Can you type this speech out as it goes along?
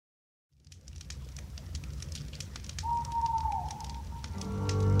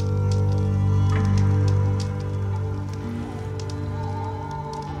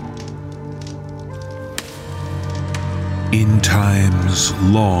In times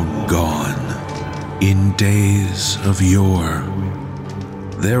long gone, in days of yore,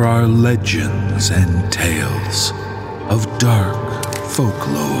 there are legends and tales of dark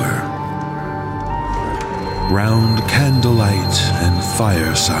folklore. Round candlelight and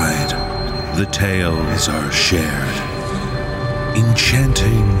fireside, the tales are shared,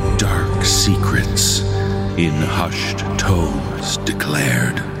 enchanting dark secrets in hushed tones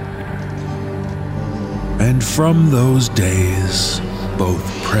declared. And from those days, both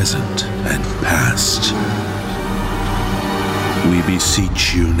present and past, we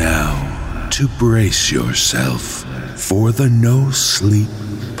beseech you now to brace yourself for the No Sleep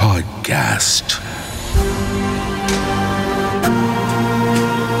podcast.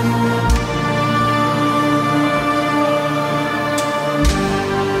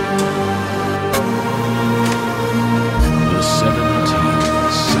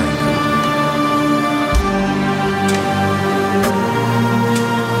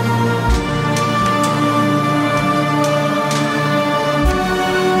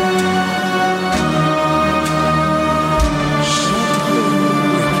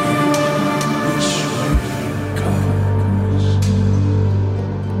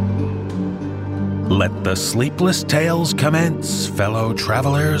 Let the sleepless tales commence, fellow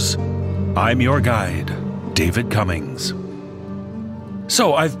travelers. I'm your guide, David Cummings.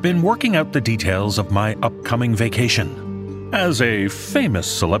 So I've been working out the details of my upcoming vacation. As a famous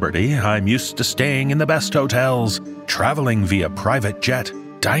celebrity, I'm used to staying in the best hotels, traveling via private jet,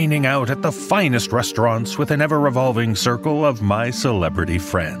 dining out at the finest restaurants with an ever-revolving circle of my celebrity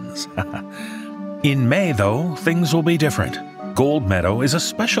friends. In May, though, things will be different. Gold Meadow is a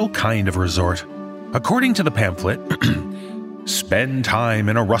special kind of resort. According to the pamphlet, spend time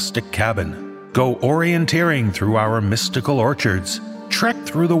in a rustic cabin, go orienteering through our mystical orchards, trek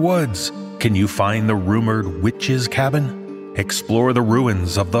through the woods. Can you find the rumored witch's cabin? Explore the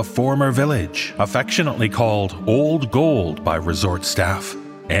ruins of the former village, affectionately called Old Gold by resort staff,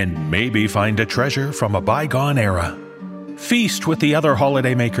 and maybe find a treasure from a bygone era. Feast with the other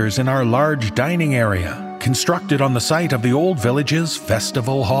holidaymakers in our large dining area, constructed on the site of the old village's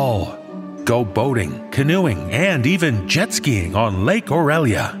festival hall. Go boating, canoeing, and even jet skiing on Lake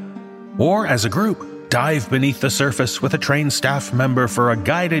Aurelia. Or as a group, dive beneath the surface with a trained staff member for a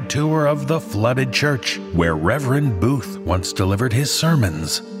guided tour of the flooded church, where Reverend Booth once delivered his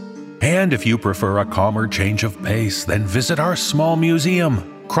sermons. And if you prefer a calmer change of pace, then visit our small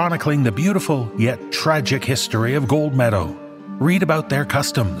museum, chronicling the beautiful yet tragic history of Gold Meadow. Read about their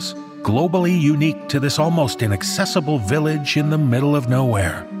customs, globally unique to this almost inaccessible village in the middle of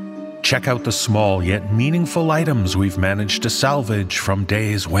nowhere. Check out the small yet meaningful items we've managed to salvage from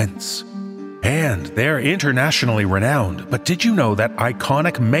days whence. And they're internationally renowned, but did you know that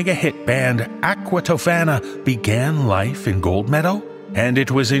iconic mega-hit band Aqua Tofana began life in Gold Meadow? And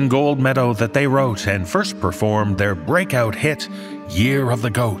it was in Gold Meadow that they wrote and first performed their breakout hit, Year of the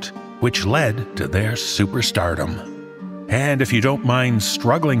Goat, which led to their superstardom. And if you don't mind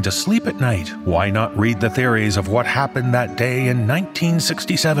struggling to sleep at night, why not read the theories of what happened that day in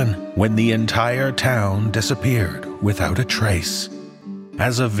 1967 when the entire town disappeared without a trace?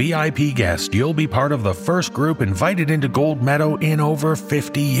 As a VIP guest, you'll be part of the first group invited into Gold Meadow in over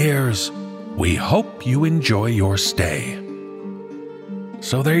 50 years. We hope you enjoy your stay.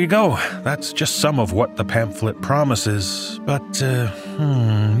 So there you go. That's just some of what the pamphlet promises. But,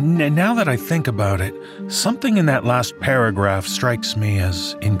 now that I think about it, something in that last paragraph strikes me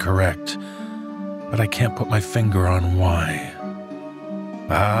as incorrect. But I can't put my finger on why.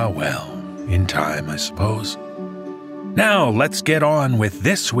 Ah, well, in time, I suppose. Now, let's get on with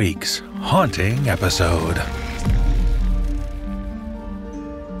this week's haunting episode.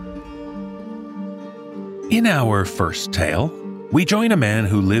 In our first tale, we join a man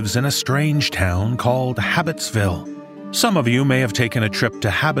who lives in a strange town called Habitsville. Some of you may have taken a trip to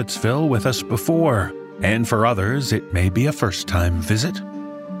Habitsville with us before, and for others it may be a first-time visit.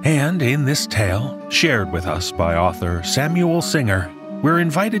 And in this tale, shared with us by author Samuel Singer, we're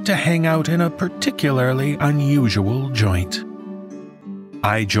invited to hang out in a particularly unusual joint.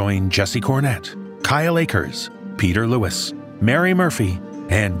 I join Jesse Cornett, Kyle Akers, Peter Lewis, Mary Murphy,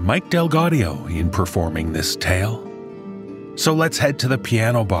 and Mike Delgadio in performing this tale. So let's head to the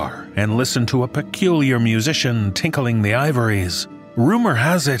piano bar and listen to a peculiar musician tinkling the ivories. Rumor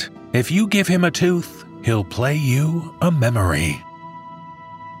has it, if you give him a tooth, he'll play you a memory.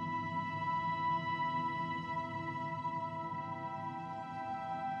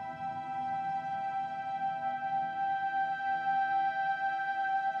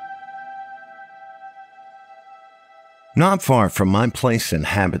 Not far from my place in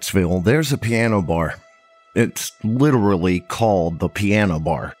Habitsville, there's a piano bar. It's literally called the Piano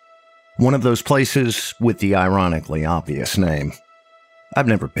Bar. One of those places with the ironically obvious name. I've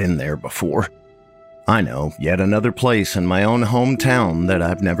never been there before. I know, yet another place in my own hometown that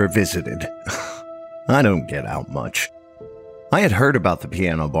I've never visited. I don't get out much. I had heard about the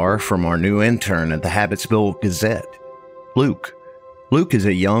Piano Bar from our new intern at the Habitsville Gazette, Luke. Luke is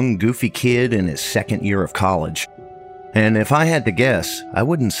a young, goofy kid in his second year of college. And if I had to guess, I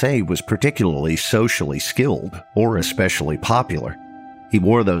wouldn't say he was particularly socially skilled or especially popular. He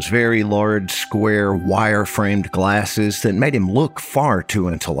wore those very large, square, wire-framed glasses that made him look far too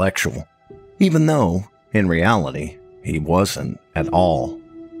intellectual, even though, in reality, he wasn't at all.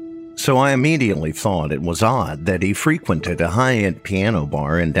 So I immediately thought it was odd that he frequented a high-end piano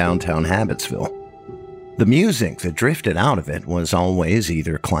bar in downtown Habitsville. The music that drifted out of it was always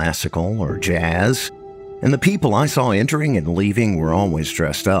either classical or jazz, and the people I saw entering and leaving were always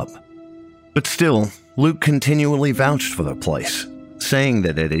dressed up. But still, Luke continually vouched for the place, saying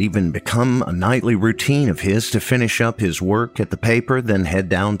that it had even become a nightly routine of his to finish up his work at the paper, then head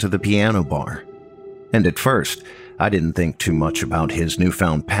down to the piano bar. And at first, I didn't think too much about his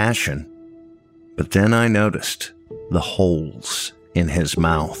newfound passion. But then I noticed the holes in his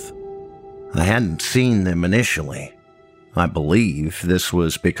mouth. I hadn't seen them initially. I believe this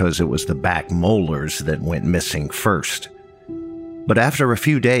was because it was the back molars that went missing first. But after a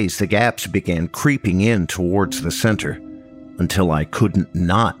few days, the gaps began creeping in towards the center, until I couldn't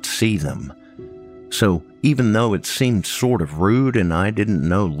not see them. So even though it seemed sort of rude and I didn't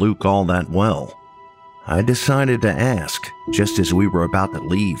know Luke all that well, I decided to ask just as we were about to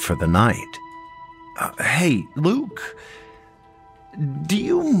leave for the night. Hey, Luke, do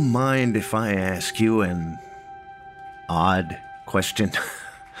you mind if I ask you an odd question?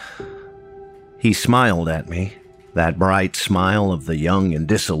 He smiled at me, that bright smile of the young and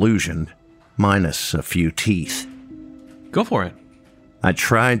disillusioned, minus a few teeth. Go for it. I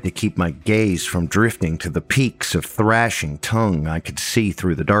tried to keep my gaze from drifting to the peaks of thrashing tongue I could see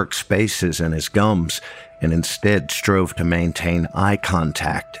through the dark spaces in his gums, and instead strove to maintain eye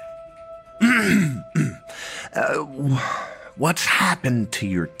contact. What's happened to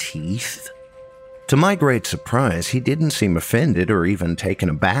your teeth? To my great surprise, he didn't seem offended or even taken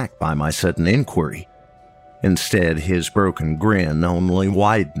aback by my sudden inquiry. Instead, his broken grin only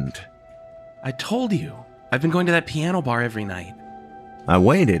widened. I told you. I've been going to that piano bar every night. I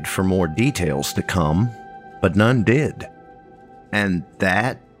waited for more details to come, but none did. And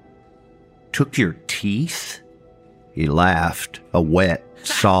that took your teeth? He laughed, a wet,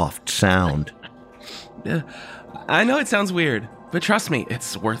 soft sound. I know it sounds weird, but trust me,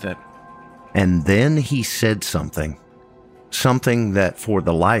 it's worth it. And then he said something. Something that, for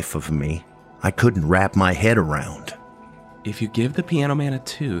the life of me, I couldn't wrap my head around. If you give the piano man a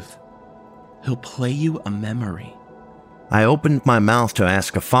tooth, he'll play you a memory. I opened my mouth to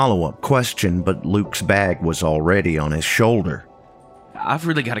ask a follow-up question, but Luke's bag was already on his shoulder. I've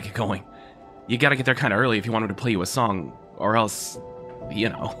really got to get going. You got to get there kind of early if you want him to play you a song, or else, you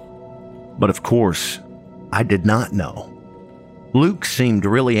know. But of course, I did not know. Luke seemed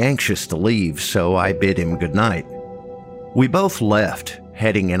really anxious to leave, so I bid him goodnight. We both left,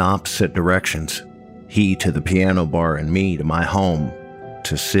 heading in opposite directions. He to the piano bar and me to my home,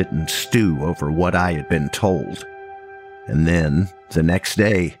 to sit and stew over what I had been told. And then, the next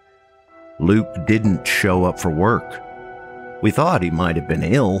day, Luke didn't show up for work. We thought he might have been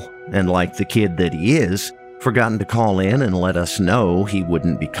ill, and like the kid that he is, forgotten to call in and let us know he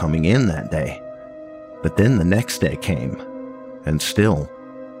wouldn't be coming in that day. But then the next day came, and still,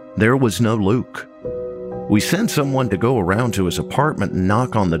 there was no Luke. We sent someone to go around to his apartment and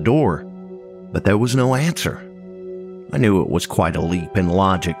knock on the door, but there was no answer. I knew it was quite a leap in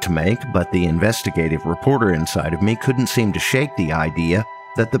logic to make, but the investigative reporter inside of me couldn't seem to shake the idea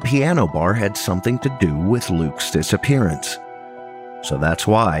that the piano bar had something to do with Luke's disappearance. So that's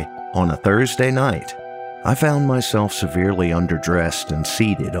why, on a Thursday night, I found myself severely underdressed and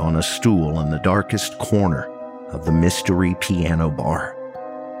seated on a stool in the darkest corner of the mystery piano bar.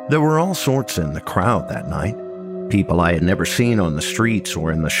 There were all sorts in the crowd that night, people I had never seen on the streets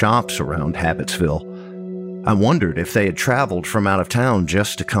or in the shops around Habitsville. I wondered if they had traveled from out of town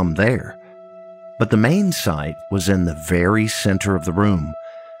just to come there. But the main sight was in the very center of the room.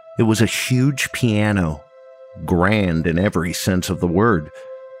 It was a huge piano, grand in every sense of the word.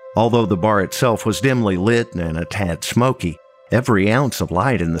 Although the bar itself was dimly lit and a tad smoky, every ounce of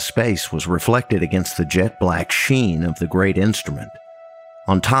light in the space was reflected against the jet-black sheen of the great instrument.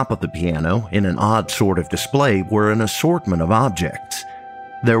 On top of the piano, in an odd sort of display, were an assortment of objects.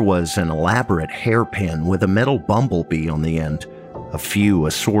 There was an elaborate hairpin with a metal bumblebee on the end, a few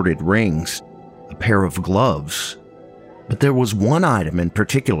assorted rings, a pair of gloves. But there was one item in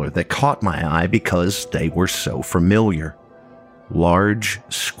particular that caught my eye because they were so familiar. Large,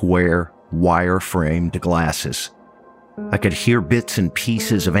 square, wire-framed glasses. I could hear bits and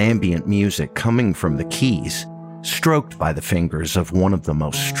pieces of ambient music coming from the keys, stroked by the fingers of one of the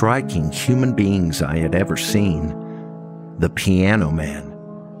most striking human beings I had ever seen, the Piano Man.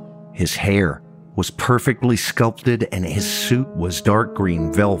 His hair was perfectly sculpted and his suit was dark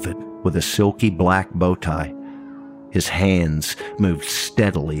green velvet with a silky black bow tie. His hands moved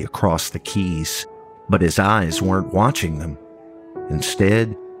steadily across the keys, but his eyes weren't watching them.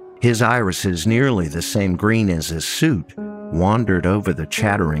 Instead, his irises, nearly the same green as his suit, wandered over the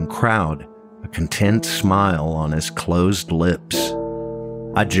chattering crowd, a content smile on his closed lips.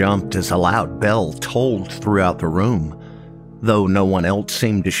 I jumped as a loud bell tolled throughout the room, though no one else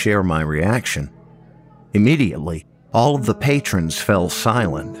seemed to share my reaction. Immediately, all of the patrons fell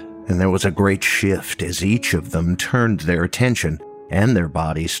silent, and there was a great shift as each of them turned their attention and their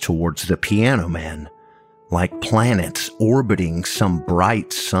bodies towards the Piano Man, like planets orbiting some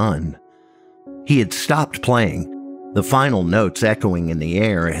bright sun. He had stopped playing, the final notes echoing in the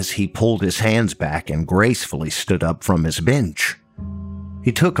air as he pulled his hands back and gracefully stood up from his bench.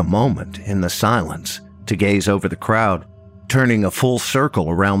 He took a moment in the silence to gaze over the crowd, turning a full circle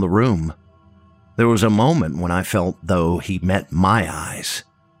around the room. There was a moment when I felt though he met my eyes,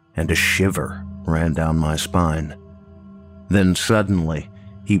 and a shiver ran down my spine. Then suddenly,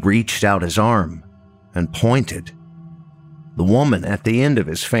 he reached out his arm and pointed. The woman at the end of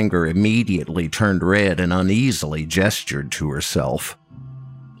his finger immediately turned red and uneasily gestured to herself.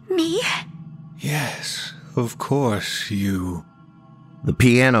 Me? Yes, of course, you. The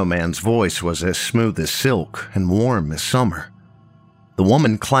Piano Man's voice was as smooth as silk and warm as summer. The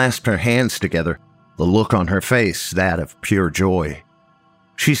woman clasped her hands together, the look on her face that of pure joy.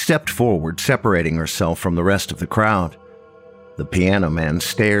 She stepped forward, separating herself from the rest of the crowd. The Piano Man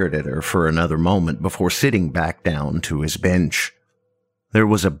stared at her for another moment before sitting back down to his bench. There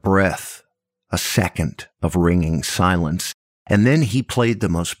was a breath, a second of ringing silence, and then he played the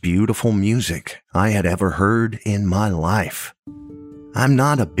most beautiful music I had ever heard in my life. I'm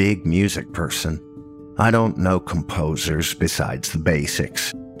not a big music person. I don't know composers besides the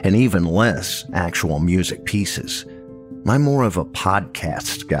basics, and even less actual music pieces. I'm more of a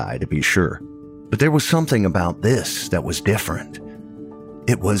podcast guy, to be sure. But there was something about this that was different.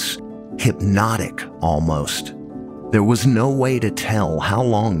 It was hypnotic, almost. There was no way to tell how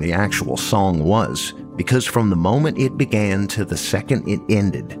long the actual song was, because from the moment it began to the second it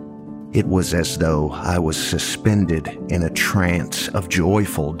ended, it was as though I was suspended in a trance of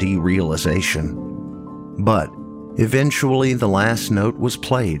joyful derealization. But eventually the last note was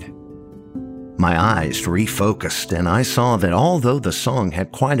played. My eyes refocused, and I saw that although the song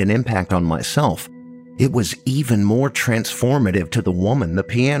had quite an impact on myself, it was even more transformative to the woman the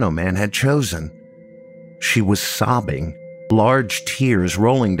Piano Man had chosen. She was sobbing, large tears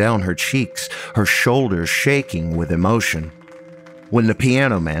rolling down her cheeks, her shoulders shaking with emotion. When the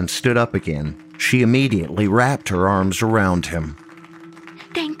Piano Man stood up again, she immediately wrapped her arms around him.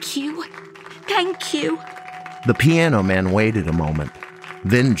 Thank you. Thank you. The Piano Man waited a moment,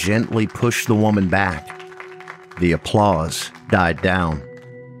 then gently pushed the woman back. The applause died down.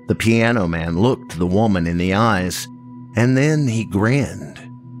 The Piano Man looked the woman in the eyes, and then he grinned.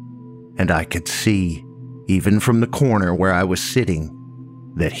 And I could see, even from the corner where I was sitting,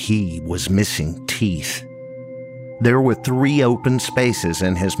 that he was missing teeth. There were 3 open spaces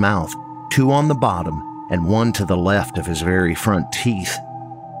in his mouth, 2 on the bottom and 1 to the left of his very front teeth.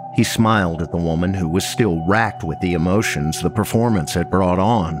 He smiled at the woman who was still racked with the emotions the performance had brought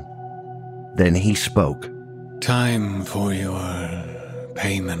on. Then he spoke. Time for your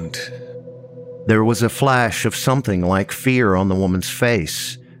payment. There was a flash of something like fear on the woman's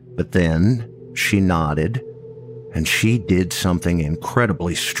face, but then she nodded, and she did something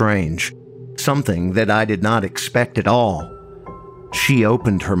incredibly strange, something that I did not expect at all. She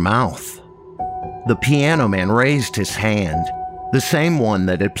opened her mouth. The Piano Man raised his hand, the same one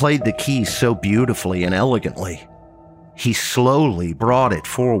that had played the keys so beautifully and elegantly. He slowly brought it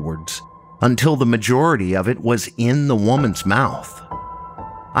forwards until the majority of it was in the woman's mouth.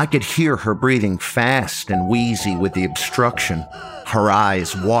 I could hear her breathing fast and wheezy with the obstruction. Her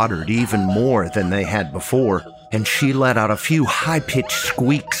eyes watered even more than they had before, and she let out a few high-pitched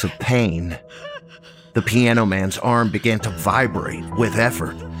squeaks of pain. The Piano Man's arm began to vibrate with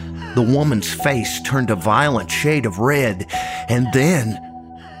effort. The woman's face turned a violent shade of red, and then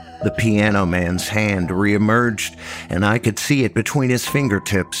the Piano Man's hand reemerged, and I could see it between his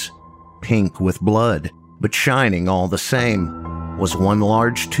fingertips. Pink with blood, but shining all the same, was one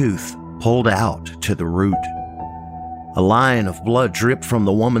large tooth pulled out to the root. A line of blood dripped from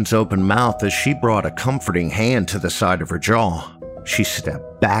the woman's open mouth as she brought a comforting hand to the side of her jaw. She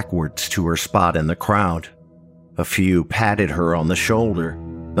stepped backwards to her spot in the crowd. A few patted her on the shoulder,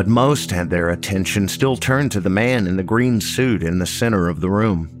 but most had their attention still turned to the man in the green suit in the center of the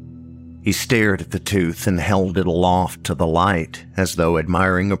room. He stared at the tooth and held it aloft to the light, as though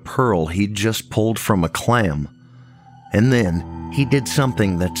admiring a pearl he'd just pulled from a clam. And then he did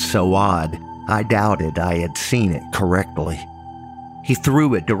something that's so odd, I doubted I had seen it correctly. He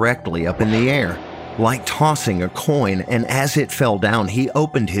threw it directly up in the air, like tossing a coin, and as it fell down, he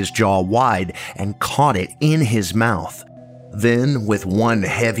opened his jaw wide and caught it in his mouth. Then, with one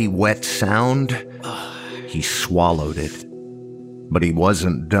heavy, wet sound, he swallowed it. But he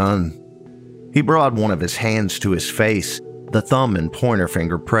wasn't done. He brought one of his hands to his face, the thumb and pointer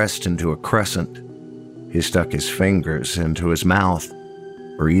finger pressed into a crescent. He stuck his fingers into his mouth,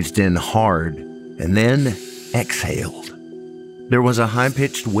 breathed in hard, and then exhaled. There was a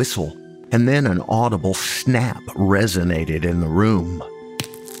high-pitched whistle, and then an audible snap resonated in the room.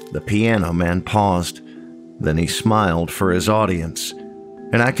 The piano man paused. Then he smiled for his audience,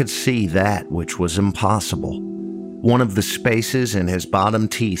 and I could see that which was impossible. One of the spaces in his bottom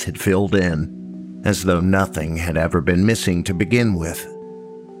teeth had filled in, as though nothing had ever been missing to begin with.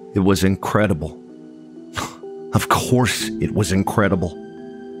 It was incredible. Of course it was incredible.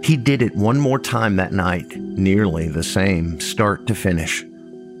 He did it one more time that night, nearly the same, start to finish.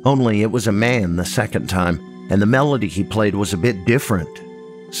 Only it was a man the second time, and the melody he played was a bit different.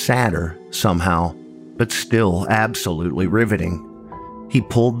 Sadder, somehow, but still absolutely riveting. He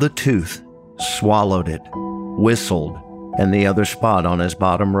pulled the tooth, swallowed it, whistled, and the other spot on his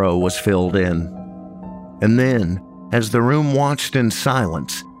bottom row was filled in. And then, as the room watched in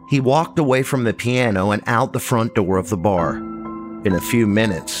silence, he walked away from the piano and out the front door of the bar. In a few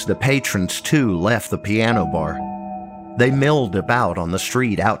minutes, the patrons too left the piano bar. They milled about on the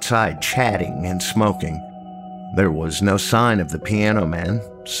street outside, chatting and smoking. There was no sign of the piano man,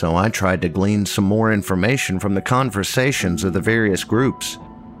 so I tried to glean some more information from the conversations of the various groups.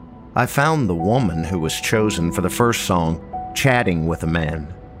 I found the woman who was chosen for the first song, chatting with a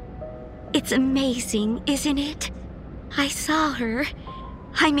man. It's amazing, isn't it? I saw her.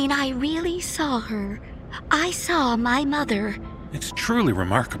 I really saw her. I saw my mother. It's truly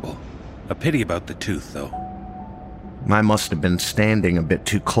remarkable. A pity about the tooth, though. I must have been standing a bit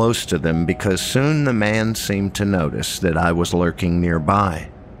too close to them because soon the man seemed to notice that I was lurking nearby.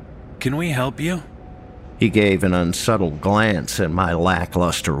 Can we help you? He gave an unsettled glance at my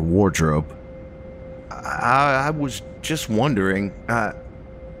lackluster wardrobe. I was just wondering, I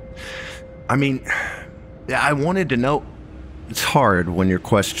wanted to know. It's hard when your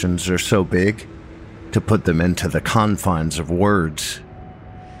questions are so big to put them into the confines of words.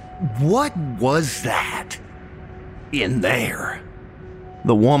 What was that in there?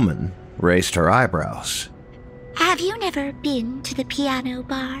 The woman raised her eyebrows. Have you never been to the piano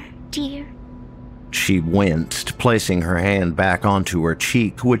bar, dear? She winced, placing her hand back onto her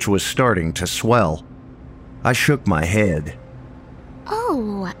cheek, which was starting to swell. I shook my head.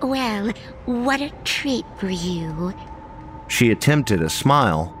 Oh, well, what a treat for you. She attempted a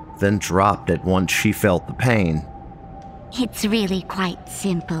smile, then dropped it once she felt the pain. It's really quite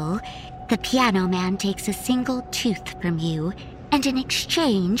simple. The piano man takes a single tooth from you, and in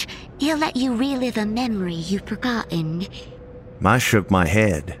exchange, he'll let you relive a memory you've forgotten. I shook my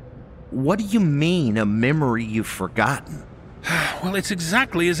head. What do you mean, a memory you've forgotten? Well, it's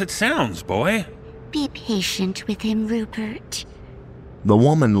exactly as it sounds, boy. Be patient with him, Rupert. The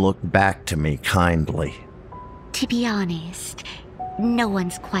woman looked back to me kindly. To be honest, no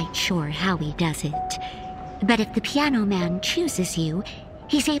one's quite sure how he does it. But if the piano man chooses you,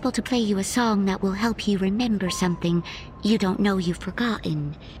 he's able to play you a song that will help you remember something you don't know you've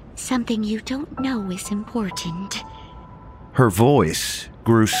forgotten. Something you don't know is important. Her voice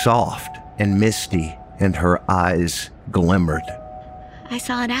grew soft and misty, and her eyes glimmered. I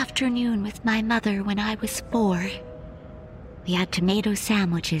saw an afternoon with my mother when I was 4. We had tomato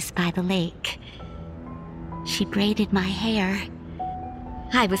sandwiches by the lake. She braided my hair.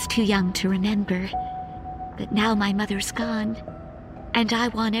 I was too young to remember, but now my mother's gone, and I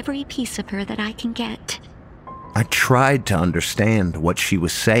want every piece of her that I can get. I tried to understand what she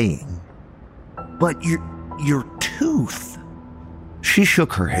was saying. But your tooth. She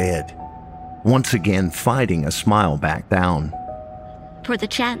shook her head, once again fighting a smile back down. For the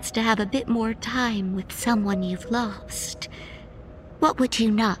chance to have a bit more time with someone you've lost. What would you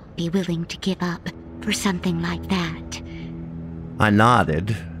not be willing to give up for something like that? I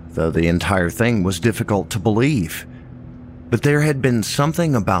nodded, though the entire thing was difficult to believe. But there had been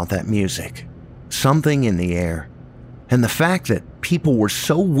something about that music, something in the air, and the fact that people were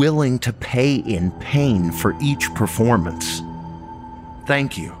so willing to pay in pain for each performance.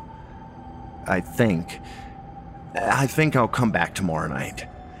 Thank you. I think I'll come back tomorrow night.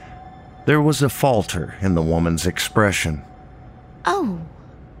 There was a falter in the woman's expression. Oh,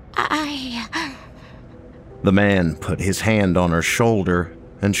 The man put his hand on her shoulder,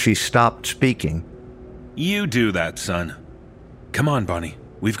 and she stopped speaking. You do that, son. Come on, Bonnie.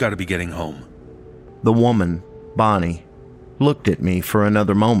 We've got to be getting home. The woman, Bonnie, looked at me for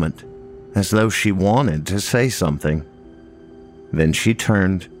another moment, as though she wanted to say something. Then she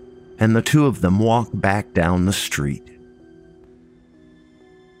turned, and the two of them walked back down the street.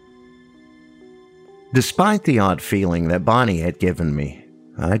 Despite the odd feeling that Bonnie had given me,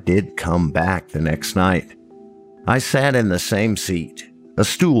 I did come back the next night. I sat in the same seat, a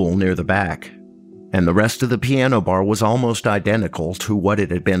stool near the back, and the rest of the piano bar was almost identical to what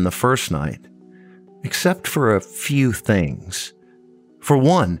it had been the first night, except for a few things. For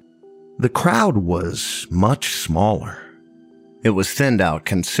one, the crowd was much smaller. It was thinned out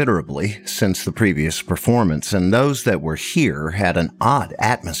considerably since the previous performance, and those that were here had an odd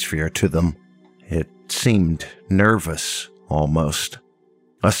atmosphere to them. It seemed nervous, almost.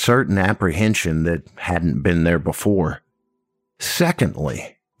 A certain apprehension that hadn't been there before.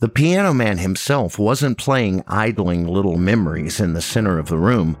 Secondly, the piano man himself wasn't playing idling little memories in the center of the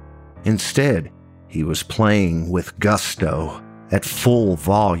room. Instead, he was playing with gusto, at full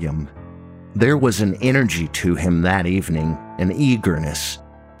volume. There was an energy to him that evening, an eagerness,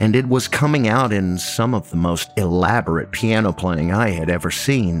 and it was coming out in some of the most elaborate piano playing I had ever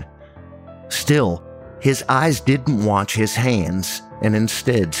seen. Still, his eyes didn't watch his hands, and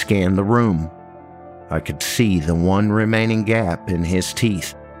instead scanned the room. I could see the one remaining gap in his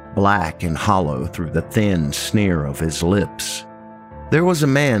teeth, black and hollow through the thin sneer of his lips. There was a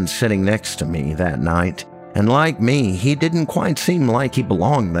man sitting next to me that night, and like me, he didn't quite seem like he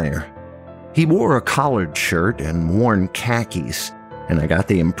belonged there. He wore a collared shirt and worn khakis, and I got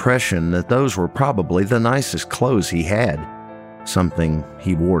the impression that those were probably the nicest clothes he had, something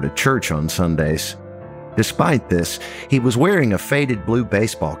he wore to church on Sundays. Despite this, he was wearing a faded blue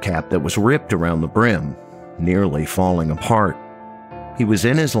baseball cap that was ripped around the brim, nearly falling apart. He was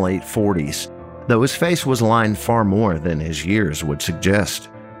in his late 40s, though his face was lined far more than his years would suggest.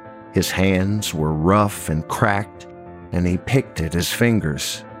 His hands were rough and cracked, and he picked at his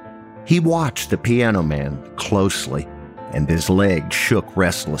fingers. He watched the piano man closely, and his legs shook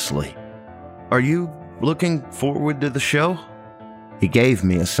restlessly. "Are you looking forward to the show?" He gave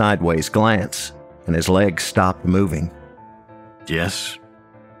me a sideways glance, and his legs stopped moving. Yes.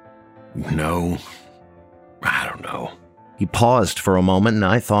 No. I don't know. He paused for a moment, and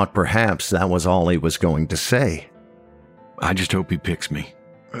I thought perhaps that was all he was going to say. I just hope he picks me.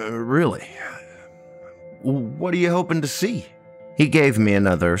 Really? What are you hoping to see? He gave me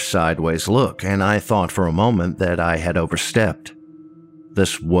another sideways look, and I thought for a moment that I had overstepped.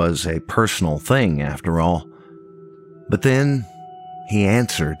 This was a personal thing, after all. But then he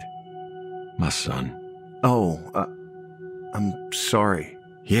answered. My son. Oh, I'm sorry.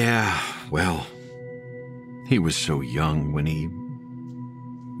 Yeah, well, he was so young when he,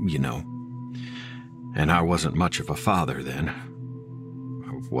 and I wasn't much of a father then.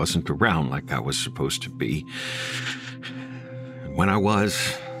 I wasn't around like I was supposed to be. And when I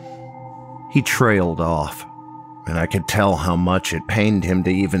was... He trailed off, and I could tell how much it pained him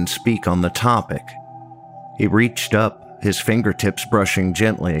to even speak on the topic. He reached up, his fingertips brushing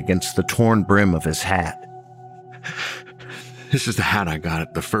gently against the torn brim of his hat. This is the hat I got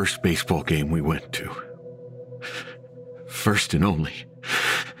at the first baseball game we went to. First and only.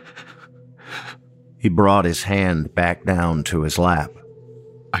 He brought his hand back down to his lap.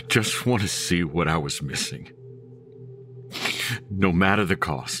 I just want to see what I was missing. No matter the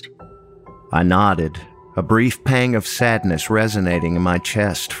cost. I nodded, a brief pang of sadness resonating in my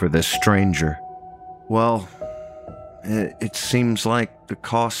chest for this stranger. Well, it seems like the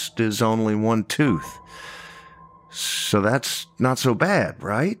cost is only one tooth. So that's not so bad,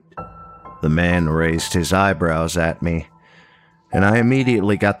 right? The man raised his eyebrows at me, and I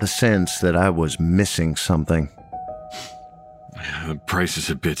immediately got the sense that I was missing something. The price is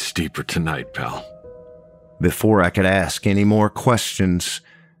a bit steeper tonight, pal. Before I could ask any more questions,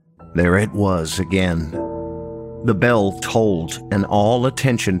 there it was again. The bell tolled, and all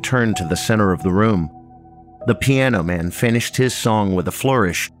attention turned to the center of the room. The piano man finished his song with a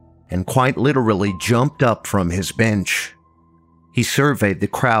flourish and quite literally jumped up from his bench. He surveyed the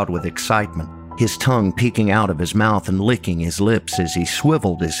crowd with excitement, his tongue peeking out of his mouth and licking his lips as he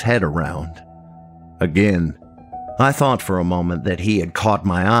swiveled his head around. Again, I thought for a moment that he had caught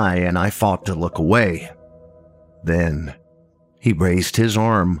my eye, and I fought to look away. Then he raised his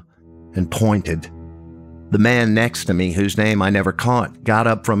arm and pointed. The man next to me, whose name I never caught, got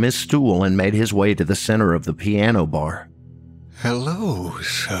up from his stool and made his way to the center of the piano bar. "Hello,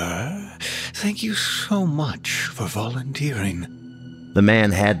 sir. Thank you so much for volunteering." The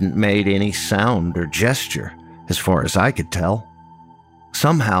man hadn't made any sound or gesture, as far as I could tell.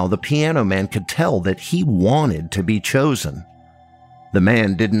 Somehow, the piano man could tell that he wanted to be chosen. The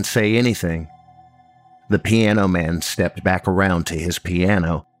man didn't say anything. The piano man stepped back around to his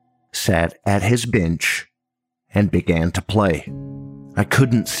piano, sat at his bench, and began to play. I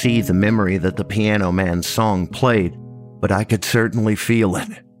couldn't see the memory that the piano man's song played, but I could certainly feel it.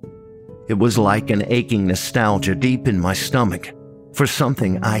 It was like an aching nostalgia deep in my stomach for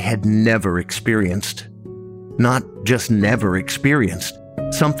something I had never experienced. Not just never experienced,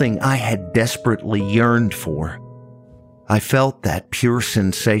 something I had desperately yearned for. I felt that pure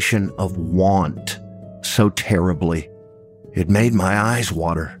sensation of want so terribly. It made my eyes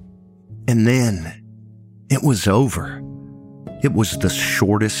water. And then it was over. It was the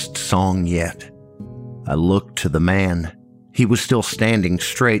shortest song yet. I looked to the man. He was still standing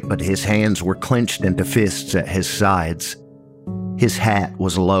straight, but his hands were clenched into fists at his sides. His hat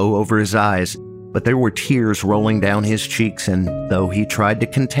was low over his eyes, but there were tears rolling down his cheeks, and though he tried to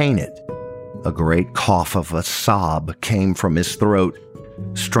contain it, a great cough of a sob came from his throat,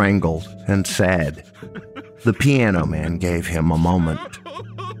 strangled and sad. The piano man gave him a moment.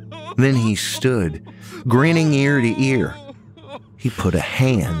 Then he stood, grinning ear to ear. He put a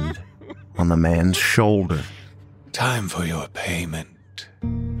hand on the man's shoulder. "Time for your payment."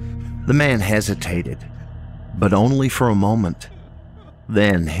 The man hesitated, but only for a moment.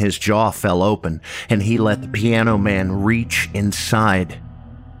 Then his jaw fell open, and he let the piano man reach inside.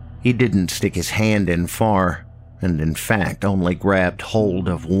 He didn't stick his hand in far, and in fact only grabbed hold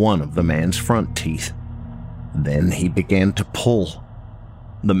of one of the man's front teeth. Then he began to pull.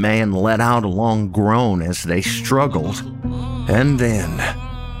 The man let out a long groan as they struggled, and then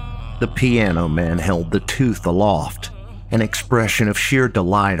the piano man held the tooth aloft, an expression of sheer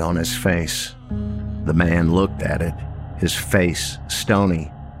delight on his face. The man looked at it, his face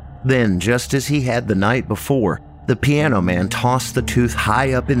stony. Then, just as he had the night before, the piano man tossed the tooth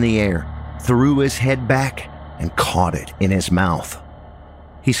high up in the air, threw his head back, and caught it in his mouth.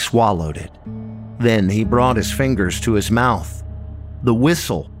 He swallowed it. Then he brought his fingers to his mouth. The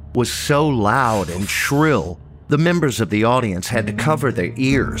whistle was so loud and shrill, the members of the audience had to cover their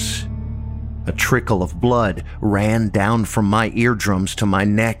ears. A trickle of blood ran down from my eardrums to my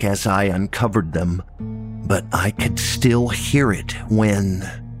neck as I uncovered them, but I could still hear it when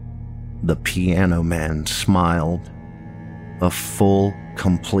the piano man smiled. A full,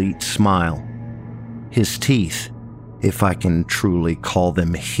 complete smile. His teeth, if I can truly call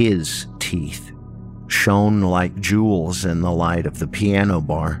them his teeth, shone like jewels in the light of the piano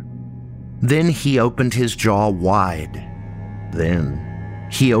bar. Then he opened his jaw wide. Then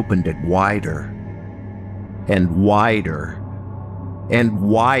he opened it wider, and wider, and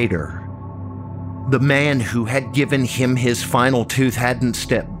wider. The man who had given him his final tooth hadn't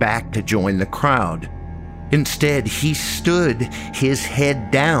stepped back to join the crowd. Instead, he stood, his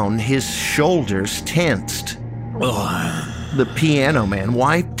head down, his shoulders tensed. The piano man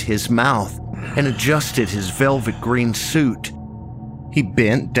wiped his mouth and adjusted his velvet green suit. He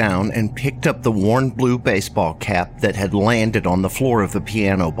bent down and picked up the worn blue baseball cap that had landed on the floor of the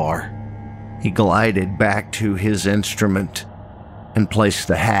piano bar. He glided back to his instrument and placed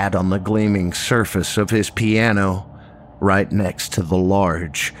the hat on the gleaming surface of his piano, right next to the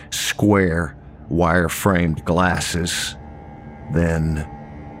large, square, wire-framed glasses. Then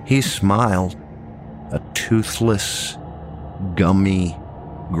he smiled, a toothless, gummy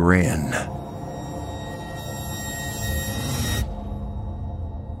grin.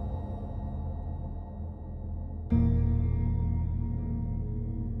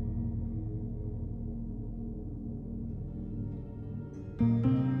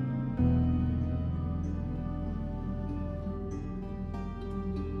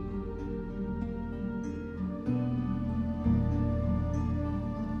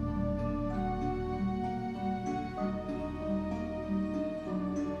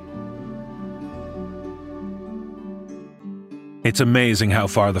 It's amazing how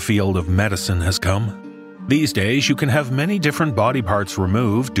far the field of medicine has come. These days, you can have many different body parts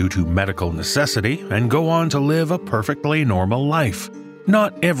removed due to medical necessity and go on to live a perfectly normal life.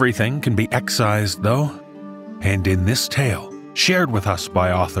 Not everything can be excised, though. And in this tale, shared with us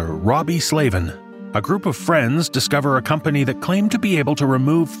by author Robbie Slavin, a group of friends discover a company that claimed to be able to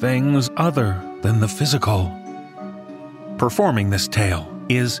remove things other than the physical. Performing this tale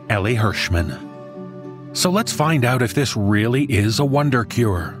is Ellie Hirschman. So let's find out if this really is a wonder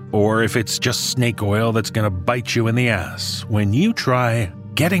cure, or if it's just snake oil that's gonna bite you in the ass when you try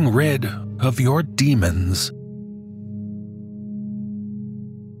getting rid of your demons.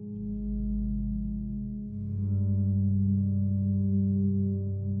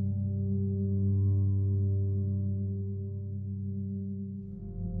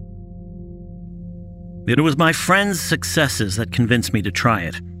 It was my friend's successes that convinced me to try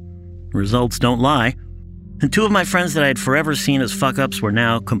it. Results don't lie. And two of my friends that I had forever seen as fuck-ups were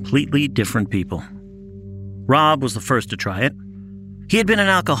now completely different people. Rob was the first to try it. He had been an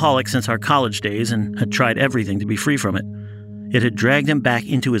alcoholic since our college days and had tried everything to be free from it. It had dragged him back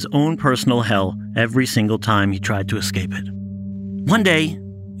into his own personal hell every single time he tried to escape it. One day,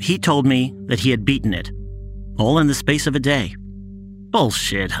 he told me that he had beaten it, all in the space of a day.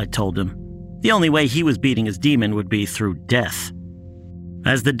 Bullshit, I told him. The only way he was beating his demon would be through death.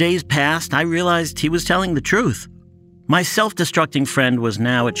 As the days passed, I realized he was telling the truth. My self-destructing friend was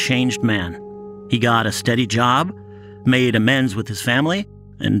now a changed man. He got a steady job, made amends with his family,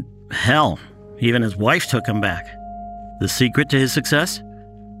 and hell, even his wife took him back. The secret to his success?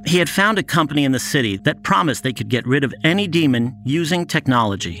 He had found a company in the city that promised they could get rid of any demon using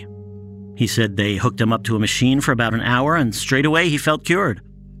technology. He said they hooked him up to a machine for about an hour, and straight away he felt cured.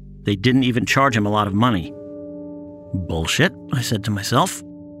 They didn't even charge him a lot of money. Bullshit, I said to myself.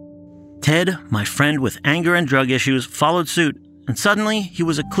 Ted, my friend with anger and drug issues, followed suit, and suddenly he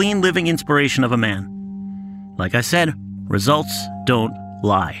was a clean living inspiration of a man. Like I said, results don't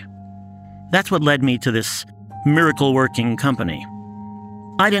lie. That's what led me to this miracle-working company.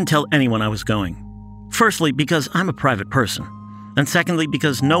 I didn't tell anyone I was going. Firstly, because I'm a private person, and secondly,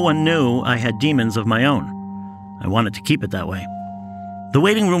 because no one knew I had demons of my own. I wanted to keep it that way. The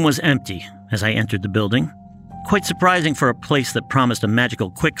waiting room was empty as I entered the building. Quite surprising for a place that promised a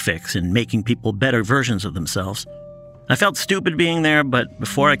magical quick fix in making people better versions of themselves. I felt stupid being there, but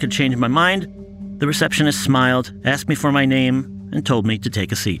before I could change my mind, the receptionist smiled, asked me for my name, and told me to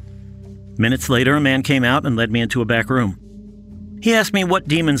take a seat. Minutes later, a man came out and led me into a back room. He asked me what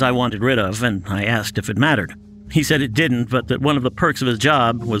demons I wanted rid of, and I asked if it mattered. He said it didn't, but that one of the perks of his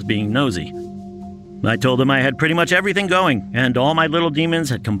job was being nosy. I told him I had pretty much everything going, and all my little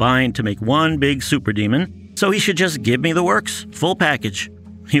demons had combined to make one big super demon, so he should just give me the works, full package.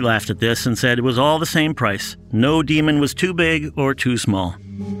 He laughed at this and said it was all the same price. No demon was too big or too small.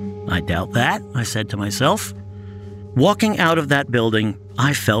 I doubt that, I said to myself. Walking out of that building,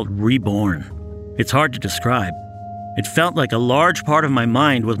 I felt reborn. It's hard to describe. It felt like a large part of my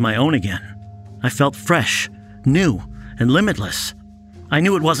mind was my own again. I felt fresh, new, and limitless. I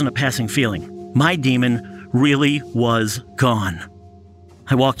knew it wasn't a passing feeling. My demon really was gone.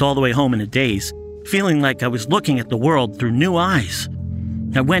 I walked all the way home in a daze, feeling like I was looking at the world through new eyes.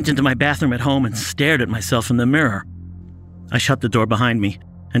 I went into my bathroom at home and stared at myself in the mirror. I shut the door behind me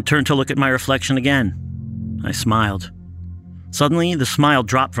and turned to look at my reflection again. I smiled. Suddenly, the smile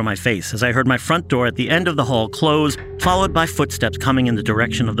dropped from my face as I heard my front door at the end of the hall close, followed by footsteps coming in the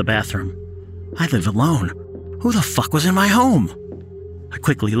direction of the bathroom. I live alone. Who the fuck was in my home? I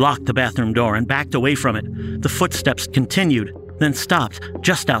quickly locked the bathroom door and backed away from it. The footsteps continued, then stopped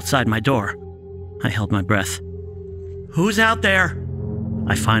just outside my door. I held my breath. "Who's out there?"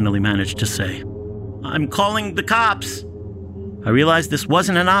 I finally managed to say. "I'm calling the cops." I realized this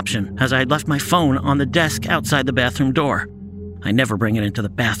wasn't an option, as I had left my phone on the desk outside the bathroom door. I never bring it into the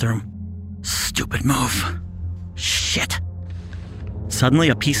bathroom. Stupid move. Shit. Suddenly,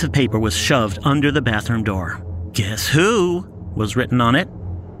 a piece of paper was shoved under the bathroom door. "Guess who?" was written on it.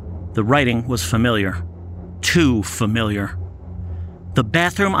 The writing was familiar. Too familiar. The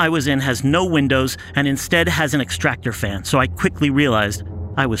bathroom I was in has no windows and instead has an extractor fan, so I quickly realized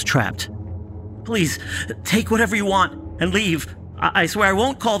I was trapped. "Please, take whatever you want and leave. I swear I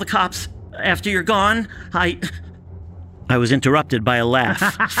won't call the cops after you're gone. I was interrupted by a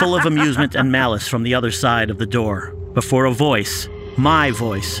laugh, full of amusement and malice from the other side of the door, before a voice, my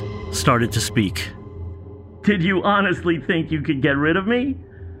voice, started to speak. "Did you honestly think you could get rid of me?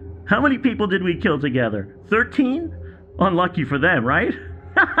 How many people did we kill together? 13? Unlucky for them, right?"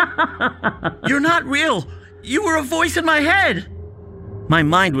 "You're not real! You were a voice in my head!" My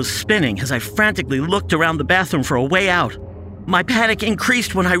mind was spinning as I frantically looked around the bathroom for a way out. My panic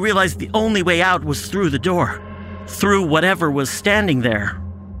increased when I realized the only way out was through the door. Through whatever was standing there.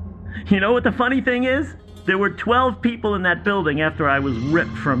 You know what the funny thing is? There were 12 people in that building after I was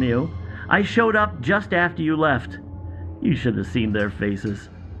ripped from you. I showed up just after you left. You should have seen their faces.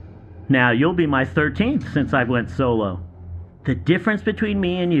 Now you'll be my 13th since I went solo. The difference between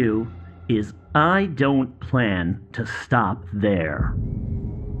me and you is I don't plan to stop there.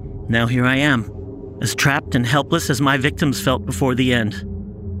 Now here I am, as trapped and helpless as my victims felt before the end.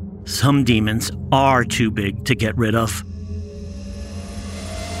 Some demons are too big to get rid of.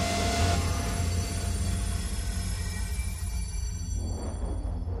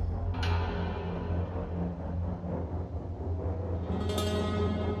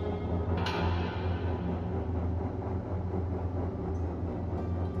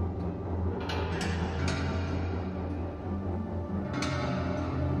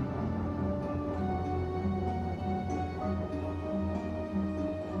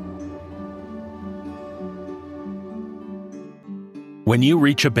 When you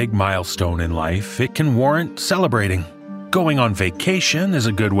reach a big milestone in life, it can warrant celebrating. Going on vacation is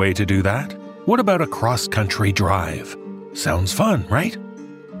a good way to do that. What about a cross-country drive? Sounds fun, right?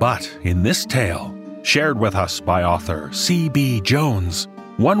 But in this tale, shared with us by author C.B. Jones,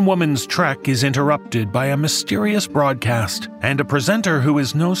 one woman's trek is interrupted by a mysterious broadcast and a presenter who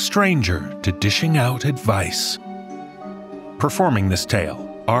is no stranger to dishing out advice. Performing this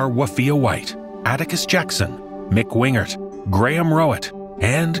tale are Wafia White, Atticus Jackson, Mick Wingert, Graham Rowett,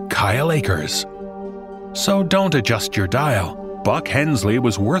 and Kyle Akers. So don't adjust your dial. Buck Hensley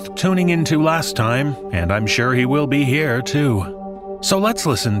was worth tuning into last time, and I'm sure he will be here too. So let's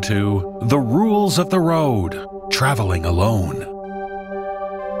listen to The Rules of the Road, Traveling Alone.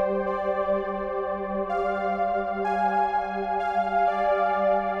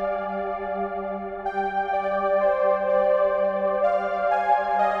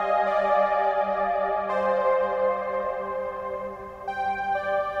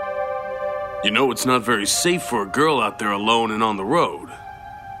 You know it's not very safe for a girl out there alone and on the road.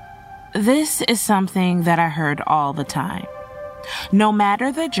 This is something that I heard all the time. No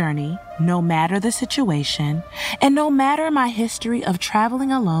matter the journey, no matter the situation, and no matter my history of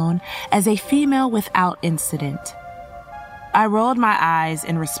traveling alone as a female without incident. I rolled my eyes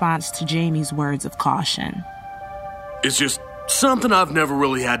in response to Jamie's words of caution. It's just something I've never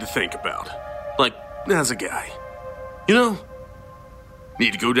really had to think about. Like, as a guy. You know?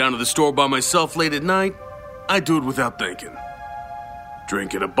 Need to go down to the store by myself late at night? I do it without thinking.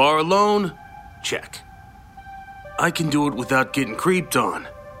 Drink at a bar alone? Check. I can do it without getting creeped on.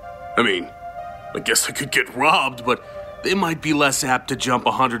 I mean, I guess I could get robbed, but they might be less apt to jump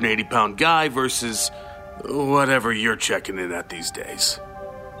a 180-pound guy versus whatever you're checking in at these days.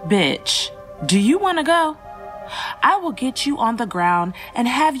 Bitch, do you want to go? I will get you on the ground and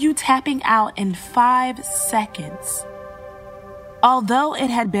have you tapping out in 5 seconds. Although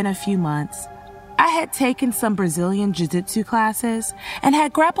it had been a few months, I had taken some Brazilian jiu-jitsu classes and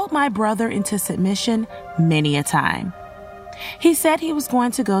had grappled my brother into submission many a time. He said he was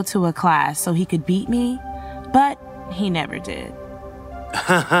going to go to a class so he could beat me, but he never did.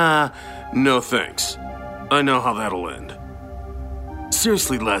 Haha, no thanks. I know how that'll end.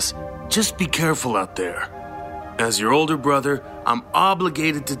 Seriously, Les, just be careful out there. As your older brother, I'm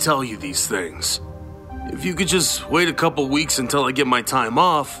obligated to tell you these things. If you could just wait a couple weeks until I get my time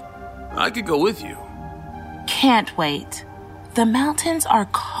off, I could go with you. Can't wait. The mountains are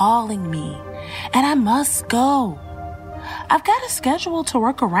calling me, and I must go. I've got a schedule to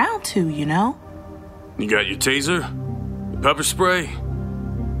work around to, you know? You got your taser? Your pepper spray?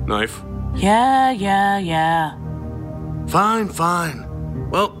 Knife? Yeah. Fine.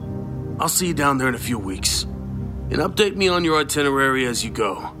 Well, I'll see you down there in a few weeks. And update me on your itinerary as you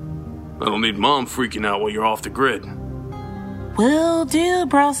go. I don't need Mom freaking out while you're off the grid. Will do,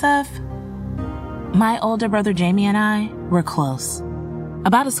 Broseph. My older brother Jamie and I were close.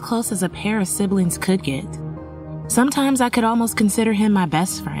 About as close as a pair of siblings could get. Sometimes I could almost consider him my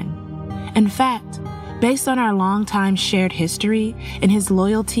best friend. In fact, based on our long-time shared history and his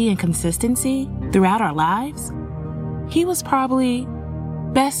loyalty and consistency throughout our lives, he was probably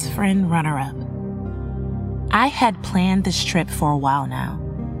best friend runner-up. I had planned this trip for a while now.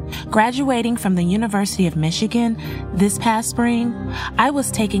 Graduating from the University of Michigan this past spring, I was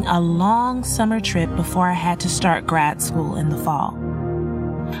taking a long summer trip before I had to start grad school in the fall.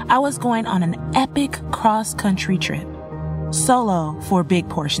 I was going on an epic cross-country trip, solo for big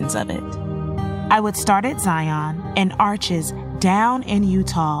portions of it. I would start at Zion and Arches down in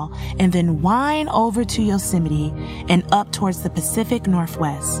Utah and then wind over to Yosemite and up towards the Pacific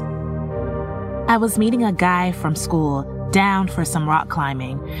Northwest. I was meeting a guy from school down for some rock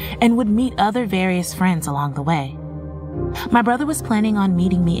climbing and would meet other various friends along the way. My brother was planning on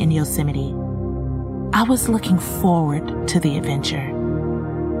meeting me in Yosemite. I was looking forward to the adventure.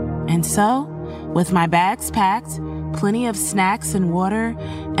 And so, with my bags packed, plenty of snacks and water,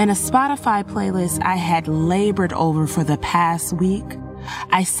 and a Spotify playlist I had labored over for the past week,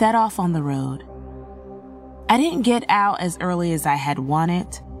 I set off on the road. I didn't get out as early as I had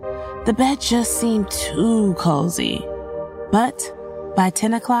wanted. The bed just seemed too cozy. But by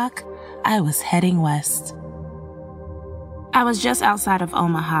 10 o'clock, I was heading west. I was just outside of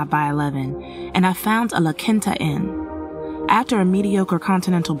Omaha by 11, and I found a La Quinta Inn. After a mediocre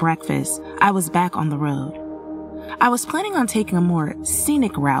continental breakfast, I was back on the road. I was planning on taking a more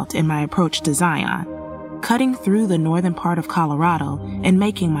scenic route in my approach to Zion, cutting through the northern part of Colorado and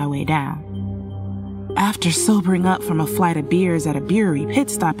making my way down. After sobering up from a flight of beers at a brewery pit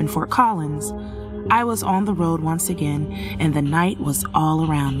stop in Fort Collins, I was on the road once again, and the night was all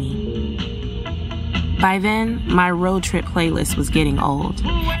around me. By then, my road trip playlist was getting old,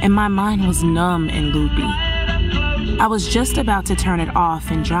 and my mind was numb and loopy. I was just about to turn it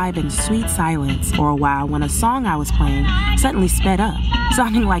off and drive in sweet silence for a while when a song I was playing suddenly sped up,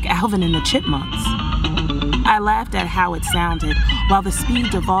 sounding like Alvin and the Chipmunks. I laughed at how it sounded while the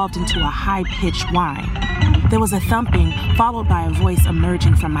speed devolved into a high-pitched whine. There was a thumping, followed by a voice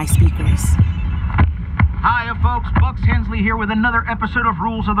emerging from my speakers. Hiya, folks. Bucks Hensley here with another episode of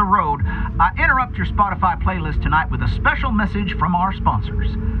Rules of the Road. I interrupt your Spotify playlist tonight with a special message from our sponsors.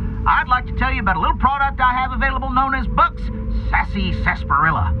 I'd like to tell you about a little product I have available known as Buck's Sassy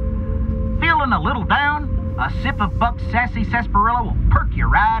Sarsaparilla. Feeling a little down? A sip of Buck's Sassy Sarsaparilla will perk you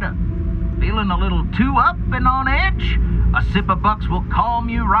right up. Feeling a little too up and on edge? A sip of Buck's will calm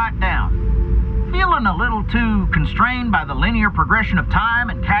you right down. Feeling a little too constrained by the linear progression of time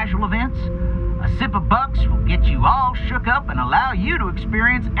and casual events? A sip of Buck's will get you all shook up and allow you to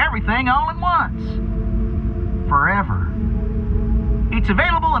experience everything all at once. Forever. It's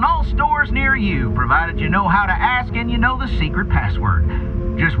available in all stores near you, provided you know how to ask and you know the secret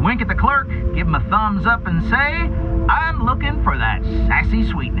password. Just wink at the clerk, give them a thumbs up and say, I'm looking for that sassy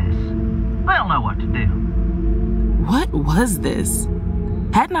sweetness. They'll know what to do. What was this?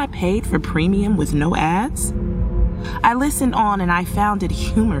 Hadn't I paid for premium with no ads? I listened on and I found it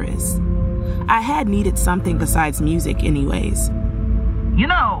humorous. I had needed something besides music anyways. You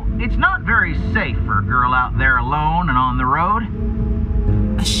know, it's not very safe for a girl out there alone and on the road.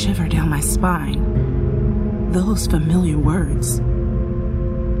 A shiver down my spine. Those familiar words.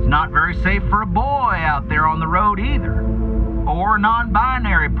 It's not very safe for a boy out there on the road either. Or a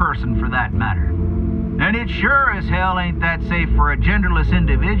non-binary person for that matter. And it sure as hell ain't that safe for a genderless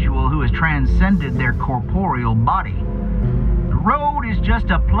individual who has transcended their corporeal body. The road is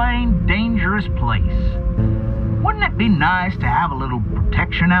just a plain dangerous place. Wouldn't it be nice to have a little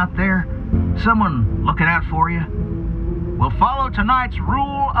protection out there? Someone looking out for you? Well, follow tonight's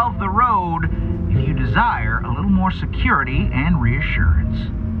rule of the road if you desire a little more security and reassurance.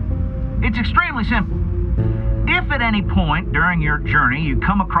 It's extremely simple. If at any point during your journey you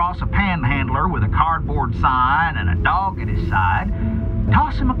come across a panhandler with a cardboard sign and a dog at his side,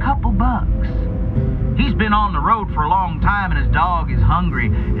 toss him a couple bucks. He's been on the road for a long time and his dog is hungry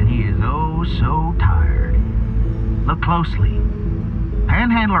and he is oh so tired. Look closely.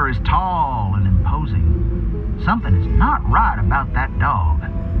 Panhandler is tall and imposing. Something is not right about that dog.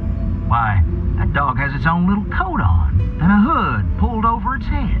 Why, that dog has its own little coat on and a hood pulled over its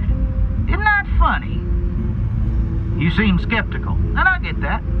head. Isn't that funny? You seem skeptical, and I get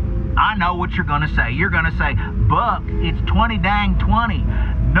that. I know what you're going to say. You're going to say, Buck, it's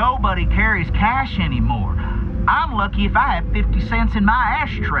 20-20. Nobody carries cash anymore. I'm lucky if I have 50 cents in my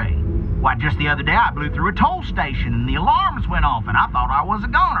ashtray. Why, just the other day I blew through a toll station and the alarms went off and I thought I was a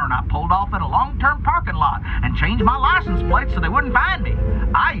goner and I pulled off at a long-term parking lot and changed my license plate so they wouldn't find me.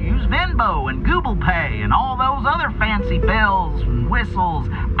 I use Venmo and Google Pay and all those other fancy bells and whistles,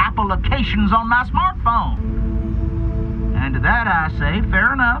 applications on my smartphone. And to that I say,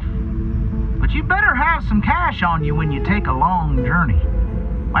 fair enough. But you better have some cash on you when you take a long journey.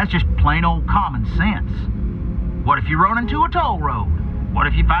 Well, that's just plain old common sense. What if you run into a toll road? What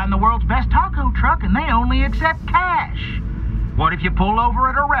if you find the world's best taco truck and they only accept cash? What if you pull over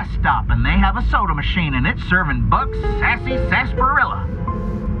at a rest stop and they have a soda machine and it's serving Buck's Sassy Sarsaparilla?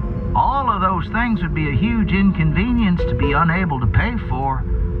 All of those things would be a huge inconvenience to be unable to pay for,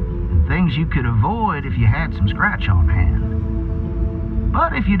 and things you could avoid if you had some scratch on hand.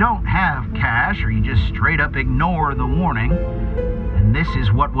 But if you don't have cash or you just straight up ignore the warning, then this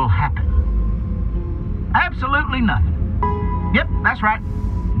is what will happen. Absolutely nothing. Yep, that's right.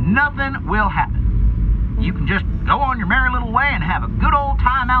 Nothing will happen. You can just go on your merry little way and have a good old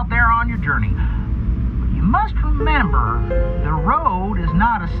time out there on your journey. But you must remember, the road is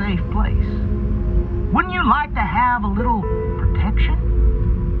not a safe place. Wouldn't you like to have a little protection?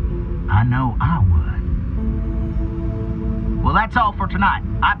 I know I would. Well, that's all for tonight.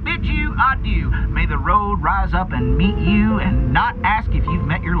 I bid you adieu. May the road rise up and meet you and not ask if you've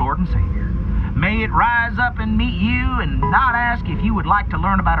met your Lord and Savior. May it rise up and meet you and not ask if you would like to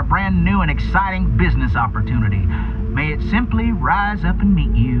learn about a brand new and exciting business opportunity. May it simply rise up and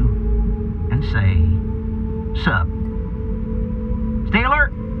meet you and say, sup. Stay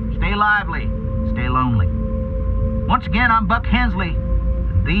alert, stay lively, stay lonely. Once again, I'm Buck Hensley,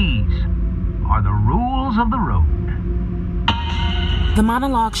 and these are the rules of the road. The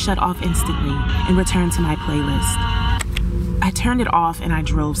monologue shut off instantly and returned to my playlist. I turned it off and I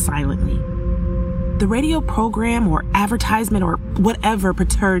drove silently. The radio program or advertisement or whatever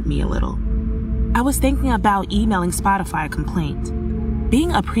perturbed me a little. I was thinking about emailing Spotify a complaint.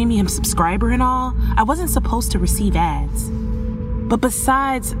 Being a premium subscriber and all, I wasn't supposed to receive ads. But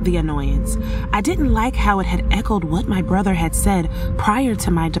besides the annoyance, I didn't like how it had echoed what my brother had said prior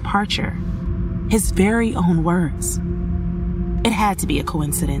to my departure. His very own words. It had to be a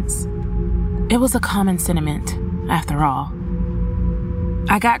coincidence. It was a common sentiment, after all.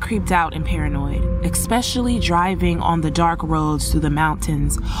 I got creeped out and paranoid, especially driving on the dark roads through the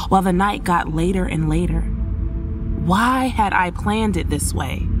mountains while the night got later and later. Why had I planned it this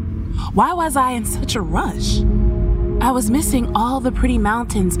way? Why was I in such a rush? I was missing all the pretty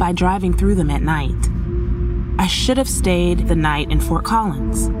mountains by driving through them at night. I should have stayed the night in Fort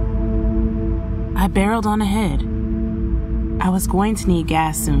Collins. I barreled on ahead. I was going to need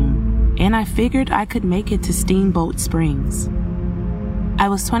gas soon, and I figured I could make it to Steamboat Springs. I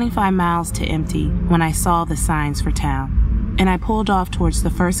was 25 miles to empty when I saw the signs for town, and I pulled off towards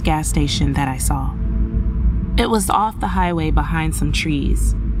the first gas station that I saw. It was off the highway behind some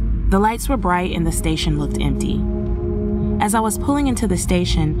trees. The lights were bright and the station looked empty. As I was pulling into the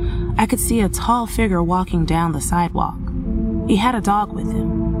station, I could see a tall figure walking down the sidewalk. He had a dog with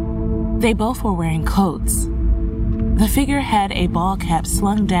him. They both were wearing coats. The figure had a ball cap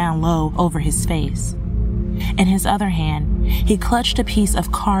slung down low over his face. In his other hand, he clutched a piece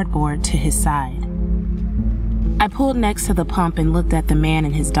of cardboard to his side. I pulled next to the pump and looked at the man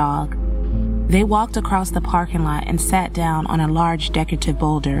and his dog. They walked across the parking lot and sat down on a large decorative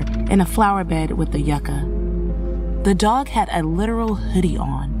boulder in a flower bed with the yucca. The dog had a literal hoodie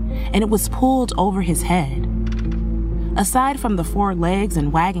on, and it was pulled over his head. Aside from the 4 legs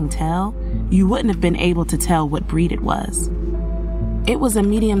and wagging tail, you wouldn't have been able to tell what breed it was. It was a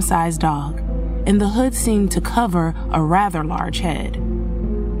medium-sized dog, and the hood seemed to cover a rather large head.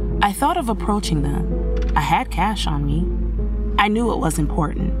 I thought of approaching them. I had cash on me. I knew it was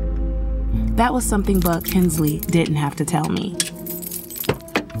important. That was something Buck Hensley didn't have to tell me.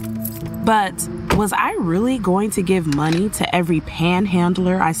 But was I really going to give money to every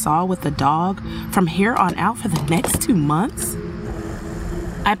panhandler I saw with a dog from here on out for the next 2 months?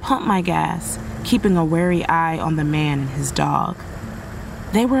 I pumped my gas, keeping a wary eye on the man and his dog.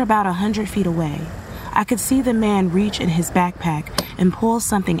 They were about 100 feet away. I could see the man reach in his backpack and pull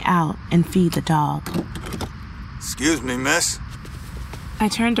something out and feed the dog. Excuse me, miss. I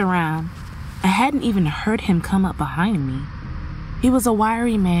turned around. I hadn't even heard him come up behind me. He was a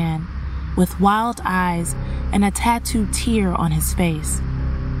wiry man with wild eyes and a tattooed tear on his face.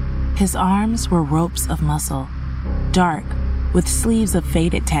 His arms were ropes of muscle, dark, with sleeves of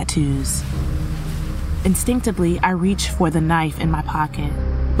faded tattoos. Instinctively, I reached for the knife in my pocket,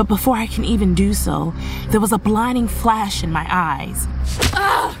 but before I can even do so, there was a blinding flash in my eyes,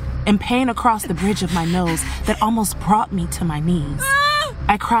 and pain across the bridge of my nose that almost brought me to my knees.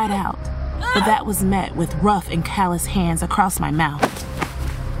 I cried out, but that was met with rough and callous hands across my mouth.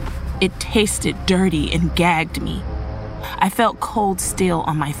 It tasted dirty and gagged me. I felt cold steel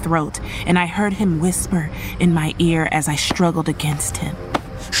on my throat, and I heard him whisper in my ear as I struggled against him.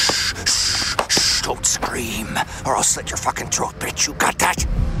 Shh, shh, shh, don't scream, or I'll slit your fucking throat, bitch. You got that?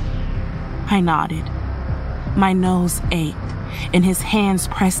 I nodded. My nose ached, and his hands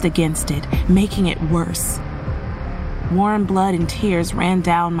pressed against it, making it worse. Warm blood and tears ran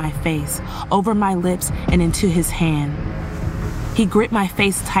down my face, over my lips, and into his hand. He gripped my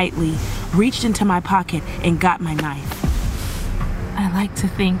face tightly, reached into my pocket, and got my knife. I like to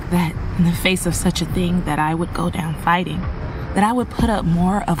think that in the face of such a thing that I would go down fighting, that I would put up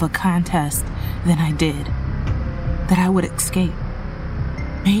more of a contest than I did, that I would escape.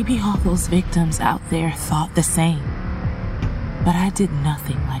 Maybe all those victims out there thought the same, but I did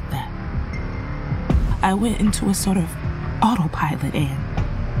nothing like that. I went into a sort of autopilot,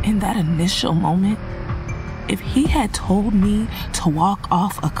 and in that initial moment, if he had told me to walk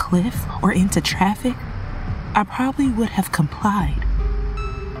off a cliff or into traffic, I probably would have complied.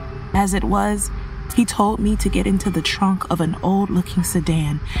 As it was, he told me to get into the trunk of an old-looking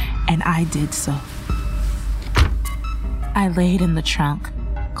sedan, and I did so. I laid in the trunk,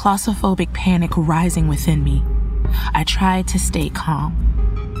 claustrophobic panic rising within me. I tried to stay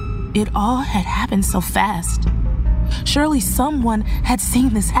calm. It all had happened so fast. Surely someone had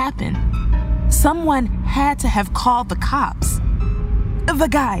seen this happen. Someone had to have called the cops. The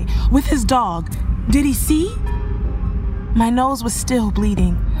guy with his dog, did he see? My nose was still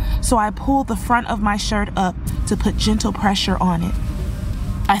bleeding, so I pulled the front of my shirt up to put gentle pressure on it.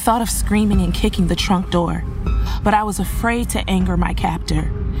 I thought of screaming and kicking the trunk door, but I was afraid to anger my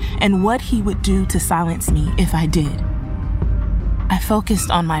captor and what he would do to silence me if I did. I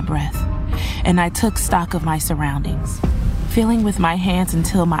focused on my breath, and I took stock of my surroundings, feeling with my hands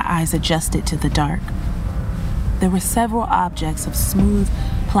until my eyes adjusted to the dark. There were several objects of smooth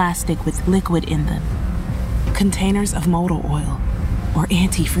plastic with liquid in them, containers of motor oil or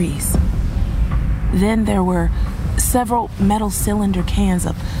antifreeze. Then there were several metal cylinder cans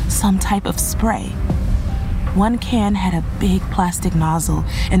of some type of spray. One can had a big plastic nozzle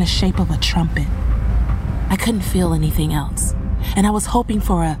in the shape of a trumpet. I couldn't feel anything else, and I was hoping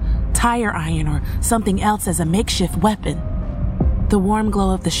for a tire iron or something else as a makeshift weapon. The warm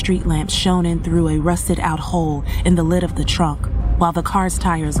glow of the street lamps shone in through a rusted-out hole in the lid of the trunk, while the car's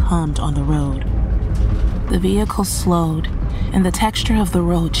tires hummed on the road. The vehicle slowed, and the texture of the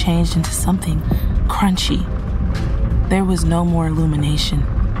road changed into something crunchy. There was no more illumination.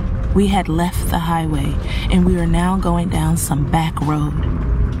 We had left the highway, and we were now going down some back road.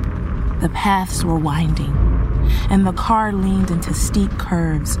 The paths were winding, and the car leaned into steep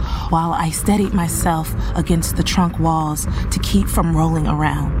curves while I steadied myself against the trunk walls to keep from rolling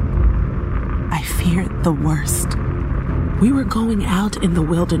around. I feared the worst. We were going out in the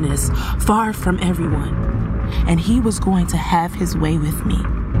wilderness, far from everyone, and he was going to have his way with me.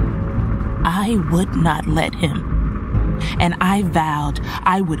 I would not let him, and I vowed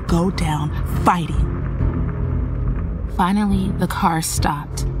I would go down fighting. Finally, the car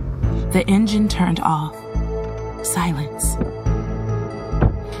stopped. The engine turned off. Silence.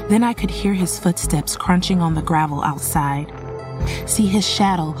 Then I could hear his footsteps crunching on the gravel outside, see his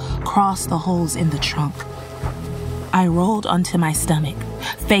shadow cross the holes in the trunk. I rolled onto my stomach,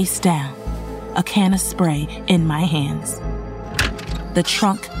 face down, a can of spray in my hands. The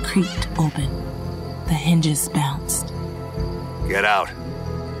trunk creaked open. The hinges bounced. Get out.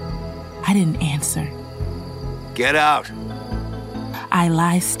 I didn't answer. Get out. I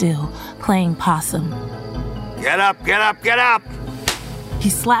lie still, playing possum. Get up, get up, get up! He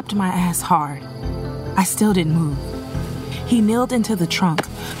slapped my ass hard. I still didn't move. He kneeled into the trunk,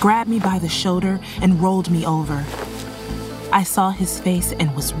 grabbed me by the shoulder, and rolled me over. I saw his face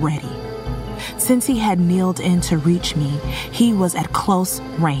and was ready. Since he had kneeled in to reach me, he was at close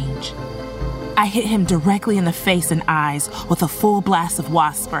range. I hit him directly in the face and eyes with a full blast of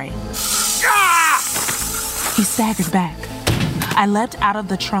wasp spray. Ah! He staggered back. I leapt out of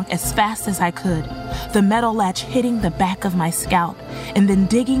the trunk as fast as I could, the metal latch hitting the back of my scalp and then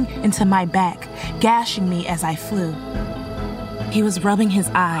digging into my back, gashing me as I flew. He was rubbing his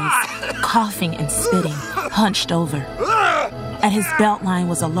eyes, coughing and spitting, hunched over. At his belt line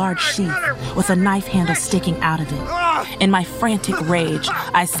was a large sheath with a knife handle sticking out of it. In my frantic rage,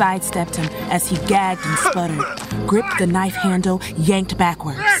 I sidestepped him as he gagged and sputtered, gripped the knife handle, yanked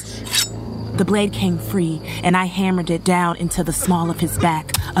backwards. The blade came free, and I hammered it down into the small of his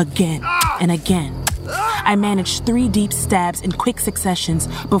back again and again. I managed 3 deep stabs in quick successions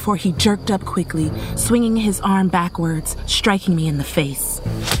before he jerked up quickly, swinging his arm backwards, striking me in the face.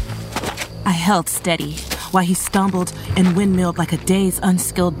 I held steady while he stumbled and windmilled like a dazed,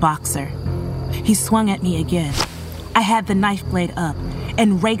 unskilled boxer. He swung at me again. I had the knife blade up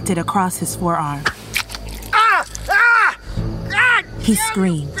and raked it across his forearm. He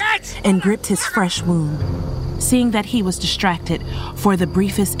screamed and gripped his fresh wound. Seeing that he was distracted for the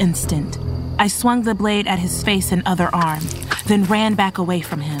briefest instant, I swung the blade at his face and other arm, then ran back away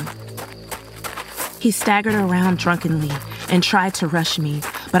from him. He staggered around drunkenly and tried to rush me,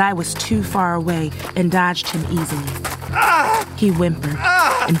 but I was too far away and dodged him easily. He whimpered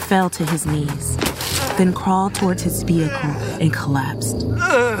and fell to his knees, then crawled towards his vehicle and collapsed.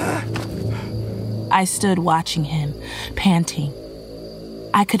 I stood watching him, panting.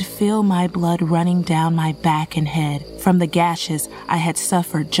 I could feel my blood running down my back and head from the gashes I had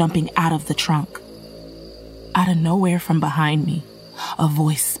suffered jumping out of the trunk. Out of nowhere from behind me, a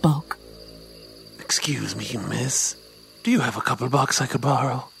voice spoke. Excuse me, miss. Do you have a couple bucks I could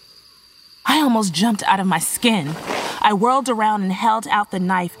borrow? I almost jumped out of my skin. I whirled around and held out the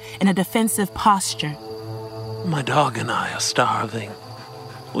knife in a defensive posture. My dog and I are starving.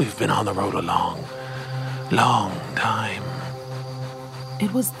 We've been on the road a long time.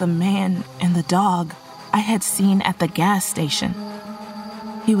 It was the man and the dog. I had seen at the gas station.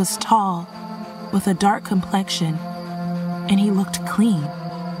 He was tall, with a dark complexion, and he looked clean.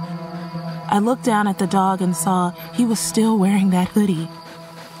 I looked down at the dog and saw he was still wearing that hoodie.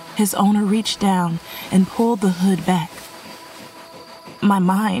 His owner reached down and pulled the hood back. My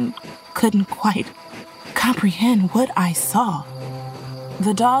mind couldn't quite comprehend what I saw.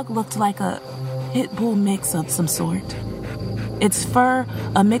 The dog looked like a pit bull mix of some sort. Its fur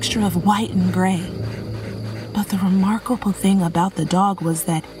a mixture of white and gray. But the remarkable thing about the dog was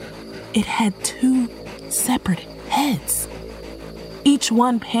that it had 2 separate heads, each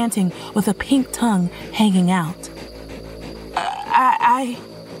one panting with a pink tongue hanging out.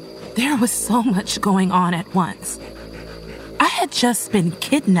 There was so much going on at once. I had just been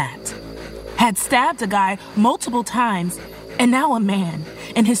kidnapped, had stabbed a guy multiple times, and now a man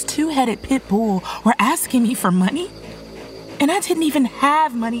and his 2-headed pit bull were asking me for money? And I didn't even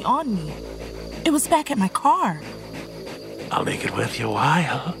have money on me. It was back at my car. I'll make it worth your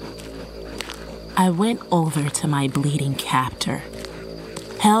while. I went over to my bleeding captor,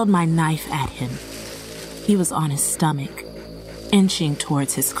 held my knife at him. He was on his stomach, inching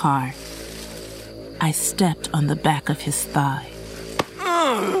towards his car. I stepped on the back of his thigh,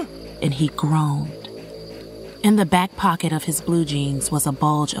 and he groaned. In the back pocket of his blue jeans was a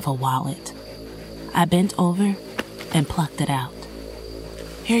bulge of a wallet. I bent over and plucked it out.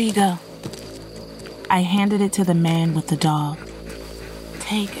 Here you go. I handed it to the man with the dog.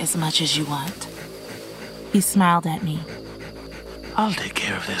 Take as much as you want. He smiled at me. I'll take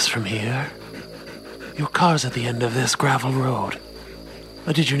care of this from here. Your car's at the end of this gravel road.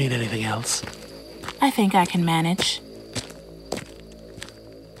 Or did you need anything else? I think I can manage.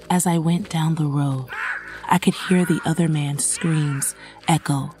 As I went down the road, I could hear the other man's screams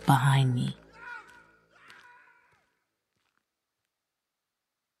echo behind me.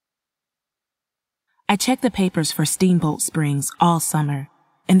 I checked the papers for Steamboat Springs all summer,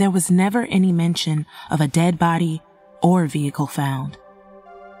 and there was never any mention of a dead body or vehicle found.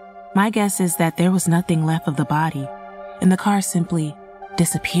 My guess is that there was nothing left of the body, and the car simply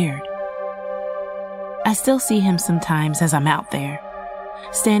disappeared. I still see him sometimes as I'm out there,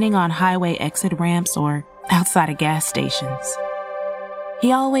 standing on highway exit ramps or outside of gas stations.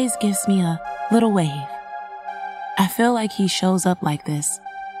 He always gives me a little wave. I feel like he shows up like this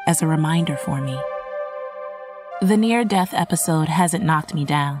as a reminder for me. The near-death episode hasn't knocked me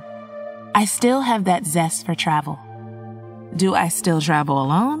down. I still have that zest for travel. Do I still travel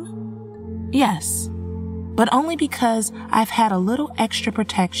alone? Yes, but only because I've had a little extra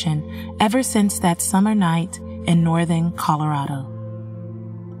protection ever since that summer night in northern Colorado.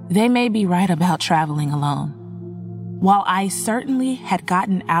 They may be right about traveling alone. While I certainly had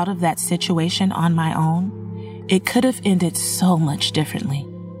gotten out of that situation on my own, it could have ended so much differently.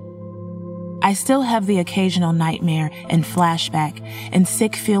 I still have the occasional nightmare and flashback and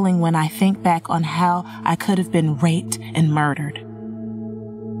sick feeling when I think back on how I could have been raped and murdered.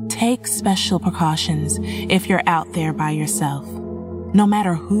 Take special precautions if you're out there by yourself, no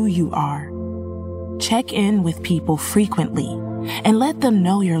matter who you are. Check in with people frequently and let them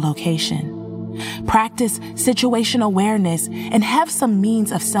know your location. Practice situation awareness and have some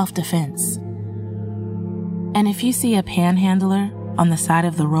means of self-defense. And if you see a panhandler on the side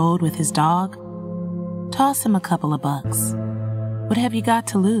of the road with his dog, toss him a couple of bucks. What have you got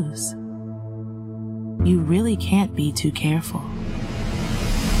to lose? You really can't be too careful.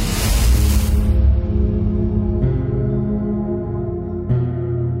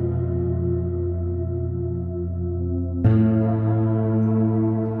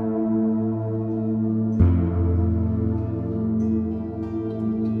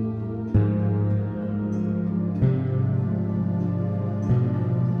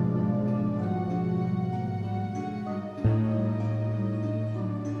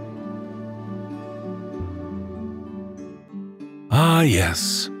 Ah,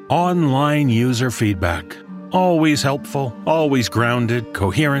 yes. Online user feedback. Always helpful, always grounded,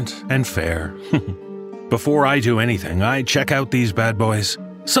 coherent, and fair. Before I do anything, I check out these bad boys.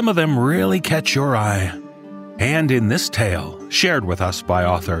 Some of them really catch your eye. And in this tale, shared with us by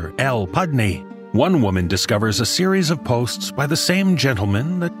author L. Pudney, one woman discovers a series of posts by the same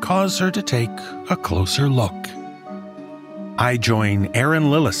gentleman that cause her to take a closer look. I join Aaron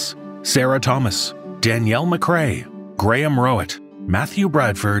Lillis, Sarah Thomas, Danielle McRae, Graham Rowett, Matthew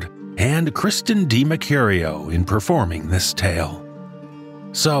Bradford, and Kristen D. Mercurio in performing this tale.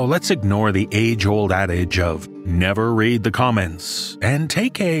 So let's ignore the age-old adage of never read the comments and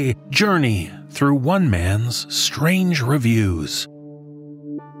take a journey through one man's strange reviews.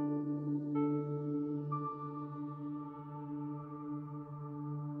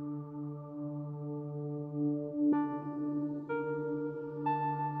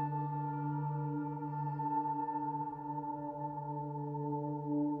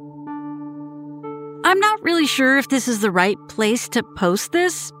 I'm not really sure if this is the right place to post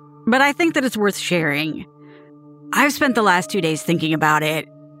this, but I think that it's worth sharing. I've spent the last 2 days thinking about it,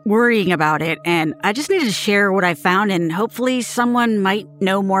 worrying about it, and I just needed to share what I found and hopefully someone might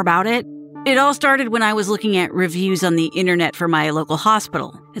know more about it. It all started when I was looking at reviews on the internet for my local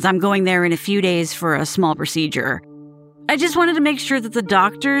hospital, as I'm going there in a few days for a small procedure. I just wanted to make sure that the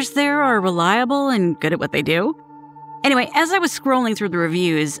doctors there are reliable and good at what they do. Anyway, as I was scrolling through the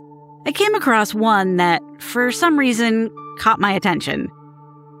reviews, I came across one that, for some reason, caught my attention.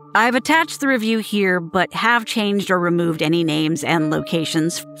 I've attached the review here, but have changed or removed any names and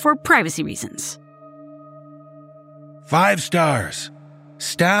locations for privacy reasons. 5 stars.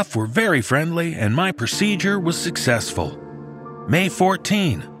 Staff were very friendly and my procedure was successful. May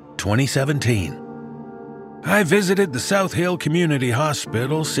 14, 2017. I visited the South Hill Community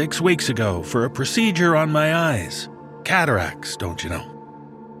Hospital 6 weeks ago for a procedure on my eyes. Cataracts, don't you know?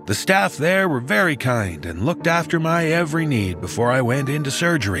 The staff there were very kind and looked after my every need before I went into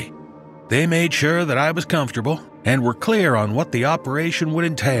surgery. They made sure that I was comfortable and were clear on what the operation would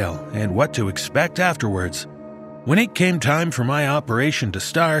entail and what to expect afterwards. When it came time for my operation to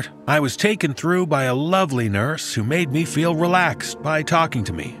start, I was taken through by a lovely nurse who made me feel relaxed by talking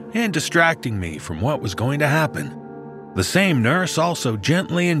to me and distracting me from what was going to happen. The same nurse also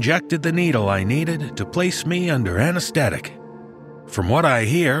gently injected the needle I needed to place me under anesthetic. From what I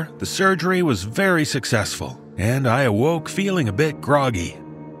hear, the surgery was very successful, and I awoke feeling a bit groggy.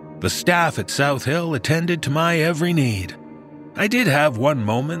 The staff at South Hill attended to my every need. I did have one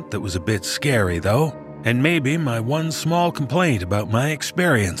moment that was a bit scary, though, and maybe my one small complaint about my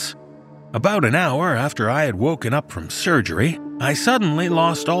experience. About an hour after I had woken up from surgery, I suddenly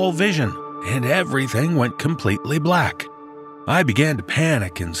lost all vision, and everything went completely black. I began to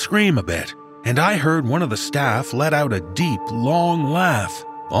panic and scream a bit, and I heard one of the staff let out a deep, long laugh,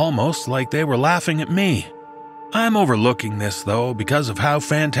 almost like they were laughing at me. I'm overlooking this, though, because of how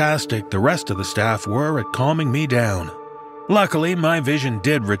fantastic the rest of the staff were at calming me down. Luckily, my vision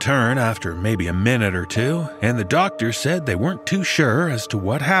did return after maybe a minute or two, and the doctor said they weren't too sure as to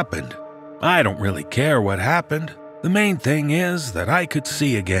what happened. I don't really care what happened. The main thing is that I could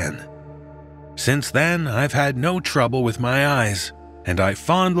see again. Since then, I've had no trouble with my eyes, and I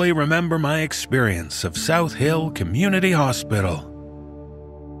fondly remember my experience of South Hill Community Hospital.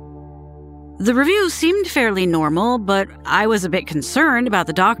 The review seemed fairly normal, but I was a bit concerned about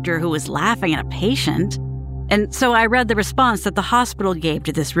the doctor who was laughing at a patient. And so I read the response that the hospital gave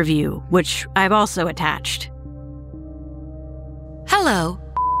to this review, which I've also attached. Hello.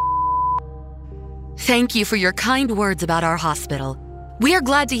 Thank you for your kind words about our hospital. We are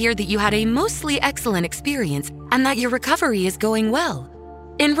glad to hear that you had a mostly excellent experience and that your recovery is going well.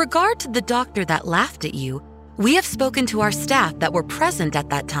 In regard to the doctor that laughed at you, we have spoken to our staff that were present at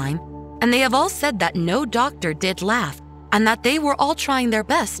that time, and they have all said that no doctor did laugh and that they were all trying their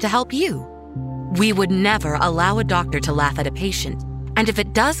best to help you. We would never allow a doctor to laugh at a patient, and if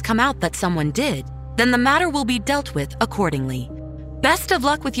it does come out that someone did, then the matter will be dealt with accordingly. Best of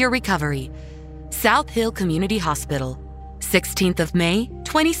luck with your recovery. South Hill Community Hospital, 16th of May,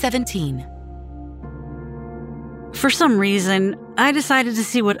 2017. For some reason, I decided to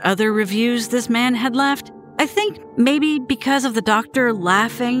see what other reviews this man had left. I think maybe because of the doctor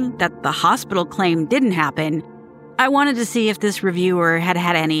laughing that the hospital claimed didn't happen, I wanted to see if this reviewer had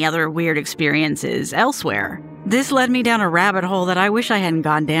had any other weird experiences elsewhere. This led me down a rabbit hole that I wish I hadn't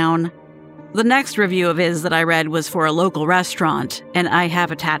gone down. The next review of his that I read was for a local restaurant, and I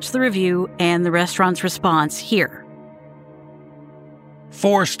have attached the review and the restaurant's response here.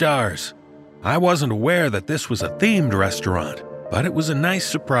 4 stars. I wasn't aware that this was a themed restaurant, but it was a nice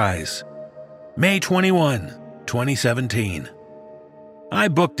surprise. May 21, 2017. I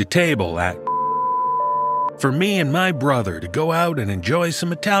booked a table at for me and my brother to go out and enjoy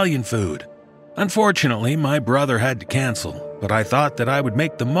some Italian food. Unfortunately, my brother had to cancel, but I thought that I would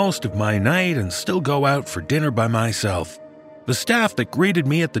make the most of my night and still go out for dinner by myself. The staff that greeted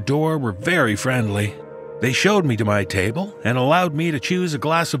me at the door were very friendly. They showed me to my table and allowed me to choose a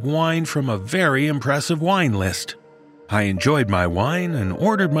glass of wine from a very impressive wine list. I enjoyed my wine and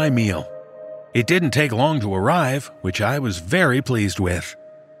ordered my meal. It didn't take long to arrive, which I was very pleased with.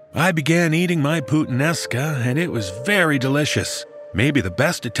 I began eating my puttanesca, and it was very delicious. Maybe the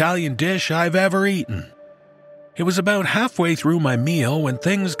best Italian dish I've ever eaten. It was about halfway through my meal when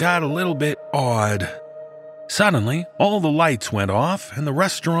things got a little bit odd. Suddenly, all the lights went off, and the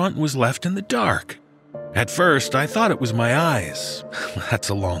restaurant was left in the dark. At first, I thought it was my eyes. That's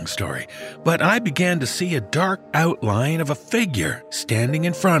a long story. But I began to see a dark outline of a figure standing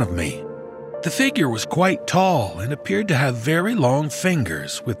in front of me. The figure was quite tall and appeared to have very long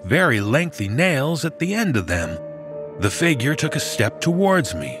fingers with very lengthy nails at the end of them. The figure took a step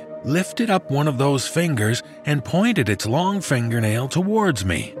towards me, lifted up one of those fingers, and pointed its long fingernail towards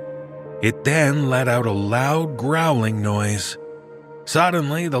me. It then let out a loud growling noise.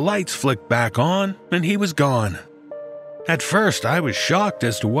 Suddenly, the lights flicked back on, and he was gone. At first, I was shocked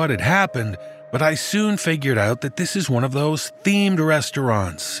as to what had happened, but I soon figured out that this is one of those themed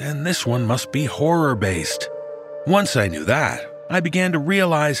restaurants, and this one must be horror-based. Once I knew that, I began to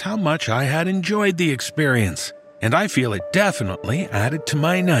realize how much I had enjoyed the experience, and I feel it definitely added to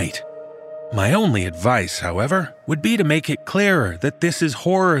my night. My only advice, however, would be to make it clearer that this is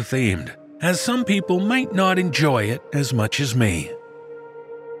horror-themed, as some people might not enjoy it as much as me.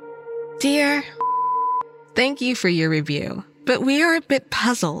 Dear, thank you for your review, but we are a bit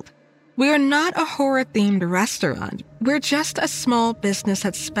puzzled. We are not a horror-themed restaurant. We're just a small business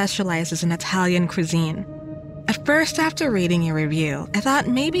that specializes in Italian cuisine. At first, after reading your review, I thought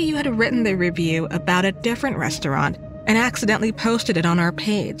maybe you had written the review about a different restaurant and accidentally posted it on our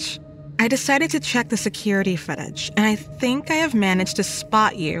page. I decided to check the security footage, and I think I have managed to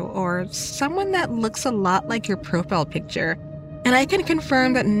spot you or someone that looks a lot like your profile picture. And I can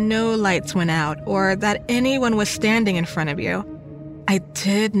confirm that no lights went out or that anyone was standing in front of you. I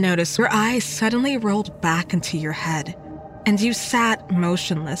did notice your eyes suddenly rolled back into your head, and you sat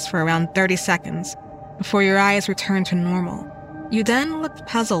motionless for around 30 seconds before your eyes returned to normal. You then looked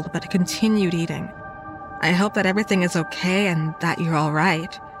puzzled but continued eating. I hope that everything is okay and that you're all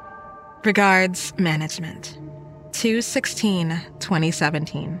right. Regards, Management.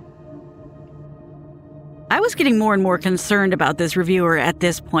 2/16/2017. I was getting more and more concerned about this reviewer at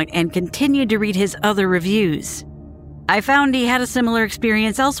this point and continued to read his other reviews. I found he had a similar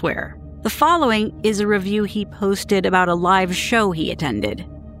experience elsewhere. The following is a review he posted about a live show he attended.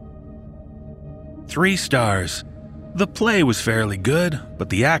 3 stars. The play was fairly good, but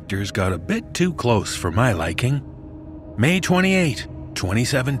the actors got a bit too close for my liking. May 28,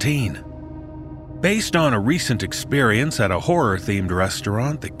 2017. Based on a recent experience at a horror-themed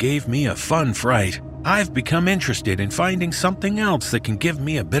restaurant that gave me a fun fright, I've become interested in finding something else that can give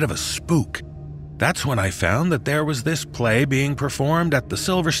me a bit of a spook. That's when I found that there was this play being performed at the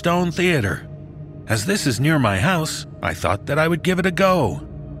Silverstone Theater. As this is near my house, I thought that I would give it a go.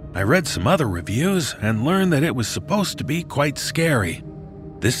 I read some other reviews and learned that it was supposed to be quite scary.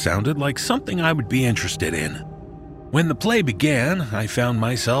 This sounded like something I would be interested in. When the play began, I found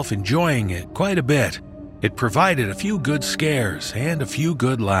myself enjoying it quite a bit. It provided a few good scares and a few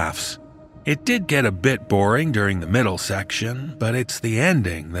good laughs. It did get a bit boring during the middle section, but it's the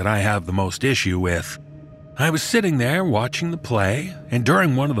ending that I have the most issue with. I was sitting there watching the play, and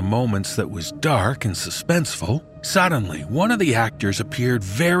during one of the moments that was dark and suspenseful, suddenly one of the actors appeared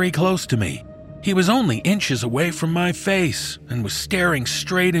very close to me. He was only inches away from my face and was staring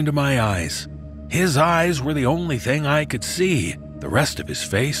straight into my eyes. His eyes were the only thing I could see. The rest of his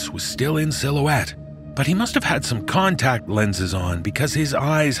face was still in silhouette. But he must have had some contact lenses on because his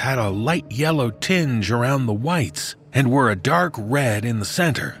eyes had a light yellow tinge around the whites and were a dark red in the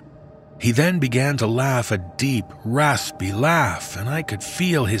center. He then began to laugh a deep, raspy laugh, and I could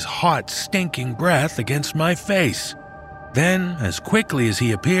feel his hot, stinking breath against my face. Then, as quickly as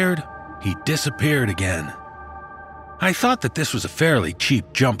he appeared, he disappeared again. I thought that this was a fairly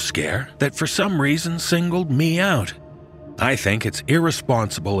cheap jump scare that for some reason singled me out. I think it's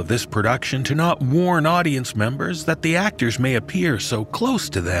irresponsible of this production to not warn audience members that the actors may appear so close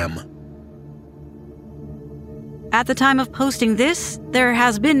to them. At the time of posting this, there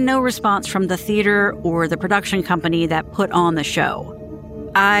has been no response from the theater or the production company that put on the show.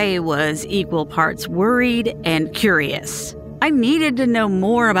 I was equal parts worried and curious. I needed to know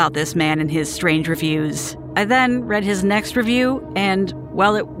more about this man and his strange reviews. I then read his next review, and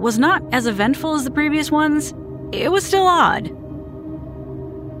while it was not as eventful as the previous ones, it was still odd.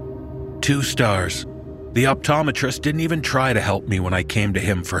 2 stars. The optometrist didn't even try to help me when I came to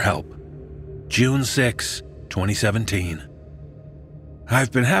him for help. June 6, 2017.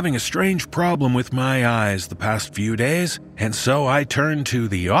 I've been having a strange problem with my eyes the past few days, and so I turned to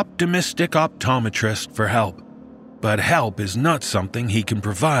the optimistic optometrist for help. But help is not something he can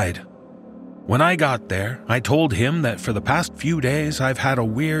provide. When I got there, I told him that for the past few days I've had a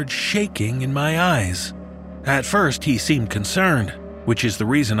weird shaking in my eyes. At first, he seemed concerned, which is the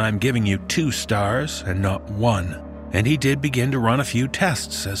reason I'm giving you 2 stars and not 1, and he did begin to run a few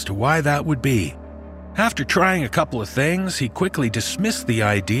tests as to why that would be. After trying a couple of things, he quickly dismissed the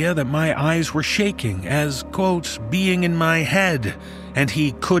idea that my eyes were shaking as, quote, being in my head, and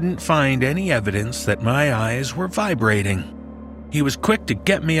he couldn't find any evidence that my eyes were vibrating. He was quick to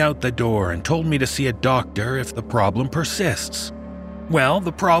get me out the door and told me to see a doctor if the problem persists. Well,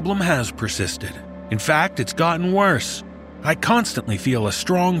 the problem has persisted. In fact, it's gotten worse. I constantly feel a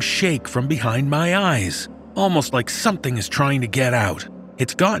strong shake from behind my eyes, almost like something is trying to get out.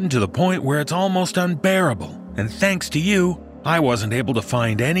 It's gotten to the point where it's almost unbearable, and thanks to you, I wasn't able to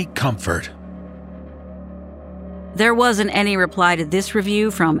find any comfort. There wasn't any reply to this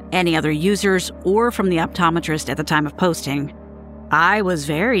review from any other users or from the optometrist at the time of posting. I was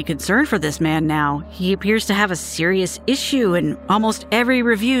very concerned for this man now. He appears to have a serious issue, and almost every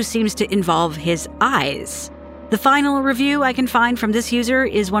review seems to involve his eyes. The final review I can find from this user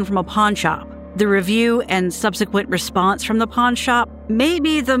is one from a pawn shop. The review and subsequent response from the pawn shop may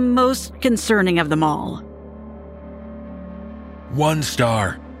be the most concerning of them all. 1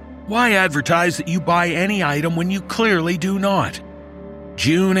 star. Why advertise that you buy any item when you clearly do not?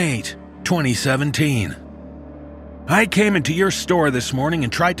 June 8, 2017. I came into your store this morning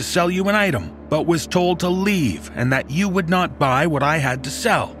and tried to sell you an item, but was told to leave and that you would not buy what I had to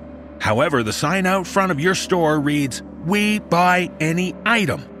sell. However, the sign out front of your store reads, "We buy any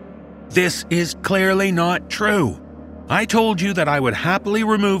item." This is clearly not true. I told you that I would happily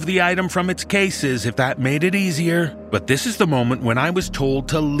remove the item from its cases if that made it easier, but this is the moment when I was told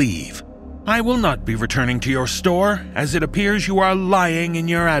to leave. I will not be returning to your store, as it appears you are lying in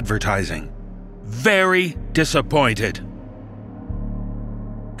your advertising. Very disappointed.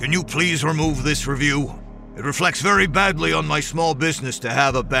 Can you please remove this review? It reflects very badly on my small business to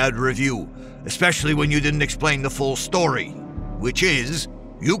have a bad review, especially when you didn't explain the full story, which is,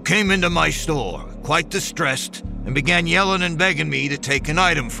 you came into my store, quite distressed, and began yelling and begging me to take an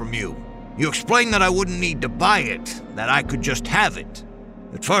item from you. You explained that I wouldn't need to buy it, that I could just have it.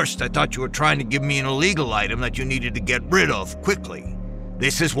 At first, I thought you were trying to give me an illegal item that you needed to get rid of quickly.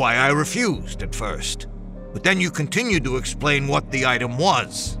 This is why I refused at first. But then you continued to explain what the item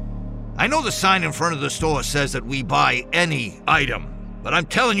was. I know the sign in front of the store says that we buy any item, but I'm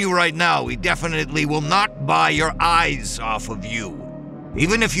telling you right now, we definitely will not buy your eyes off of you.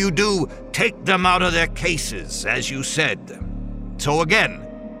 Even if you do, take them out of their cases, as you said. So again,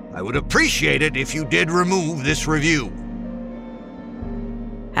 I would appreciate it if you did remove this review.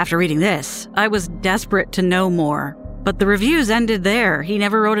 After reading this, I was desperate to know more, but the reviews ended there. He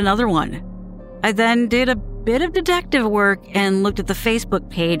never wrote another one. I then did a bit of detective work and looked at the Facebook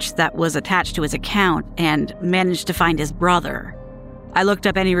page that was attached to his account and managed to find his brother. I looked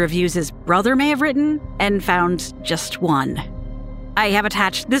up any reviews his brother may have written and found just one. I have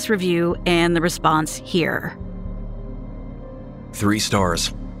attached this review and the response here. 3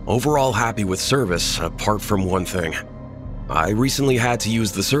 stars. Overall happy with service, apart from one thing. I recently had to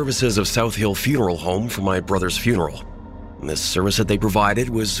use the services of South Hill Funeral Home for my brother's funeral. This service that they provided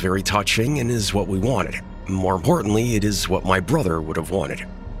was very touching and is what we wanted. More importantly, it is what my brother would have wanted.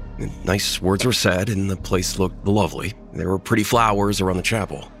 Nice words were said and the place looked lovely. There were pretty flowers around the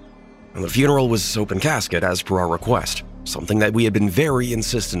chapel. And the funeral was open casket as per our request. Something that we had been very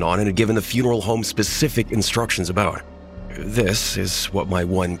insistent on and had given the funeral home specific instructions about. This is what my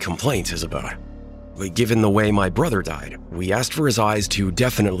one complaint is about. Given the way my brother died, we asked for his eyes to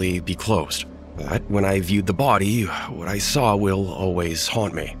definitely be closed. But when I viewed the body, what I saw will always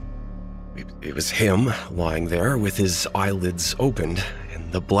haunt me. It was him lying there with his eyelids opened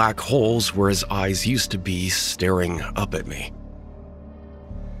and the black holes where his eyes used to be staring up at me.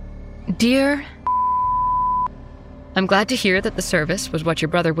 Dear, I'm glad to hear that the service was what your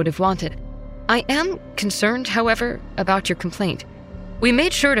brother would have wanted. I am concerned, however, about your complaint. We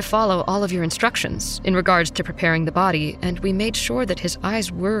made sure to follow all of your instructions in regards to preparing the body, and we made sure that his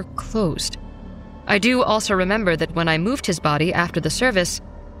eyes were closed. I do also remember that when I moved his body after the service,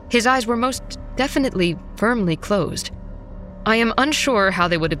 his eyes were most definitely firmly closed. I am unsure how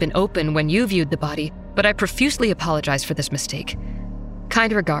they would have been open when you viewed the body, but I profusely apologize for this mistake.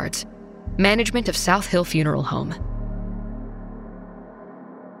 Kind regards, Management of South Hill Funeral Home.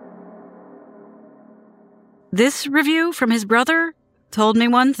 This review from his brother told me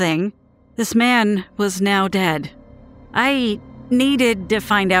one thing. This man was now dead. I needed to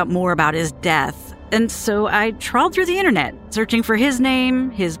find out more about his death, and so I trawled through the internet, searching for his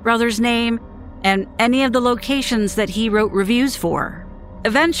name, his brother's name, and any of the locations that he wrote reviews for.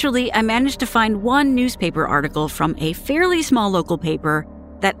 Eventually, I managed to find one newspaper article from a fairly small local paper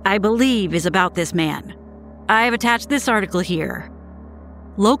that I believe is about this man. I've attached this article here.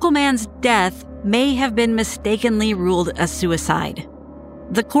 Local man's death may have been mistakenly ruled a suicide.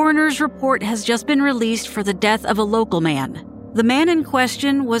 The coroner's report has just been released for the death of a local man. The man in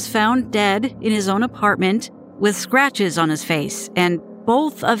question was found dead in his own apartment with scratches on his face and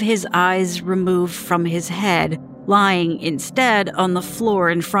both of his eyes removed from his head lying instead on the floor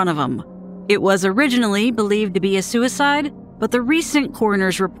in front of him. It was originally believed to be a suicide, but the recent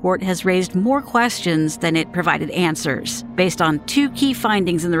coroner's report has raised more questions than it provided answers, based on two key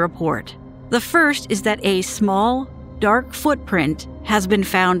findings in the report. The first is that a small, dark footprint has been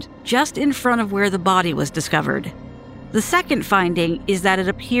found just in front of where the body was discovered. The second finding is that it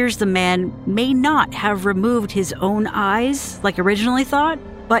appears the man may not have removed his own eyes like originally thought,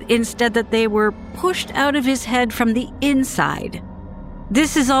 but instead that they were pushed out of his head from the inside.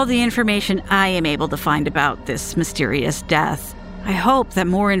 This is all the information I am able to find about this mysterious death. I hope that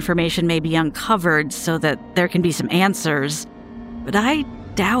more information may be uncovered so that there can be some answers, but I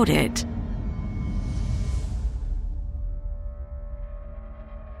doubt it.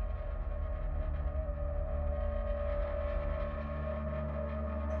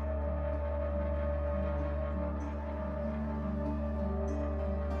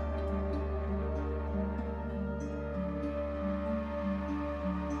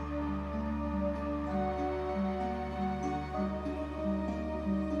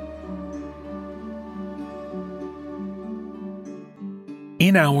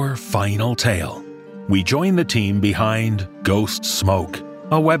 In our final tale, we join the team behind Ghost Smoke,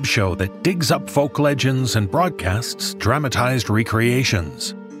 a web show that digs up folk legends and broadcasts dramatized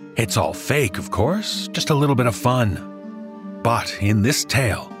recreations. It's all fake, of course, just a little bit of fun. But in this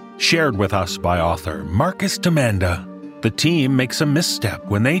tale, shared with us by author Marcus Demanda, the team makes a misstep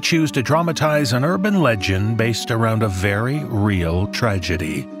when they choose to dramatize an urban legend based around a very real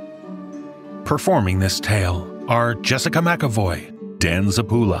tragedy. Performing this tale are Jessica McAvoy, Dan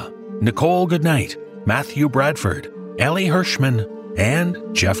Zapula, Nicole Goodnight, Matthew Bradford, Ellie Hirschman, and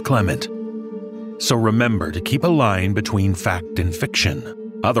Jeff Clement. So remember to keep a line between fact and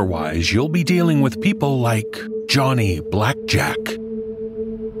fiction. Otherwise, you'll be dealing with people like Johnny Blackjack.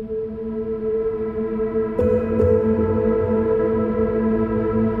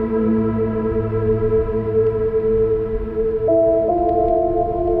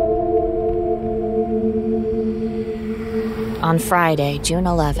 On Friday, June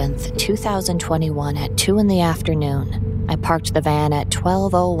 11th, 2021 at 2 in the afternoon, I parked the van at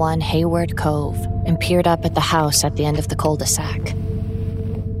 1201 Hayward Cove and peered up at the house at the end of the cul-de-sac.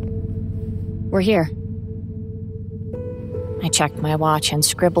 We're here. I checked my watch and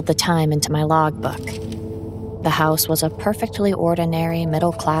scribbled the time into my logbook. The house was a perfectly ordinary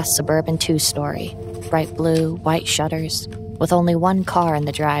middle-class suburban two-story, bright blue, white shutters, with only one car in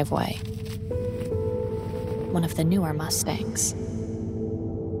the driveway. One of the newer Mustangs.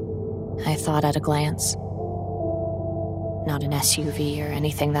 I thought at a glance. Not an SUV or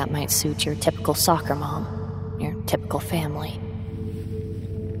anything that might suit your typical soccer mom, your typical family.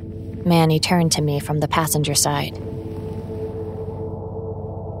 Manny turned to me from the passenger side.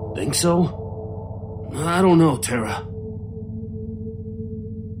 Think so? I don't know, Tara.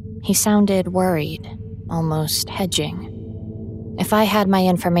 He sounded worried, almost hedging. If I had my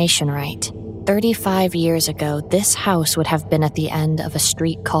information right, 35 years ago, this house would have been at the end of a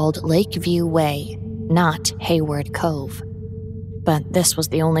street called Lakeview Way, not Hayward Cove. But this was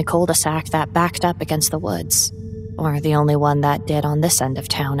the only cul-de-sac that backed up against the woods, or the only one that did on this end of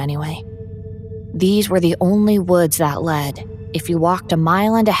town anyway. These were the only woods that led, if you walked 1.5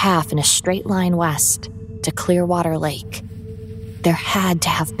 miles in a straight line west, to Clearwater Lake. There had to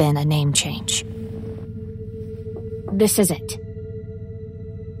have been a name change. This is it.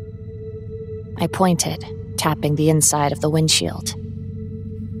 I pointed, tapping the inside of the windshield.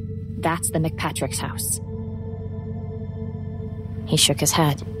 That's the McPatrick's house. He shook his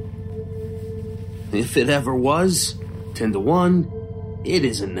head. If it ever was, 10-1, it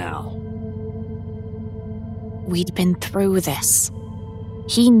isn't now. We'd been through this.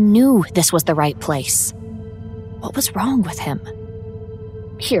 He knew this was the right place. What was wrong with him?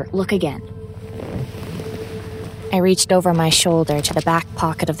 Here, look again. I reached over my shoulder to the back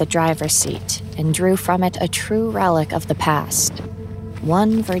pocket of the driver's seat and drew from it a true relic of the past.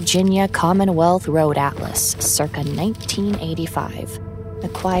 One Virginia Commonwealth Road Atlas, circa 1985,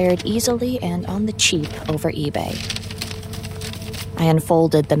 acquired easily and on the cheap over eBay. I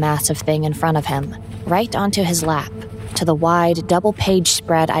unfolded the massive thing in front of him, right onto his lap, to the wide double-page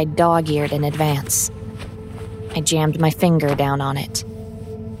spread I'd dog-eared in advance. I jammed my finger down on it.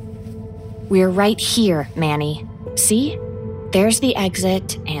 We're right here, Manny. See? There's the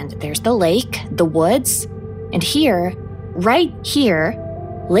exit, and there's the lake, the woods, and here, right here,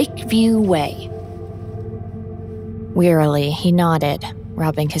 Lakeview Way. Wearily, he nodded,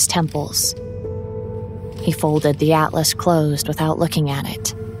 rubbing his temples. He folded the atlas closed without looking at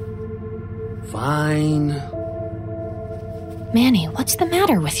it. Fine. Manny, what's the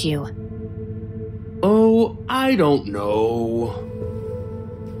matter with you? Oh, I don't know.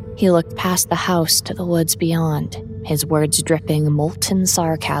 He looked past the house to the woods beyond, his words dripping molten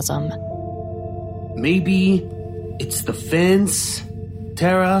sarcasm. Maybe it's the fence,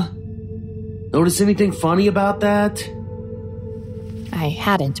 Tara? Notice anything funny about that? I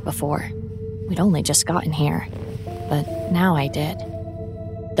hadn't before. We'd only just gotten here. But now I did.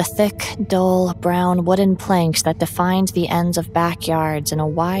 The thick, dull, brown wooden planks that defined the ends of backyards in a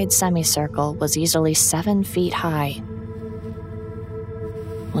wide semicircle was easily 7 feet high.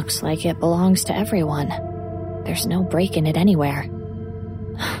 Looks like it belongs to everyone. There's no break in it anywhere.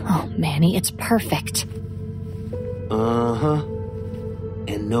 Oh, Manny, it's perfect. Uh-huh.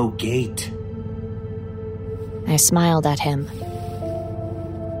 And no gate. I smiled at him.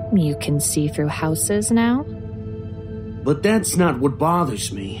 You can see through houses now? But that's not what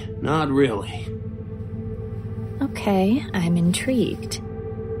bothers me. Not really. Okay, I'm intrigued.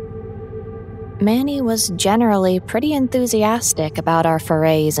 Manny was generally pretty enthusiastic about our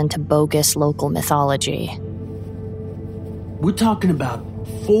forays into bogus local mythology. We're talking about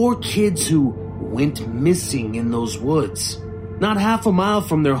 4 kids who went missing in those woods, not half a mile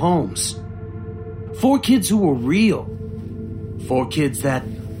from their homes. 4 kids who were real. 4 kids that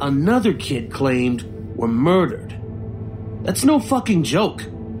another kid claimed were murdered. That's no fucking joke.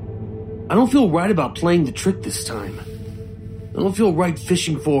 I don't feel right about playing the trick this time. I don't feel right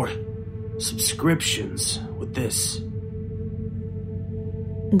fishing for subscriptions with this.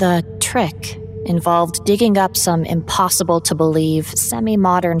 The trick involved digging up some impossible-to-believe,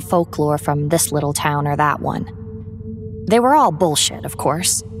 semi-modern folklore from this little town or that one. They were all bullshit, of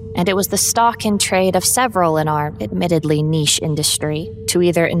course, and it was the stock in trade of several in our admittedly niche industry to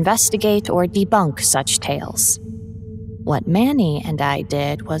either investigate or debunk such tales. What Manny and I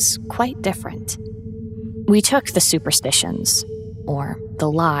did was quite different. We took the superstitions, or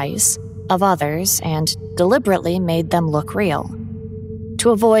the lies, of others and deliberately made them look real.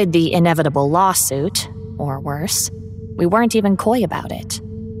 To avoid the inevitable lawsuit, or worse, we weren't even coy about it.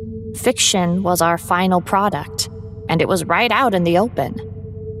 Fiction was our final product, and it was right out in the open.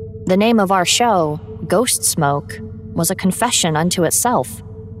 The name of our show, Ghost Smoke, was a confession unto itself.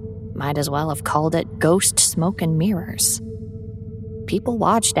 Might as well have called it Ghost Smoke and Mirrors. People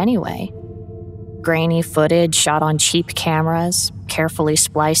watched anyway. Grainy footage shot on cheap cameras, carefully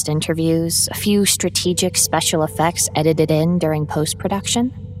spliced interviews, a few strategic special effects edited in during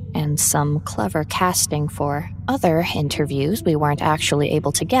post-production, and some clever casting for other interviews we weren't actually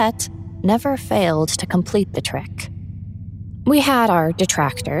able to get never failed to complete the trick. We had our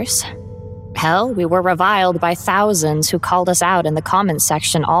detractors. Hell, we were reviled by thousands who called us out in the comments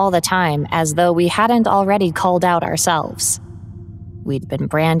section all the time as though we hadn't already called out ourselves. We'd been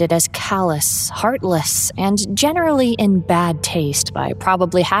branded as callous, heartless, and generally in bad taste by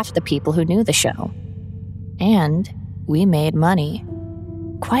probably half the people who knew the show. And we made money.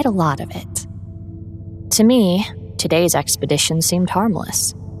 Quite a lot of it. To me, today's expedition seemed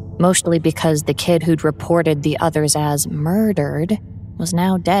harmless, mostly because the kid who'd reported the others as murdered was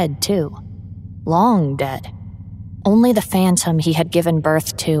now dead too. Long dead. Only the phantom he had given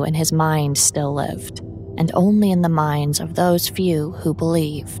birth to in his mind still lived, and only in the minds of those few who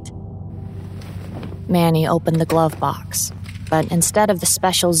believed. Manny opened the glove box, but instead of the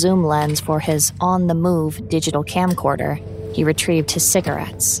special zoom lens for his on-the-move digital camcorder, he retrieved his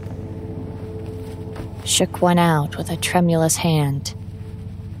cigarettes. Shook one out with a tremulous hand.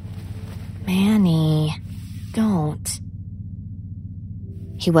 Manny, don't.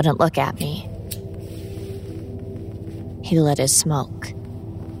 He wouldn't look at me. He lit his smoke.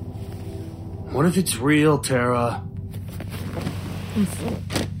 What if it's real, Tara?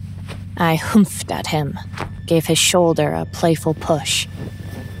 I humphed at him, gave his shoulder a playful push.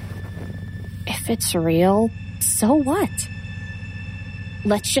 If it's real, so what?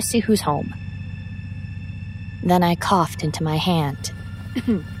 Let's just see who's home. Then I coughed into my hand.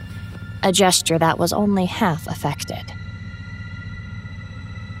 A gesture that was only half affected.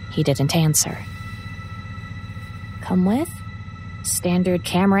 He didn't answer. Come with? Standard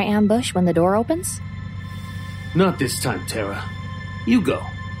camera ambush when the door opens? Not this time, Tara. You go.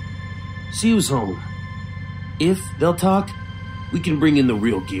 See who's home. If they'll talk, we can bring in the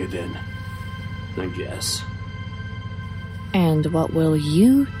real gear then. I guess. And what will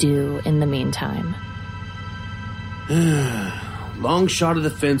you do in the meantime? Long shot of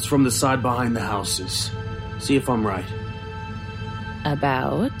the fence from the side behind the houses. See if I'm right.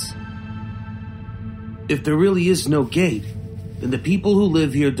 About? If there really is no gate, then the people who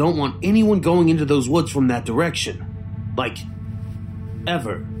live here don't want anyone going into those woods from that direction. Like,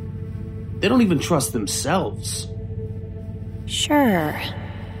 ever. They don't even trust themselves. Sure,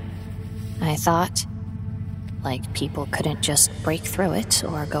 I thought. like people couldn't just break through it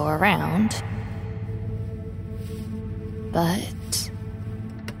or go around. But...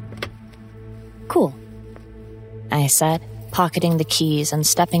 Cool, I said, pocketing the keys and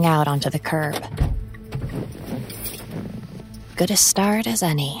stepping out onto the curb. Good a start as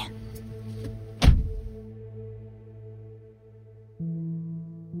any.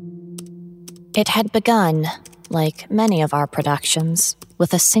 It had begun, like many of our productions,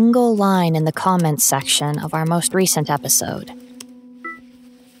 with a single line in the comments section of our most recent episode.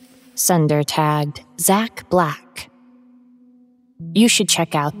 Sender tagged Zach Black. You should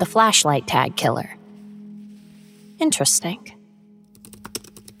check out the flashlight tag killer. Interesting.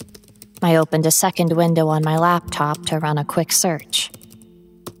 I opened a second window on my laptop to run a quick search.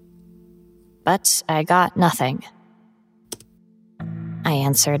 But I got nothing. I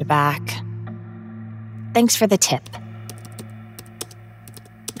answered back, "Thanks for the tip."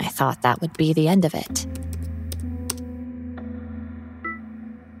 I thought that would be the end of it.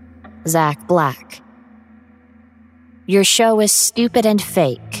 Zach Black. Your show is stupid and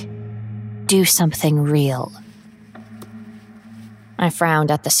fake. Do something real. I frowned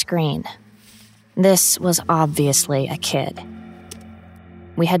at the screen. This was obviously a kid.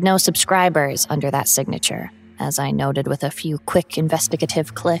 We had no subscribers under that signature, as I noted with a few quick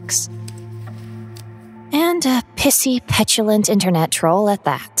investigative clicks. And a pissy, petulant internet troll at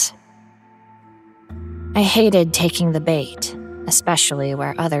that. I hated taking the bait, especially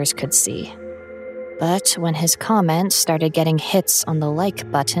where others could see. But when his comments started getting hits on the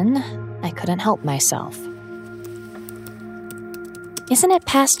like button, I couldn't help myself. Isn't it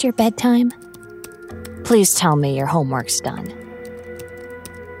past your bedtime? Please tell me your homework's done.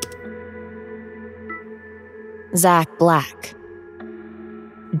 Zach Black.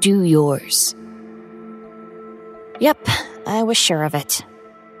 Do yours. Yep, I was sure of it.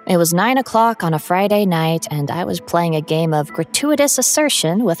 It was 9 o'clock on a Friday night, and I was playing a game of gratuitous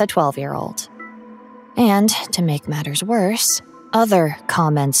assertion with a 12-year-old. And, to make matters worse, other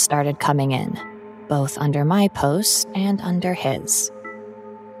comments started coming in, both under my post and under his.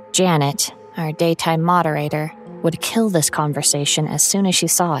 Janet, our daytime moderator, would kill this conversation as soon as she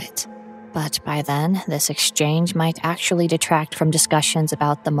saw it. But by then, this exchange might actually detract from discussions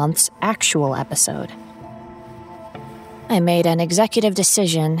about the month's actual episode. I made an executive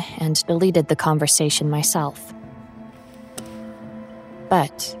decision and deleted the conversation myself.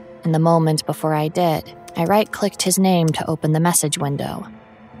 But in the moment before I did, I right-clicked his name to open the message window.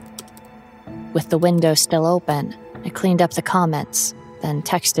 With the window still open, I cleaned up the comments, then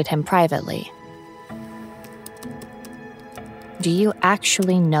texted him privately. Do you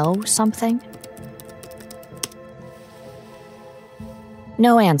actually know something?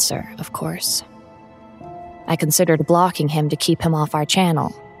 No answer, of course. I considered blocking him to keep him off our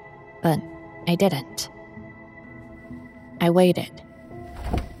channel, but I didn't. I waited.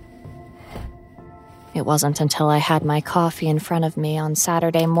 It wasn't until I had my coffee in front of me on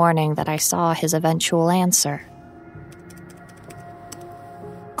Saturday morning that I saw his eventual answer.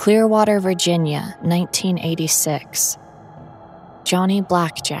 Clearwater, Virginia, 1986. Johnny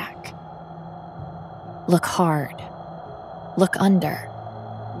Blackjack. Look hard. Look under.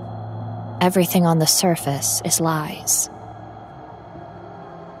 Everything on the surface is lies.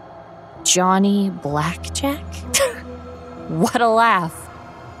 Johnny Blackjack? What a laugh.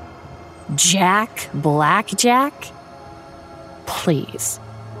 Jack Blackjack? Please.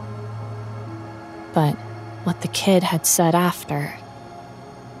 But what the kid had said after...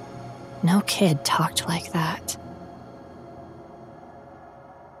 No kid talked like that.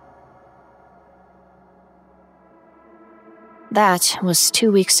 That was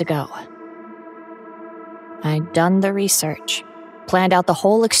 2 weeks ago. I'd done the research, planned out the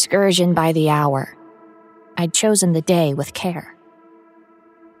whole excursion by the hour. I'd chosen the day with care.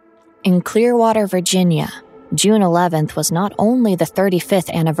 In Clearwater, Virginia, June 11th was not only the 35th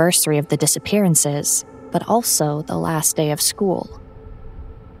anniversary of the disappearances, but also the last day of school.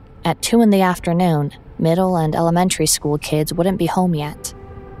 At 2 p.m, middle and elementary school kids wouldn't be home yet.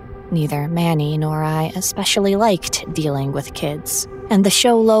 Neither Manny nor I especially liked dealing with kids, and the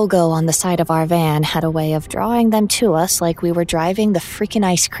show logo on the side of our van had a way of drawing them to us like we were driving the freaking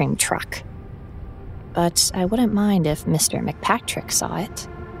ice cream truck. But I wouldn't mind if Mr. McPatrick saw it.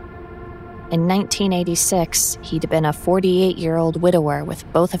 In 1986, he'd been a 48-year-old widower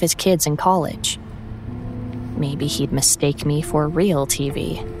with both of his kids in college. Maybe he'd mistake me for real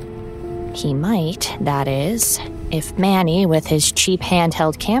TV. He might, that is, if Manny, with his cheap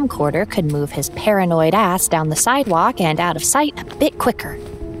handheld camcorder, could move his paranoid ass down the sidewalk and out of sight a bit quicker.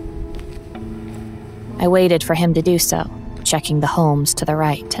 I waited for him to do so, checking the homes to the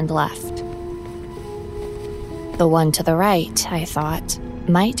right and left. The one to the right, I thought,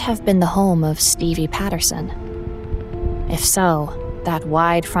 might have been the home of Stevie Patterson. If so, that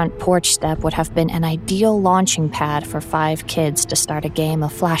wide front porch step would have been an ideal launching pad for 5 kids to start a game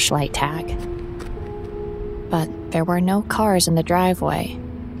of flashlight tag. But there were no cars in the driveway,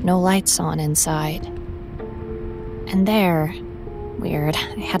 no lights on inside. And there, weird,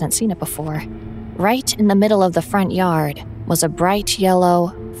 I hadn't seen it before, right in the middle of the front yard was a bright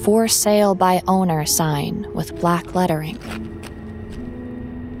yellow "For Sale by Owner" sign with black lettering.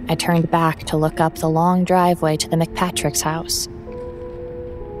 I turned back to look up the long driveway to the McPatrick's house,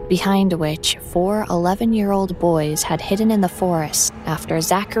 behind which 4 11-year-old boys had hidden in the forest after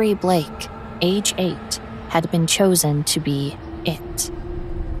Zachary Blake, age 8, had been chosen to be it.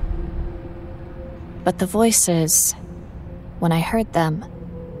 But the voices, when I heard them,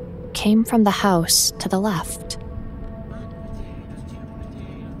 came from the house to the left.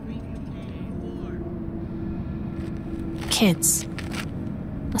 Kids.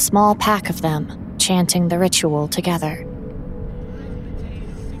 A small pack of them, chanting the ritual together.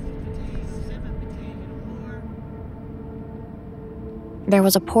 There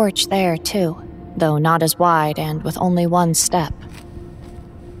was a porch there, too, though not as wide and with only one step.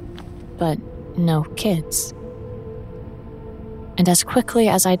 But no kids. And as quickly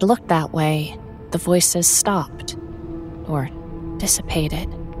as I'd looked that way, the voices stopped, or dissipated,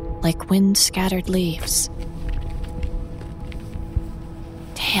 like wind-scattered leaves.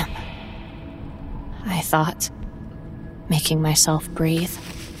 Damn, I thought, making myself breathe.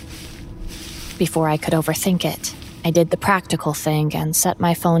 Before I could overthink it, I did the practical thing and set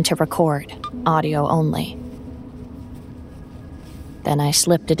my phone to record, audio only. Then I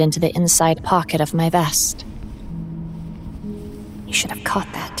slipped it into the inside pocket of my vest. You should have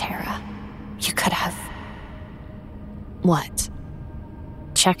caught that, Tara. You could have... What?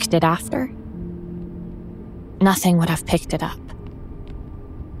 Checked it after? Nothing would have picked it up.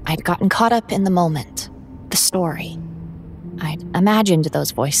 I'd gotten caught up in the moment, the story. I'd imagined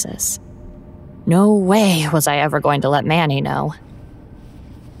those voices. No way was I ever going to let Manny know.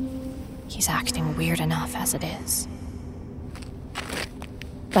 He's acting weird enough as it is.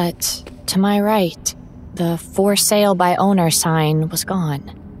 But to my right, the "For Sale by Owner" sign was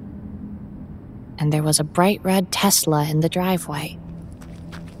gone. And there was a bright red Tesla in the driveway.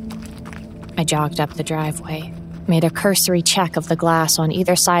 I jogged up the driveway, made a cursory check of the glass on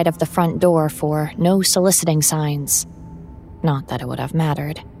either side of the front door for no soliciting signs. Not that it would have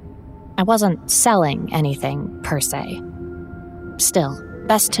mattered. I wasn't selling anything, per se. Still,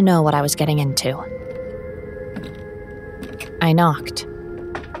 best to know what I was getting into. I knocked.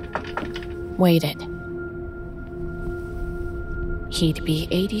 Waited. He'd be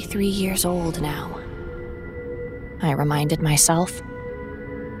 83 years old now. I reminded myself.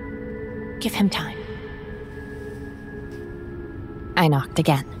 Give him time. I knocked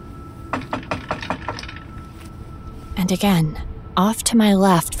again. And again, off to my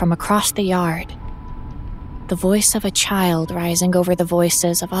left from across the yard, the voice of a child rising over the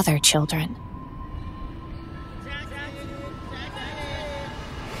voices of other children.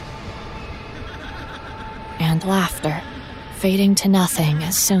 And laughter, fading to nothing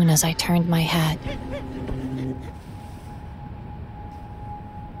as soon as I turned my head.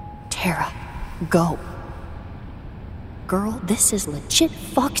 Tara, go. Girl, this is legit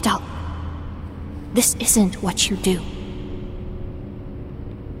fucked up. This isn't what you do.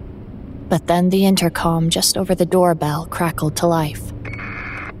 But then the intercom just over the doorbell crackled to life.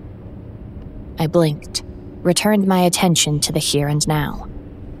 I blinked, returned my attention to the here and now.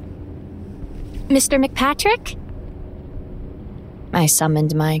 Mr. McPatrick? I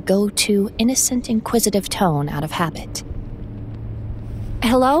summoned my go-to innocent inquisitive tone out of habit.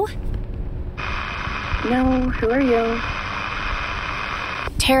 Hello? No, who are you?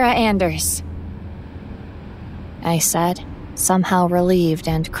 Tara Anders, I said, somehow relieved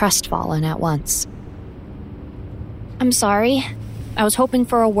and crestfallen at once. I'm sorry. I was hoping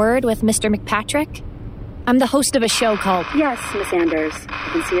for a word with Mr. McPatrick. I'm the host of a show called... Yes, Miss Anders. I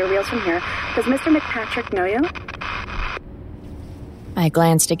can see your reels from here. Does Mr. McPatrick know you? I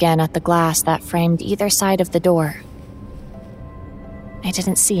glanced again at the glass that framed either side of the door. I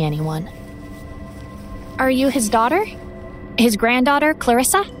didn't see anyone. Are you his daughter? His granddaughter,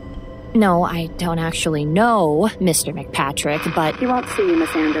 Clarissa? No, I don't actually know Mr. McPatrick, but... He won't see you,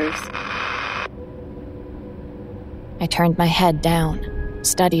 Miss Anders. I turned my head down,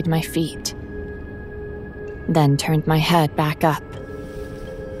 studied my feet, then turned my head back up.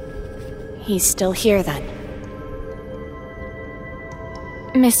 He's still here, then.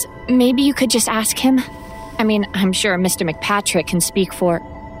 Miss, maybe you could just ask him? I mean, I'm sure Mr. McPatrick can speak for...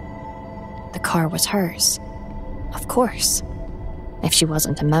 The car was hers. Of course. If she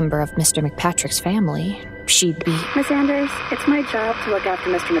wasn't a member of Mr. McPatrick's family, she'd be... Miss Anders, it's my job to look after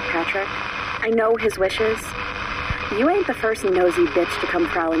Mr. McPatrick. I know his wishes. You ain't the first nosy bitch to come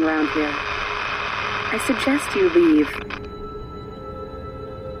prowling around here. I suggest you leave.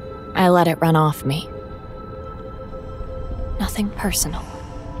 I let it run off me. Nothing personal,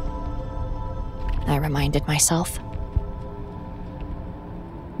 I reminded myself.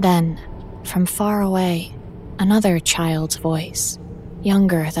 Then, from far away, another child's voice,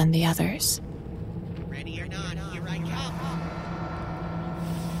 younger than the others. Ready or not, here I come.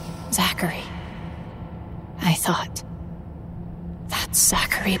 Zachary. I thought. That's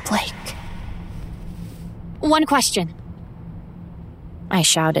Zachary Blake. One question. I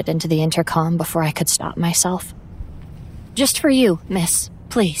shouted into the intercom before I could stop myself. Just for you, miss,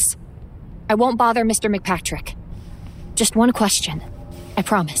 please. I won't bother Mr. McPatrick. Just one question. I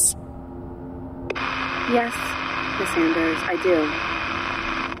promise. Yes, Miss Anders, I do.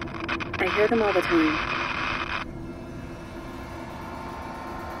 I hear them all the time.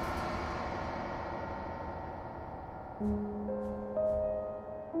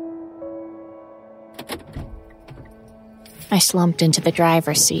 I slumped into the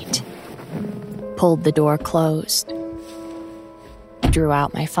driver's seat, pulled the door closed, drew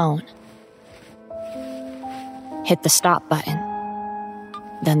out my phone, hit the stop button,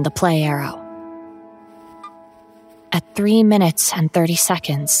 then the play arrow. At 3 minutes and 30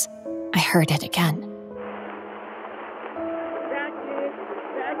 seconds, I heard it again.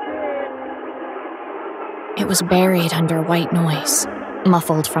 It was buried under white noise,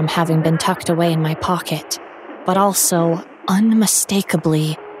 muffled from having been tucked away in my pocket, but also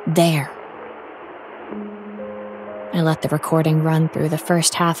unmistakably there. I let the recording run through the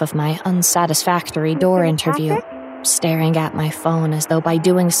first half of my unsatisfactory door interview, staring at my phone as though by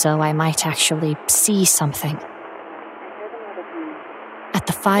doing so I might actually see something. At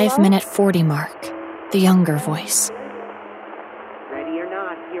the 5-minute 40 mark, the younger voice. Ready or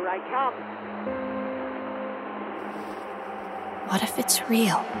not, here I come. What if it's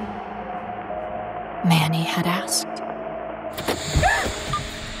real? Manny had asked.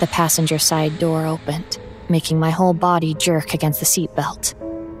 The passenger side door opened, making my whole body jerk against the seatbelt.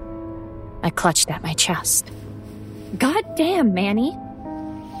 I clutched at my chest. God damn, Manny!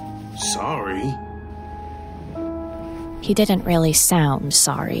 Sorry. He didn't really sound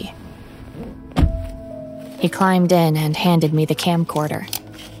sorry. He climbed in and handed me the camcorder.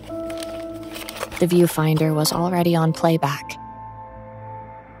 The viewfinder was already on playback.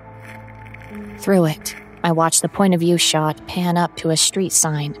 Through it, I watched the point-of-view shot pan up to a street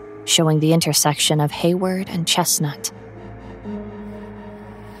sign showing the intersection of Hayward and Chestnut.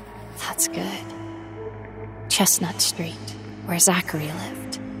 That's good. Chestnut Street, where Zachary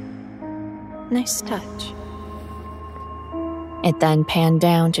lived. Nice touch. It then panned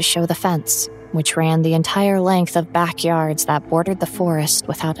down to show the fence, which ran the entire length of backyards that bordered the forest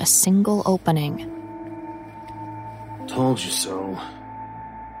without a single opening. Told you so.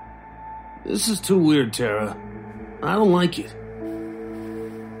 This is too weird, Tara. I don't like it.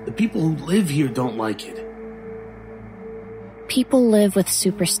 The people who live here don't like it. People live with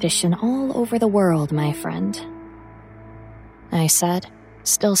superstition all over the world, my friend, I said,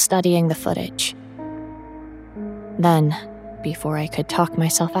 still studying the footage. Then, before I could talk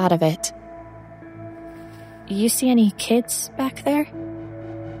myself out of it, you see any kids back there?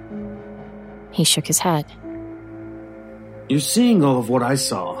 He shook his head. You're seeing all of what I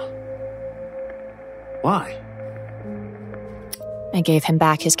saw. Why? I gave him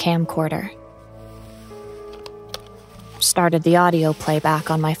back his camcorder. Started the audio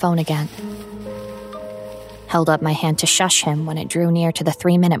playback on my phone again. Held up my hand to shush him when it drew near to the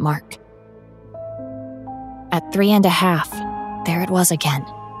 3-minute mark. At 3.5, there it was again.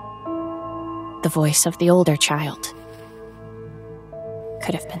 The voice of the older child.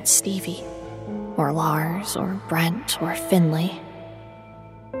 Could have been Stevie, or Lars, or Brent, or Finley.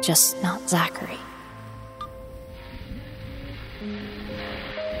 Just not Zachary.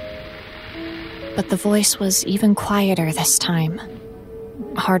 But the voice was even quieter this time,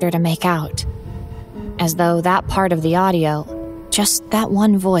 harder to make out, as though that part of the audio, just that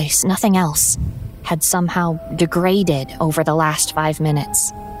one voice, nothing else, had somehow degraded over the last 5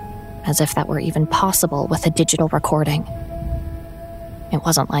 minutes, as if that were even possible with a digital recording. It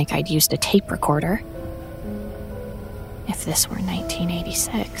wasn't like I'd used a tape recorder. If this were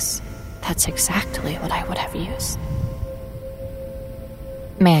 1986, that's exactly what I would have used.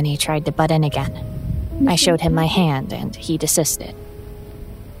 Manny tried to butt in again. I showed him my hand, and he desisted.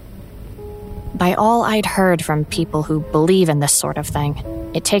 By all I'd heard from people who believe in this sort of thing,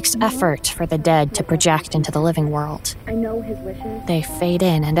 It takes effort for the dead to project into the living world. I know his wishes. They fade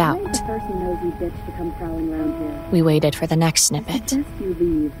in and out. You ain't the first nosy bitch to come prowling around here. We waited for the next snippet. Suggest you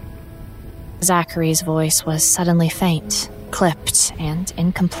leave. Zachary's voice was suddenly faint, clipped, and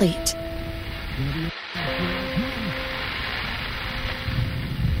incomplete.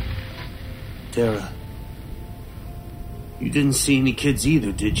 Tara, you didn't see any kids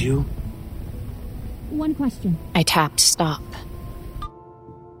either, did you? One question. I tapped stop.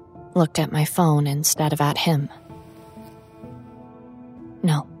 Looked at my phone instead of at him.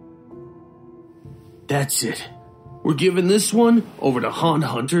 No. That's it. We're giving this one over to Haunt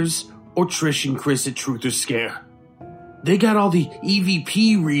Hunters or Trish and Chris at Truth or Scare. They got all the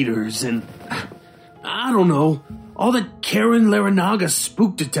EVP readers and, I don't know, all the Karen Larinaga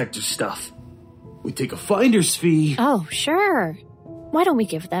spook detector stuff. We take a finder's fee. Oh, sure. Why don't we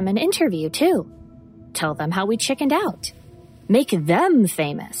give them an interview, too? Tell them how we chickened out. Make them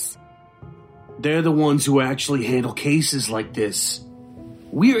famous. They're the ones who actually handle cases like this.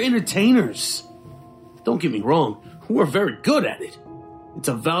 We're entertainers. Don't get me wrong, we're very good at it. It's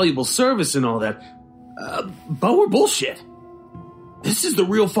a valuable service and all that. But we're bullshit. This is the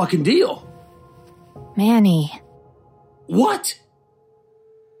real fucking deal. Manny. What?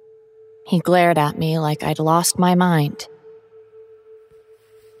 He glared at me like I'd lost my mind.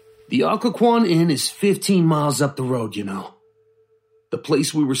 The Occoquan Inn is 15 miles up the road, you know. The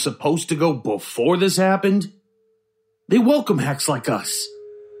place we were supposed to go before this happened. They welcome hacks like us.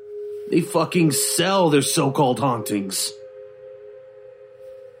 They fucking sell their so-called hauntings.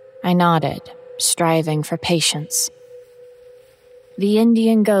 I nodded, striving for patience. The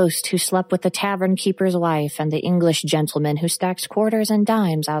Indian ghost who slept with the tavern keeper's wife and the English gentleman who stacks quarters and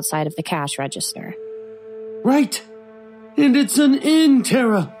dimes outside of the cash register. Right. And it's an inn,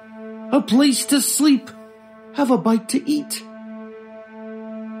 Tara. A place to sleep. Have a bite to eat.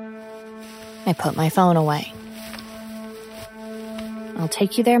 I put my phone away. I'll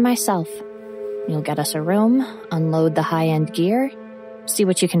take you there myself. You'll get us a room, unload the high-end gear, see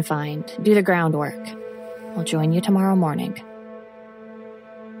what you can find, do the groundwork. I'll join you tomorrow morning.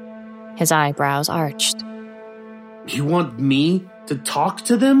 His eyebrows arched. You want me to talk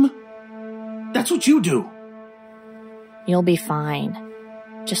to them? That's what you do. You'll be fine.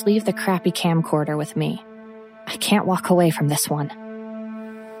 Just leave the crappy camcorder with me. I can't walk away from this one.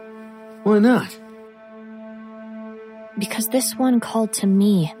 Why not? Because this one called to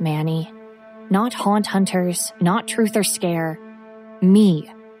me, Manny. Not Haunt Hunters, not Truth or Scare. Me.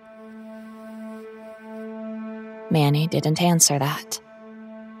 Manny didn't answer that.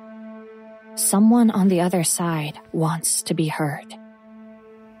 Someone on the other side wants to be heard.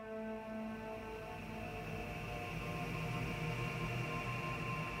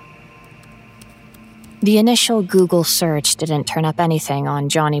 The initial Google search didn't turn up anything on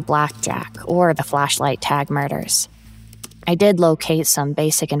Johnny Blackjack or the flashlight tag murders. I did locate some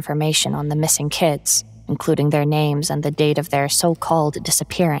basic information on the missing kids, including their names and the date of their so-called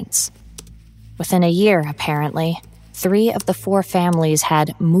disappearance. Within a year, apparently, 3 of the 4 families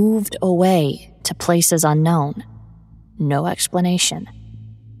had moved away to places unknown. No explanation.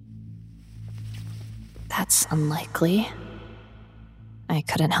 That's unlikely. I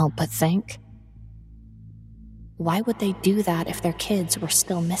couldn't help but think. Why would they do that if their kids were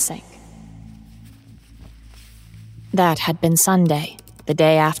still missing? That had been Sunday, the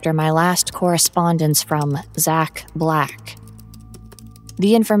day after my last correspondence from Zach Black.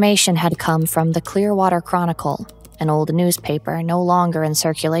 The information had come from the Clearwater Chronicle, an old newspaper no longer in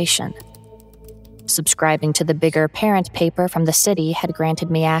circulation. Subscribing to the bigger parent paper from the city had granted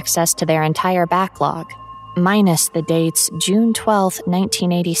me access to their entire backlog, minus the dates June 12,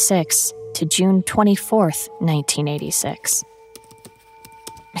 1986 to June 24, 1986.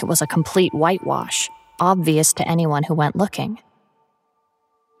 It was a complete whitewash, obvious to anyone who went looking.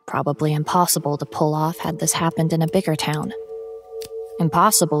 Probably impossible to pull off had this happened in a bigger town.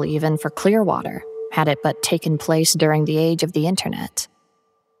 Impossible even for Clearwater, had it but taken place during the age of the internet.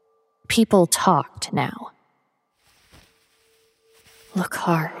 People talked now. Look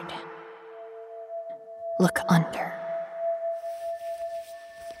hard. Look under.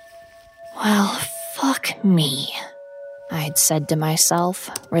 Well, fuck me, I'd said to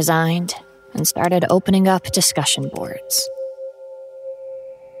myself, resigned, and started opening up discussion boards.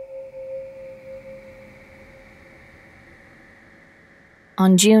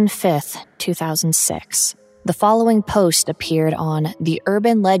 On June 5th, 2006, the following post appeared on the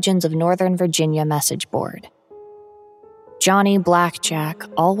Urban Legends of Northern Virginia message board. Johnny Blackjack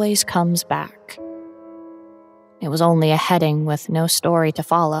always comes back. It was only a heading with no story to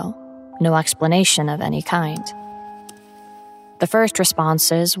follow, no explanation of any kind. The first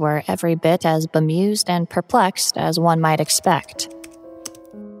responses were every bit as bemused and perplexed as one might expect.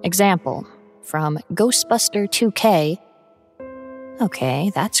 Example, from Ghostbuster 2K.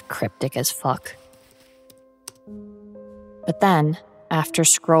 Okay, that's cryptic as fuck. But then, after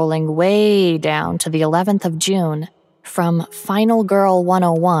scrolling way down to the 11th of June, from Final Girl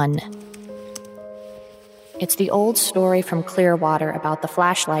 101, it's the old story from Clearwater about the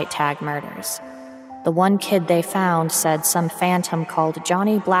flashlight tag murders. The one kid they found said some phantom called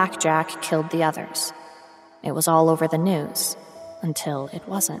Johnny Blackjack killed the others. It was all over the news, until it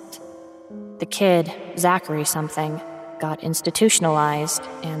wasn't. The kid, Zachary something, got institutionalized,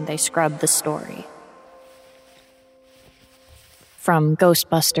 and they scrubbed the story. From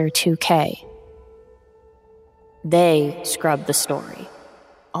Ghostbuster 2K. They scrubbed the story.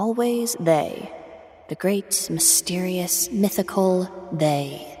 Always they. The great, mysterious, mythical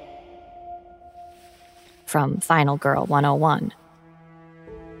they. From Final Girl 101.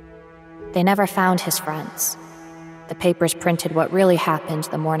 They never found his friends. The papers printed what really happened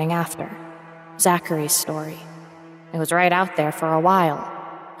the morning after. Zachary's story. It was right out there for a while,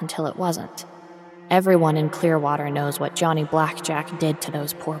 until it wasn't. Everyone in Clearwater knows what Johnny Blackjack did to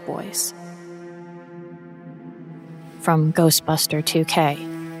those poor boys. From Ghostbuster 2K.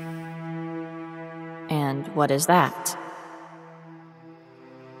 And what is that?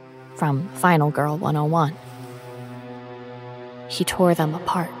 From Final Girl 101. He tore them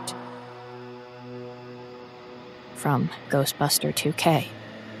apart. From Ghostbuster 2K.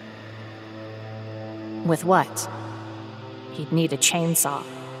 With what? He'd need a chainsaw.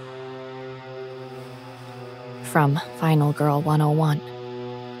 From Final Girl 101.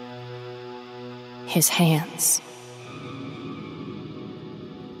 His hands.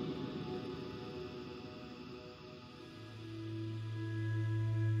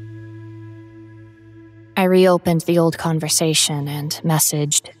 I reopened the old conversation and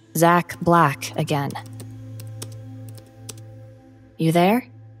messaged Zach Black again. You there?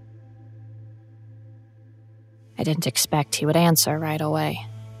 I didn't expect he would answer right away.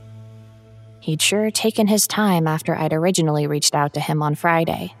 He'd sure taken his time after I'd originally reached out to him on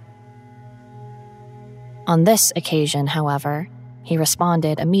Friday. On this occasion, however, he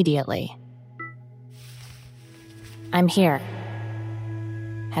responded immediately. I'm here.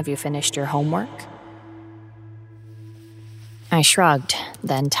 Have you finished your homework? I shrugged,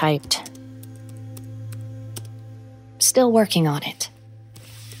 then typed. Still working on it.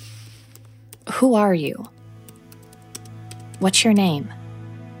 Who are you? What's your name?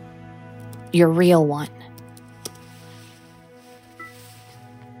 Your real one.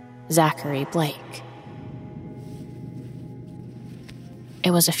 Zachary Blake.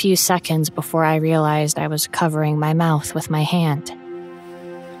 It was a few seconds before I realized I was covering my mouth with my hand.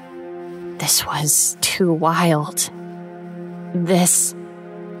 This was too wild. This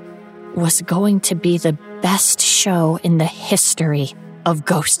was going to be the best show in the history of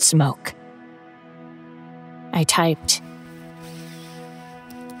Ghost Smoke. I typed,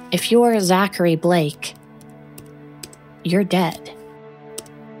 if you're Zachary Blake, you're dead.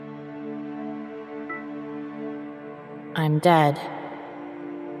 I'm dead,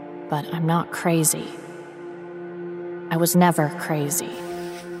 but I'm not crazy. I was never crazy.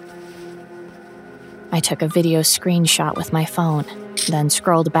 I took a video screenshot with my phone, then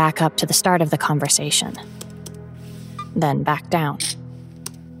scrolled back up to the start of the conversation. Then back down.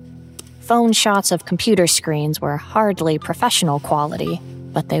 Phone shots of computer screens were hardly professional quality,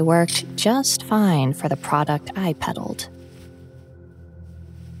 but they worked just fine for the product I peddled.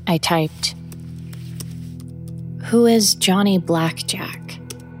 I typed, who is Johnny Blackjack?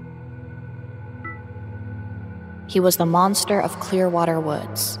 He was the monster of Clearwater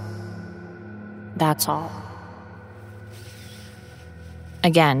Woods. That's all.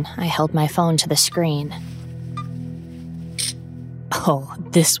 Again, I held my phone to the screen. Oh,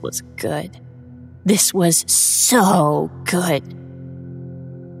 this was good. This was so good.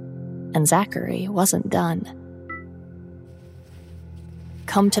 And Zachary wasn't done.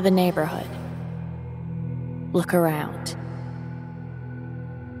 Come to the neighborhood. Look around.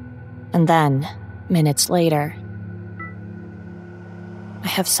 And then, minutes later, I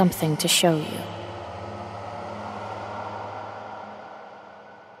have something to show you.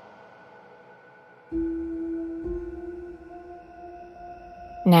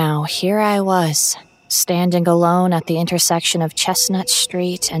 Now, here I was, standing alone at the intersection of Chestnut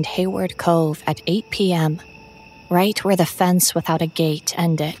Street and Hayward Cove at 8 p.m., right where the fence without a gate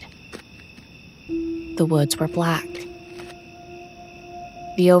ended. The woods were black.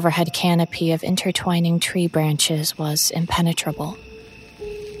 The overhead canopy of intertwining tree branches was impenetrable.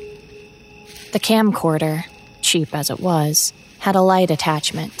 The camcorder, cheap as it was, had a light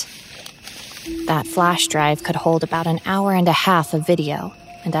attachment. That flash drive could hold about an hour and a half of video,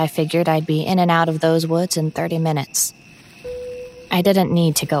 and I figured I'd be in and out of those woods in 30 minutes. I didn't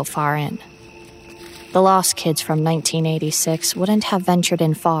need to go far in. The Lost Kids from 1986 wouldn't have ventured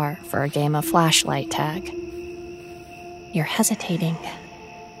in far for a game of flashlight tag. You're hesitating,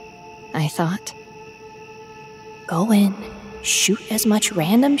 I thought. Go in, shoot as much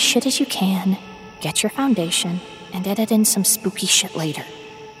random shit as you can, get your foundation, and edit in some spooky shit later.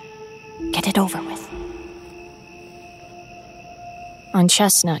 Get it over with. On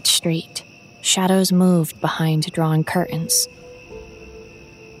Chestnut Street, shadows moved behind drawn curtains.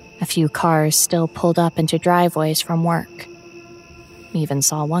 A few cars still pulled up into driveways from work. Even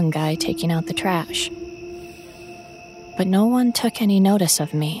saw one guy taking out the trash. But no one took any notice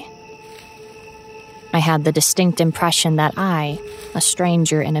of me. I had the distinct impression that I, a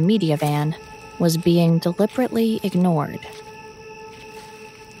stranger in a media van, was being deliberately ignored.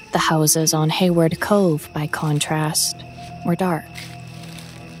 The houses on Hayward Cove, by contrast, were dark.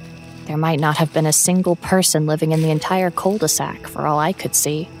 There might not have been a single person living in the entire cul-de-sac for all I could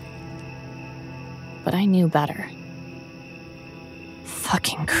see. But I knew better.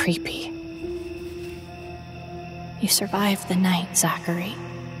 Fucking creepy. You survived the night, Zachary.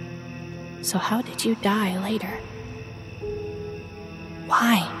 So how did you die later?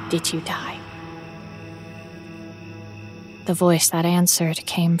 Why did you die? The voice that answered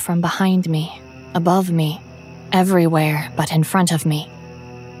came from behind me, above me, everywhere but in front of me.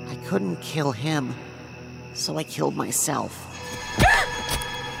 I couldn't kill him, so I killed myself.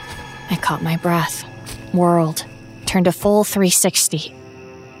 I caught my breath, whirled, turned a full 360.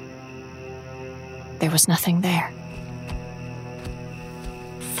 There was nothing there.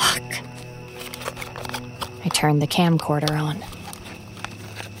 Fuck. I turned the camcorder on.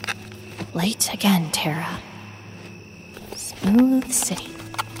 Late again, Tara. Smooth city.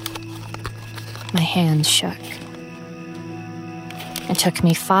 My hands shook. It took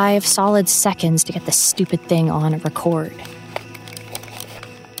me 5 solid seconds to get the stupid thing on record.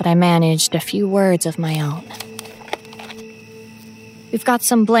 But I managed a few words of my own. We've got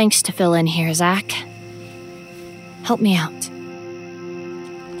some blanks to fill in here, Zach. Help me out.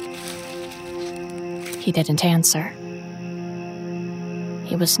 He didn't answer.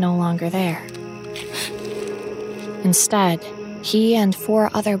 He was no longer there. Instead, he and 4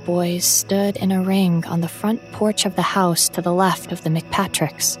 other boys stood in a ring on the front porch of the house to the left of the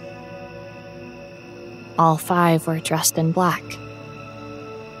McPatricks. All 5 were dressed in black.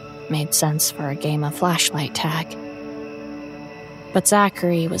 Made sense for a game of flashlight tag. But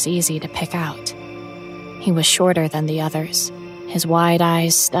Zachary was easy to pick out. He was shorter than the others, his wide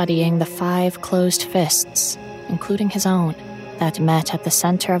eyes studying the 5 closed fists, including his own, that met at the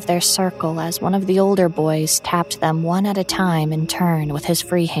center of their circle as one of the older boys tapped them one at a time in turn with his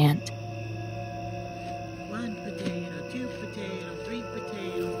free hand. 1 potato, 2 potato, 3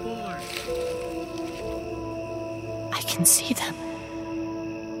 potato, 4. I can see them,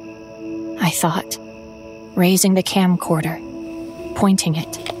 I thought, raising the camcorder, pointing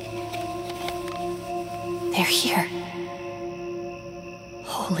it. They're here.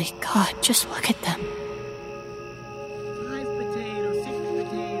 Holy God, just look at them. 5 potato, 6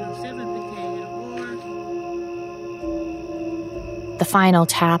 potato, 7 potato, 4. The final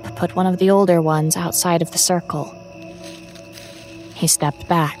tap put one of the older ones outside of the circle. He stepped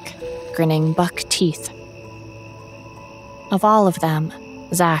back, grinning buck teeth. Of all of them,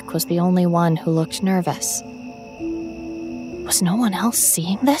 Zach was the only one who looked nervous. Was no one else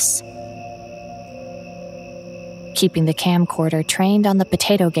seeing this? Keeping the camcorder trained on the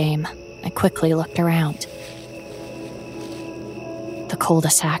potato game, I quickly looked around. The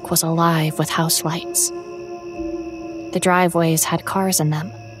cul-de-sac was alive with house lights. The driveways had cars in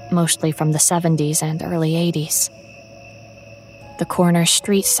them, mostly from the 70s and early 80s. The corner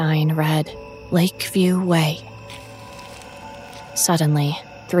street sign read, Lakeview Way. Suddenly,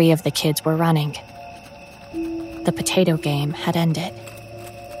 3 of the kids were running. The potato game had ended.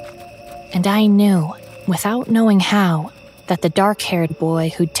 And I knew, without knowing how, that the dark-haired boy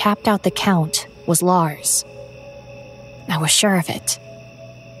who'd tapped out the count was Lars. I was sure of it.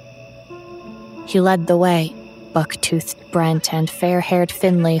 He led the way, buck-toothed Brent and fair-haired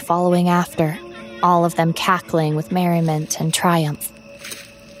Finley following after, all of them cackling with merriment and triumph.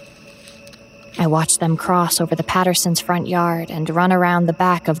 I watched them cross over the Pattersons' front yard and run around the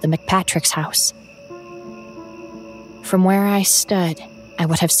back of the McPatricks' house. From where I stood, I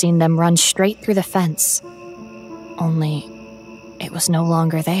would have seen them run straight through the fence. Only, it was no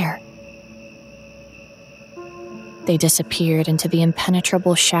longer there. They disappeared into the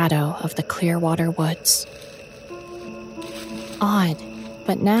impenetrable shadow of the Clearwater woods. odd,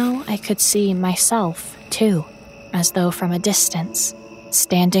 but now I could see myself, too, as though from a distance,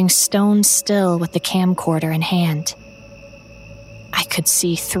 standing stone still with the camcorder in hand. I could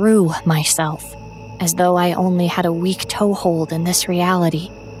see through myself, as though I only had a weak toehold in this reality,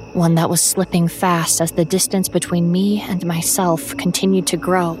 one that was slipping fast as the distance between me and myself continued to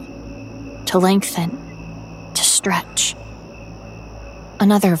grow, to lengthen, to stretch.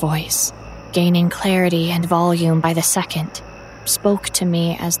 Another voice, gaining clarity and volume by the second, spoke to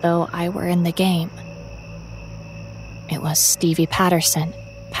me as though I were in the game. It was Stevie Patterson,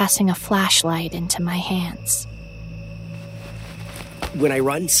 passing a flashlight into my hands. When I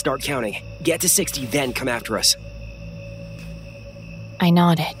run, start counting. Get to 60, then come after us. I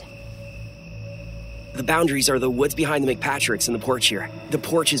nodded. The boundaries are the woods behind the McPatricks and the porch here. The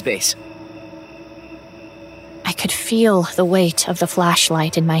porch is base. I could feel the weight of the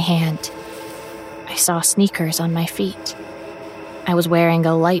flashlight in my hand. I saw sneakers on my feet. I was wearing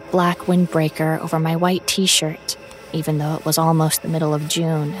a light black windbreaker over my white t-shirt, even though it was almost the middle of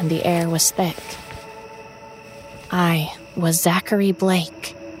June and the air was thick. I was Zachary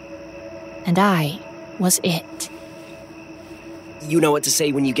Blake, and I was it. You know what to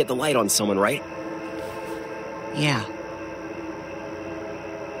say when you get the light on someone, right? Yeah.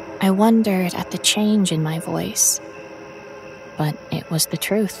 I wondered at the change in my voice, but it was the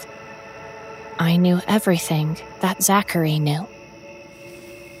truth. I knew everything that Zachary knew.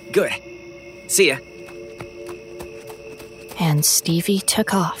 Good. See ya. And Stevie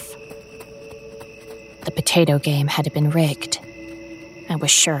took off. The potato game had been rigged. I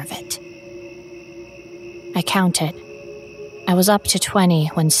was sure of it. I counted. I was up to 20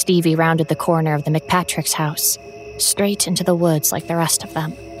 when Stevie rounded the corner of the McPatricks' house, straight into the woods like the rest of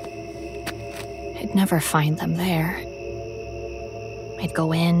them. I'd never find them there. I'd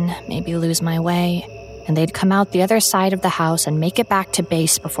go in, maybe lose my way, and they'd come out the other side of the house and make it back to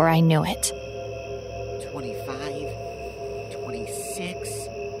base before I knew it. 25, 26.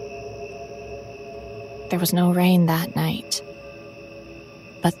 There was no rain that night,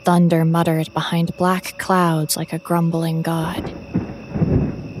 but thunder muttered behind black clouds like a grumbling god.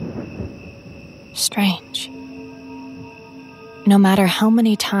 Strange. No matter how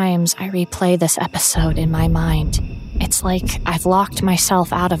many times I replay this episode in my mind, it's like I've locked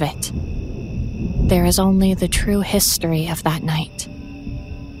myself out of it. There is only the true history of that night.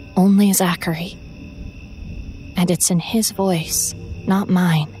 Only Zachary. And it's in his voice, not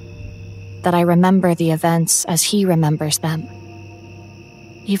mine, that I remember the events as he remembers them,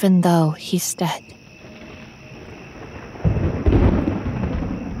 even though he's dead.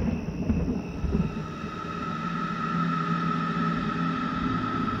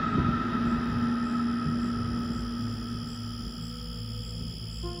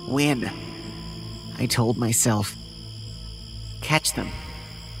 Win, I told myself. Catch them.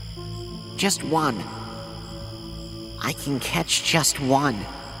 Just one. I can catch just one.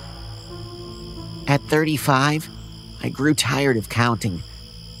 At 35, I grew tired of counting.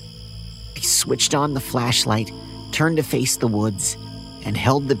 I switched on the flashlight, turned to face the woods, and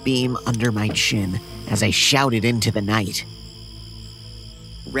held the beam under my chin as I shouted into the night.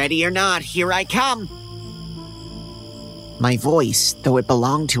 Ready or not, here I come! My voice, though it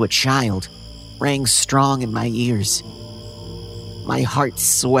belonged to a child, rang strong in my ears. My heart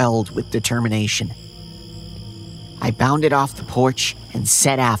swelled with determination. I bounded off the porch and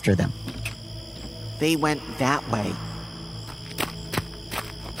set after them. They went that way.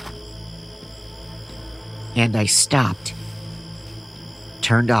 And I stopped.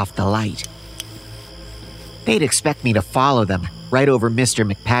 Turned off the light. They'd expect me to follow them right over Mr.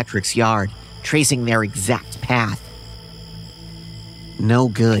 McPatrick's yard, tracing their exact path. No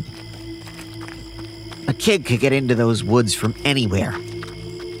good. A kid could get into those woods from anywhere.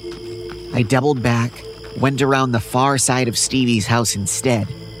 I doubled back, went around the far side of Stevie's house instead,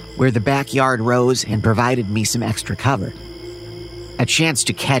 where the backyard rose and provided me some extra cover. A chance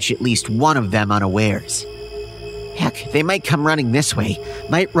to catch at least one of them unawares. Heck, they might come running this way,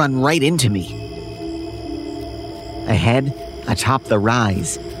 might run right into me. Ahead, atop the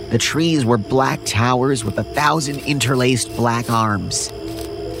rise, the trees were black towers with 1,000 interlaced black arms.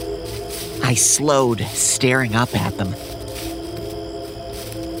 I slowed, staring up at them.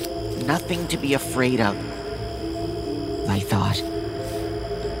 Nothing to be afraid of, I thought.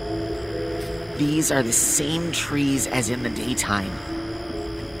 These are the same trees as in the daytime.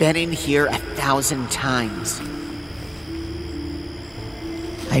 Been in here 1,000 times.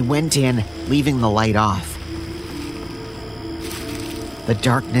 I went in, leaving the light off. The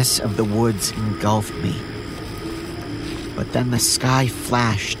darkness of the woods engulfed me. But then the sky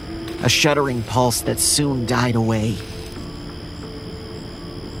flashed, a shuddering pulse that soon died away.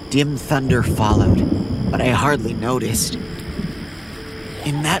 Dim thunder followed, but I hardly noticed.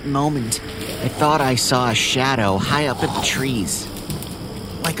 In that moment, I thought I saw a shadow high up in the trees,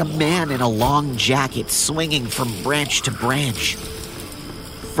 like a man in a long jacket swinging from branch to branch.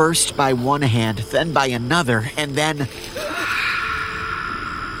 First by one hand, then by another, and then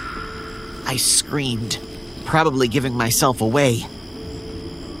I screamed, probably giving myself away.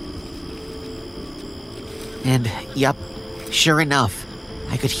 And, yup, sure enough,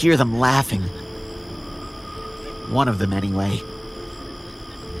 I could hear them laughing. One of them, anyway.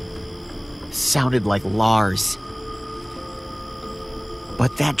 Sounded like Lars.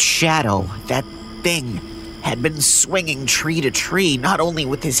 But that shadow, that thing, had been swinging tree to tree, not only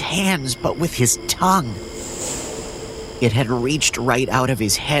with his hands, but with his tongue. It had reached right out of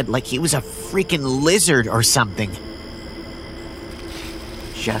his head like he was a freaking lizard or something.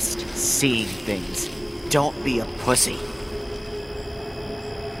 Just seeing things. Don't be a pussy.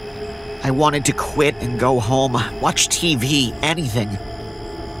 I wanted to quit and go home, watch TV, anything.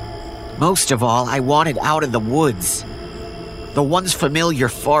 Most of all, I wanted out of the woods. The once familiar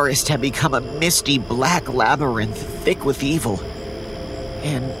forest had become a misty black labyrinth thick with evil.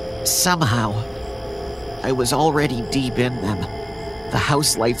 And somehow, I was already deep in them, the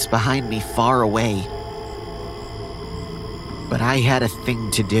house lights behind me far away. But I had a thing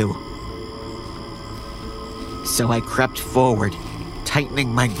to do. So I crept forward,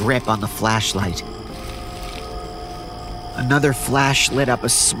 tightening my grip on the flashlight. Another flash lit up a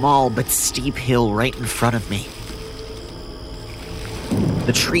small but steep hill right in front of me.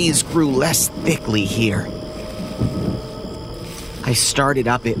 The trees grew less thickly here. I started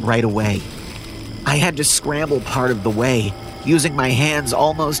up it right away. I had to scramble part of the way, using my hands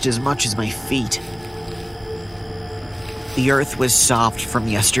almost as much as my feet. The earth was soft from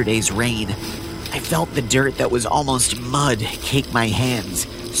yesterday's rain. I felt the dirt that was almost mud cake my hands,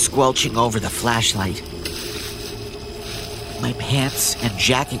 squelching over the flashlight. My pants and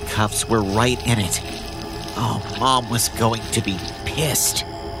jacket cuffs were right in it. Oh, Mom was going to be pissed.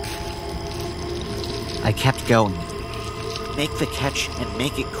 I kept going. Make the catch and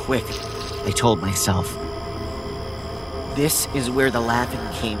make it quick, I told myself. This is where the laughing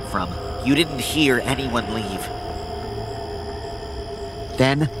came from. You didn't hear anyone leave.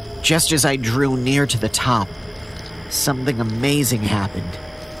 Then, just as I drew near to the top, something amazing happened.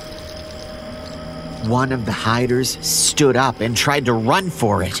 One of the hiders stood up and tried to run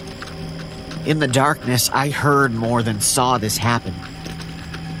for it. In the darkness, I heard more than saw this happen.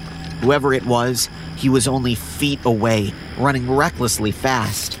 Whoever it was, he was only feet away, running recklessly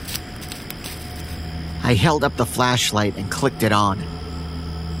fast. I held up the flashlight and clicked it on.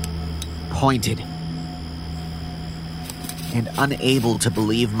 Pointed. And unable to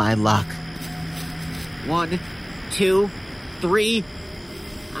believe my luck. 1, 2, 3.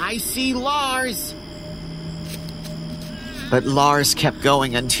 I see Lars! But Lars kept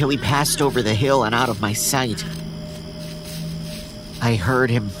going until he passed over the hill and out of my sight. I heard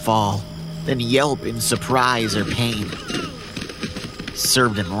him fall, then yelp in surprise or pain.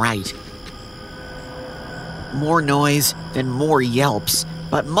 Served him right. More noise, then more yelps,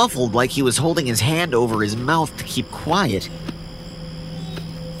 but muffled like he was holding his hand over his mouth to keep quiet.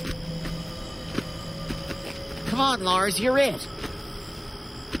 Come on, Lars, you're it.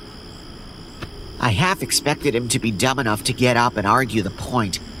 I half expected him to be dumb enough to get up and argue the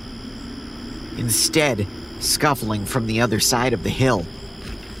point. Instead, scuffling from the other side of the hill.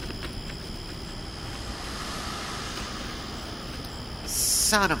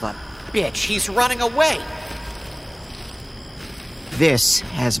 Son of a bitch, he's running away! This,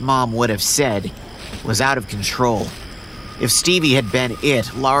 as Mom would have said, was out of control. If Stevie had been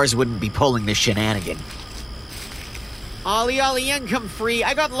it, Lars wouldn't be pulling this shenanigan. Ollie, income free.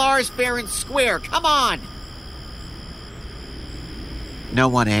 I got Lars fair and square. Come on! No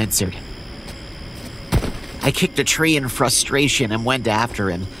one answered. I kicked a tree in frustration and went after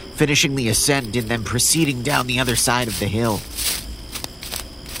him, finishing the ascent and then proceeding down the other side of the hill.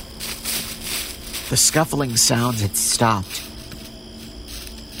 The scuffling sounds had stopped.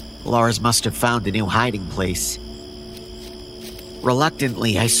 Lars must have found a new hiding place.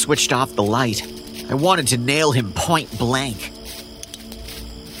 Reluctantly, I switched off the light. I wanted to nail him point blank.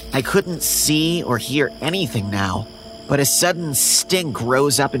 I couldn't see or hear anything now, but a sudden stink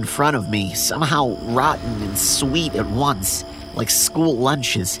rose up in front of me, somehow rotten and sweet at once, like school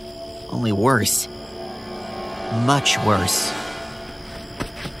lunches, only worse. Much worse.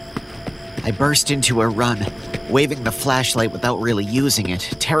 I burst into a run, waving the flashlight without really using it,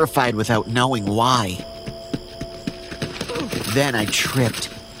 terrified without knowing why. Then I tripped,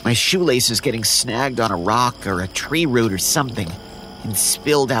 my shoelaces getting snagged on a rock or a tree root or something, and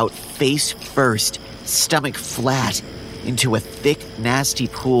spilled out face first, stomach flat, into a thick, nasty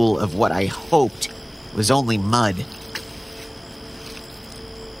pool of what I hoped was only mud.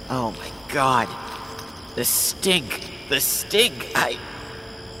 Oh my God. The stink.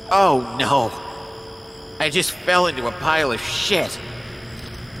 Oh no. I just fell into a pile of shit.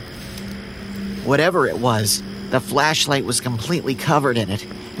 Whatever it was, the flashlight was completely covered in it,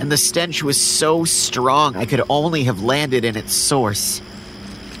 and the stench was so strong I could only have landed in its source.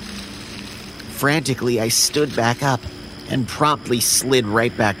 Frantically, I stood back up and promptly slid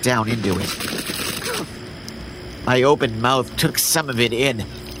right back down into it. My open mouth took some of it in,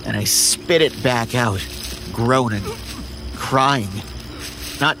 and I spit it back out, groaning, crying,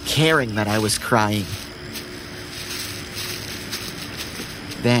 not caring that I was crying.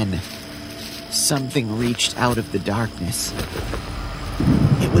 Then, something reached out of the darkness.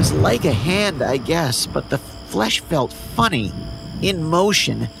 It was like a hand, I guess, but the flesh felt funny, in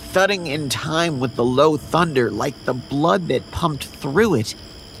motion, thudding in time with the low thunder, like the blood that pumped through it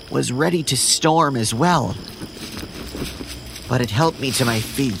was ready to storm as well. But it helped me to my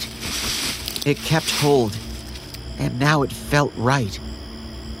feet. It kept hold, and now it felt right.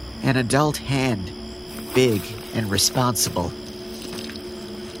 An adult hand, big and responsible.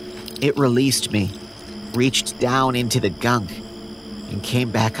 It released me, reached down into the gunk, and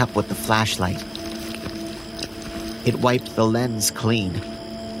came back up with the flashlight. It wiped the lens clean.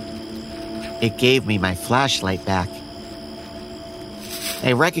 It gave me my flashlight back.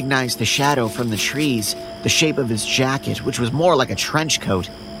 I recognized the shadow from the trees, the shape of his jacket, which was more like a trench coat.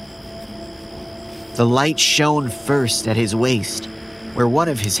 The light shone first at his waist, where one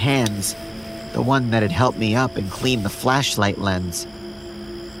of his hands, the one that had helped me up and clean the flashlight lens,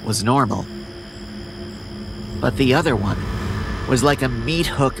 was normal. But the other one was like a meat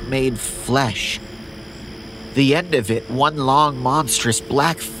hook made flesh. The end of it, one long, monstrous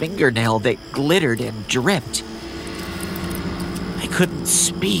black fingernail that glittered and dripped. I couldn't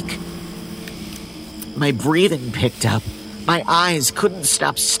speak. My breathing picked up. My eyes couldn't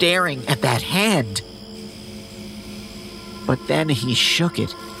stop staring at that hand. But then he shook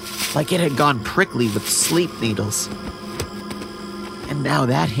it, like it had gone prickly with sleep needles. And now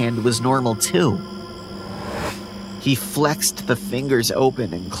that hand was normal too. He flexed the fingers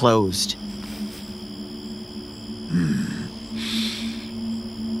open and closed.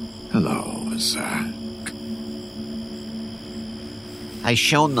 Hello, Zach. I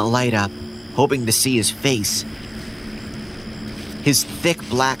shone the light up, hoping to see his face. His thick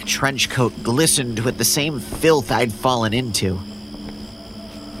black trench coat glistened with the same filth I'd fallen into.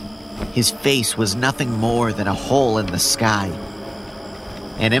 His face was nothing more than a hole in the sky,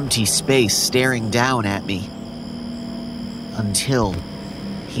 an empty space staring down at me, until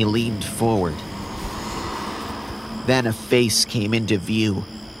he leaned forward. Then a face came into view,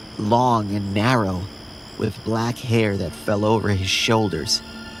 long and narrow, with black hair that fell over his shoulders.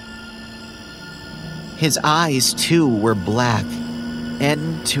 His eyes, too, were black,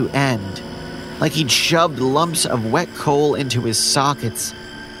 end to end, like he'd shoved lumps of wet coal into his sockets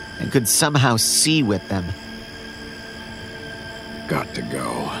and could somehow see with them. Got to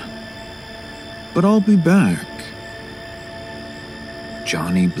go. But I'll be back.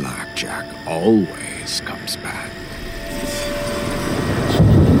 Johnny Blackjack always comes back.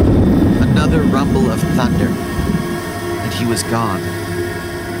 Another rumble of thunder, and he was gone.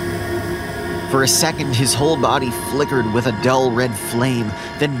 For a second, his whole body flickered with a dull red flame,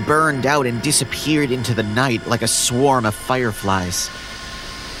 then burned out and disappeared into the night like a swarm of fireflies.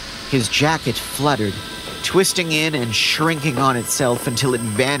 His jacket fluttered, twisting in and shrinking on itself until it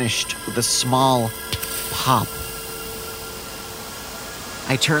vanished with a small pop.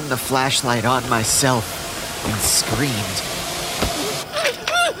 I turned the flashlight on myself and screamed.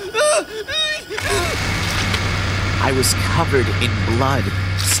 I was covered in blood,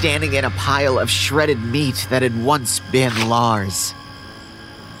 standing in a pile of shredded meat that had once been Lars.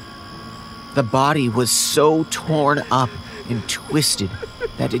 The body was so torn up and twisted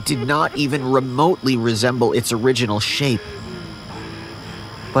that it did not even remotely resemble its original shape.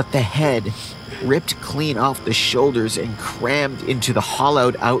 But the head, ripped clean off the shoulders and crammed into the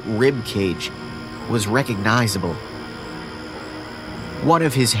hollowed-out rib cage, was recognizable. One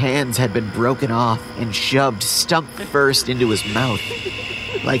of his hands had been broken off and shoved stump first into his mouth,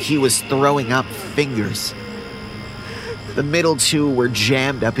 like he was throwing up fingers. The middle two were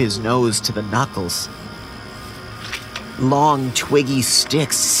jammed up his nose to the knuckles. Long, twiggy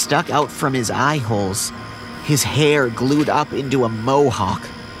sticks stuck out from his eye holes, his hair glued up into a mohawk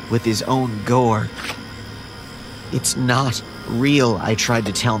with his own gore. It's not real, I tried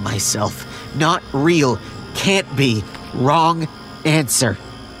to tell myself. Not real. Can't be. Wrong. answer.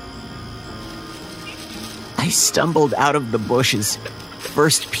 I stumbled out of the bushes,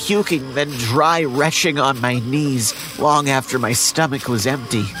 first puking, then dry retching on my knees long after my stomach was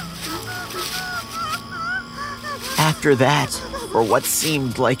empty. After that, for what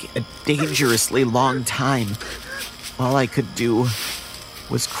seemed like a dangerously long time, all I could do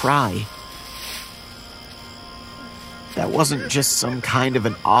was cry. That wasn't just some kind of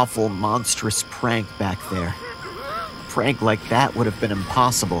an awful, monstrous prank back there. A prank like that would have been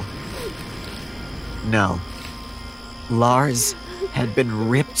impossible. No. Lars had been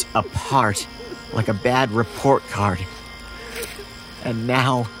ripped apart like a bad report card. And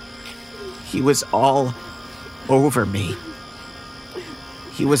now, he was all over me.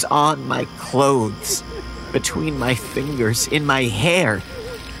 He was on my clothes, between my fingers, in my hair.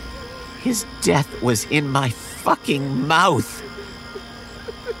 His death was in my fucking mouth.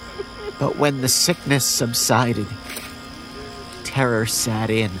 But when the sickness subsided, terror sat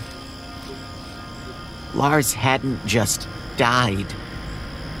in. Lars hadn't just died.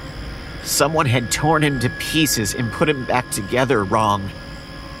 Someone had torn him to pieces and put him back together wrong.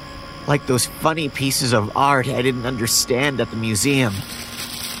 Like those funny pieces of art I didn't understand at the museum.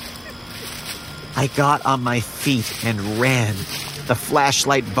 I got on my feet and ran, the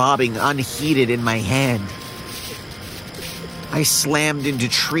flashlight bobbing unheeded in my hand. I slammed into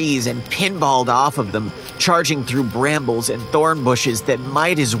trees and pinballed off of them, charging through brambles and thorn bushes that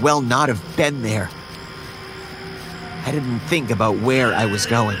might as well not have been there. I didn't think about where I was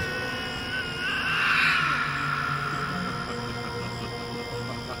going.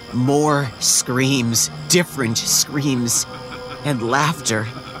 More screams, different screams, and laughter.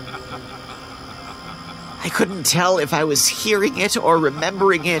 I couldn't tell if I was hearing it or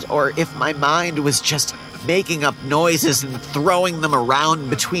remembering it, or if my mind was just making up noises and throwing them around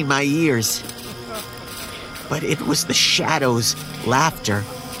between my ears. But it was the shadows' laughter.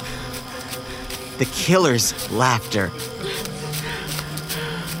 The killer's laughter.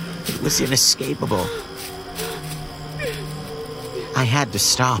 It was inescapable. I had to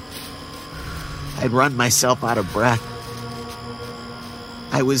stop. I'd run myself out of breath.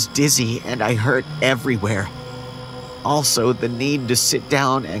 I was dizzy and I hurt everywhere. Also, the need to sit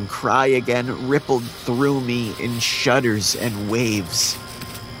down and cry again rippled through me in shudders and waves.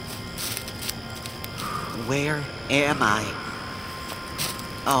 Where am I?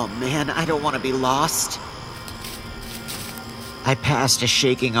 Oh man, I don't want to be lost. I passed a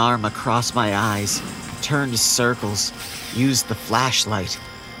shaking arm across my eyes, turned circles, used the flashlight.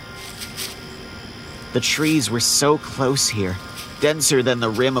 The trees were so close here, denser than the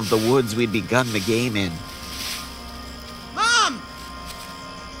rim of the woods we'd begun the game in. Mom!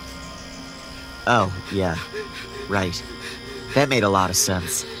 Oh, yeah, right. That made a lot of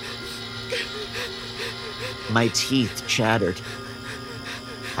sense. My teeth chattered.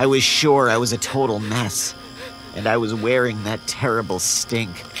 I was sure I was a total mess, and I was wearing that terrible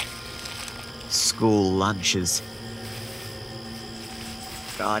stink. School lunches.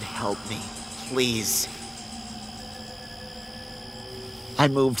 God help me, please. I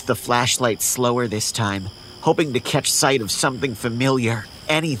moved the flashlight slower this time, hoping to catch sight of something familiar,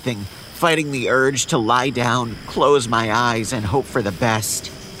 anything, fighting the urge to lie down, close my eyes, and hope for the best.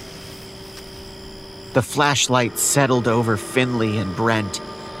 The flashlight settled over Finley and Brent.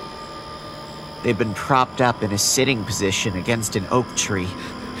 They'd been propped up in a sitting position against an oak tree.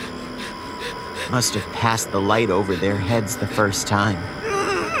 Must have passed the light over their heads the first time.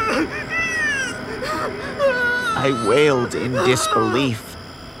 I wailed in disbelief.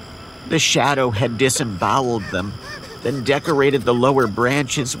 The shadow had disemboweled them, then decorated the lower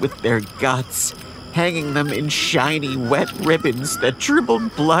branches with their guts, hanging them in shiny, wet ribbons that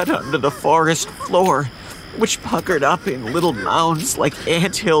dribbled blood onto the forest floor, which puckered up in little mounds like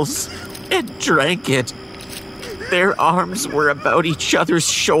anthills and drank it. Their arms were about each other's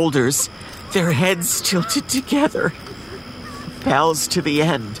shoulders, their heads tilted together, pals to the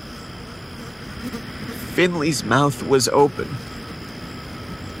end. Finley's mouth was open.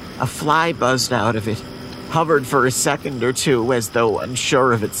 A fly buzzed out of it, hovered for a second or two as though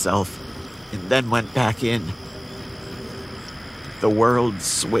unsure of itself, and then went back in. The world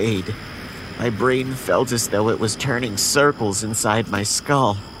swayed. My brain felt as though it was turning circles inside my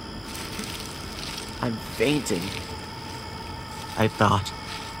skull. I'm fainting, I thought.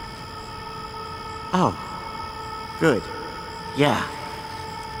 Oh, good. Yeah.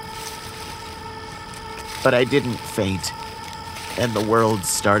 But I didn't faint, and the world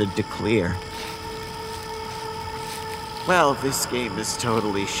started to clear. Well, this game is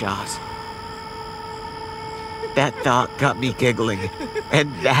totally shot. That thought got me giggling,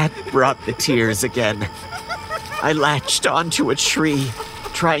 and that brought the tears again. I latched onto a tree,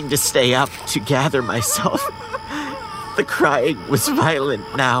 trying to stay up to gather myself. The crying was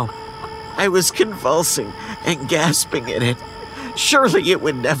violent now. I was convulsing and gasping in it. Surely it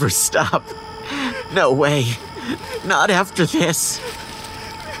would never stop. No way. Not after this.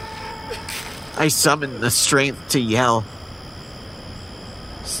 I summoned the strength to yell.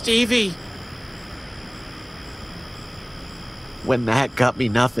 Stevie! When that got me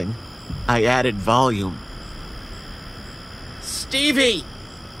nothing, I added volume. Stevie!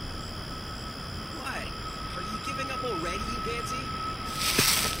 What? Are you giving up already, you pansy?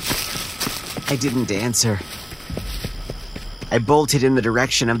 I didn't answer. I bolted in the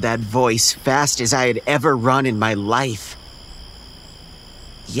direction of that voice, fast as I had ever run in my life.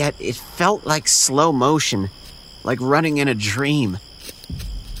 Yet it felt like slow motion, like running in a dream.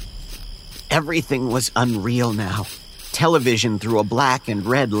 Everything was unreal now. Television through a black and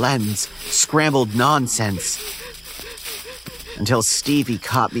red lens, scrambled nonsense. Until Stevie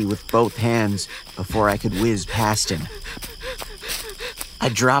caught me with both hands before I could whiz past him. I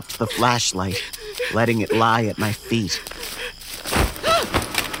dropped the flashlight, letting it lie at my feet.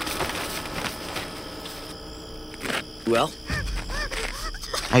 Well?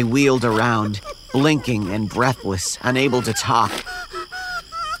 I wheeled around, blinking and breathless, unable to talk.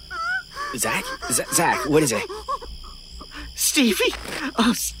 Zach? Zach, what is it? Stevie!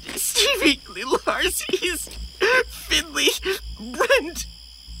 Oh, Stevie! Lars, he's... Finley! Brent!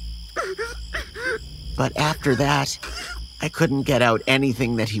 But after that, I couldn't get out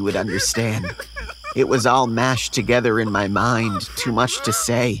anything that he would understand. It was all mashed together in my mind, too much to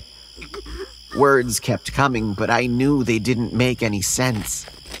say. Words kept coming, but I knew they didn't make any sense.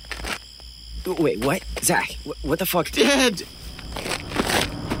 Wait, what? Zach, what the fuck? Dead!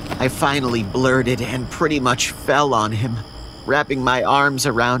 I finally blurted and pretty much fell on him, wrapping my arms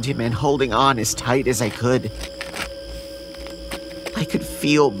around him and holding on as tight as I could. I could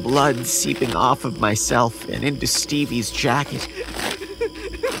feel blood seeping off of myself and into Stevie's jacket.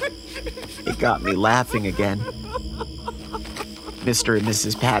 It got me laughing again. Mr. and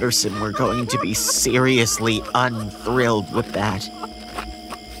Mrs. Patterson were going to be seriously unthrilled with that.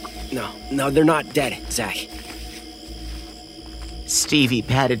 No, they're not dead, Zach. Stevie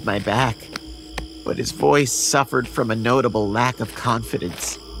patted my back, but his voice suffered from a notable lack of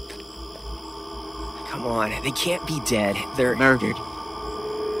confidence. Come on, they can't be dead. They're murdered.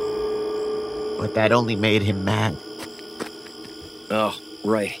 But that only made him mad. Oh,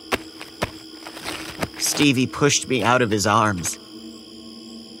 right. Stevie pushed me out of his arms.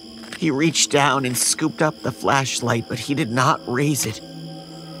 He reached down and scooped up the flashlight, but he did not raise it.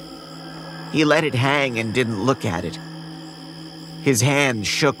 He let it hang and didn't look at it. His hand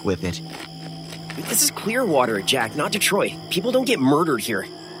shook with it. This is Clearwater, Jack, not Detroit. People don't get murdered here.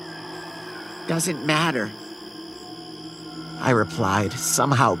 Doesn't matter, I replied,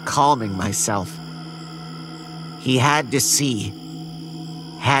 somehow calming myself. He had to see,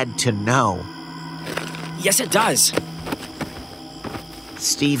 had to know. Yes, it does.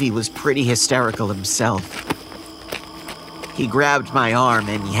 Stevie was pretty hysterical himself. He grabbed my arm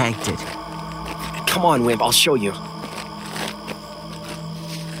and yanked it. Come on, Wimp, I'll show you.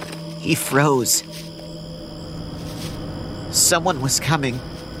 He froze. Someone was coming.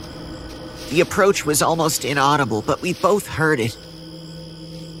 The approach was almost inaudible, but we both heard it.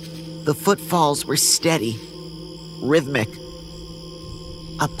 The footfalls were steady, rhythmic.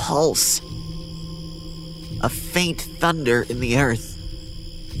 A pulse. A faint thunder in the earth.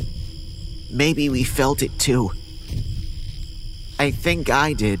 Maybe we felt it too. I think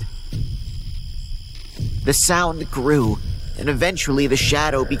I did. The sound grew, and eventually the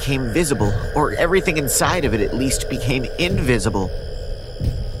shadow became visible, or everything inside of it at least became invisible.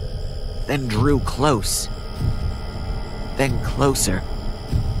 Then drew close. Then closer.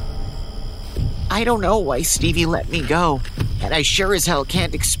 I don't know why Stevie let me go, and I sure as hell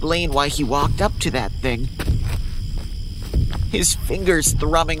can't explain why he walked up to that thing. His fingers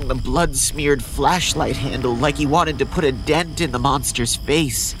thrumming the blood-smeared flashlight handle like he wanted to put a dent in the monster's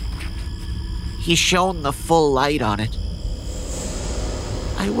face. He shone the full light on it.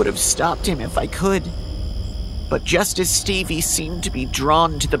 I would have stopped him if I could, but just as Stevie seemed to be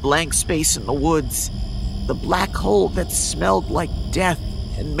drawn to the blank space in the woods, the black hole that smelled like death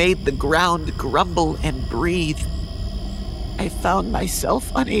and made the ground grumble and breathe, I found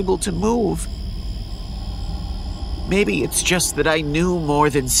myself unable to move. Maybe it's just that I knew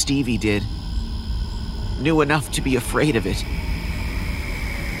more than Stevie did. Knew enough to be afraid of it.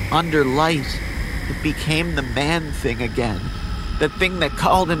 Under light, it became the man thing again. The thing that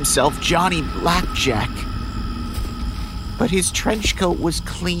called himself Johnny Blackjack. But his trench coat was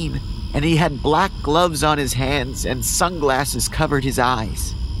clean, and he had black gloves on his hands and sunglasses covered his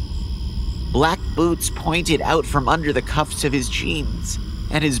eyes. Black boots pointed out from under the cuffs of his jeans,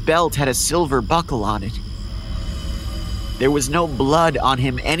 and his belt had a silver buckle on it. There was no blood on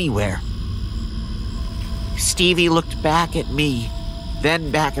him anywhere. Stevie looked back at me,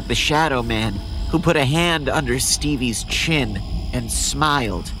 then back at the Shadow Man, who put a hand under Stevie's chin and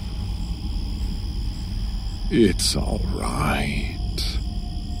smiled. It's all right.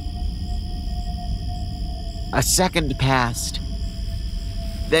 A second passed,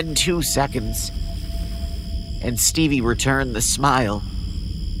 then 2 seconds, and Stevie returned the smile.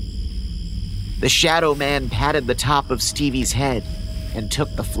 The Shadow Man patted the top of Stevie's head and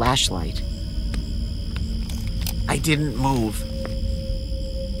took the flashlight. I didn't move.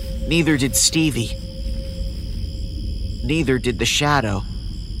 Neither did Stevie. Neither did the Shadow.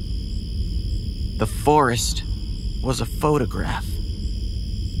 The forest was a photograph.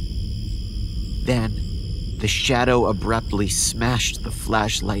 Then, the Shadow abruptly smashed the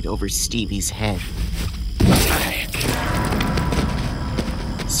flashlight over Stevie's head.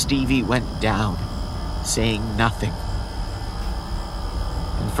 Stevie went down, saying nothing.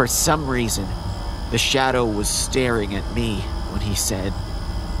 And for some reason, the Shadow was staring at me when he said,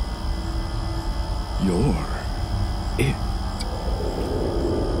 "You're it."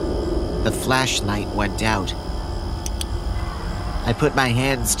 The flashlight went out. I put my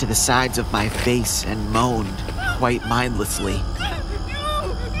hands to the sides of my face and moaned, quite mindlessly.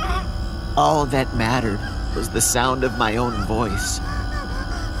 All that mattered was the sound of my own voice.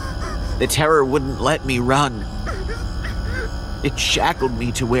 The terror wouldn't let me run. It shackled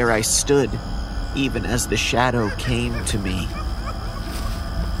me to where I stood, even as the Shadow came to me.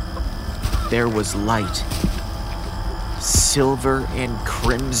 There was light. Silver and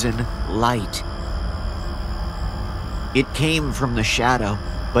crimson light. It came from the Shadow,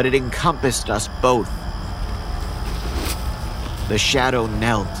 but it encompassed us both. The Shadow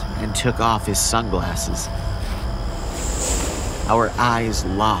knelt and took off his sunglasses. Our eyes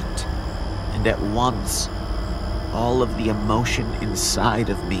locked, and at once, all of the emotion inside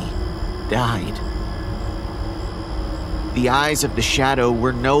of me died. The eyes of the Shadow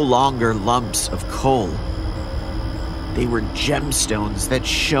were no longer lumps of coal. They were gemstones that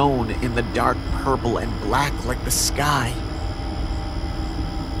shone in the dark purple and black like the sky.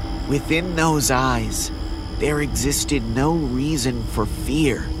 Within those eyes, there existed no reason for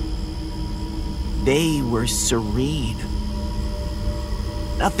fear. They were serene.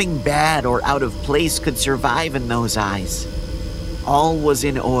 Nothing bad or out of place could survive in those eyes. All was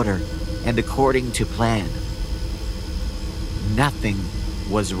in order and according to plan. Nothing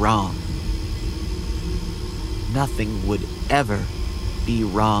was wrong. Nothing would ever be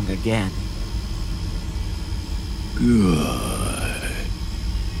wrong again. Good.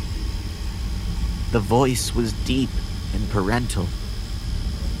 The voice was deep and parental.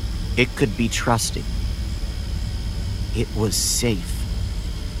 It could be trusted. It was safe.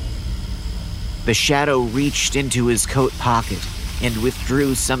 The Shadow reached into his coat pocket and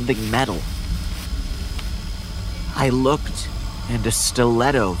withdrew something metal. I looked, and a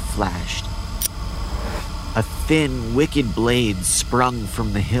stiletto flashed. A thin, wicked blade sprung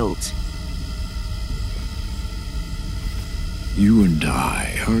from the hilt. You and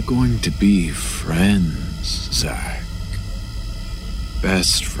I are going to be friends, Zach.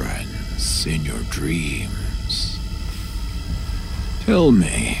 Best friends in your dreams. Tell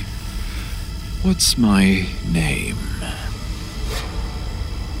me, what's my name?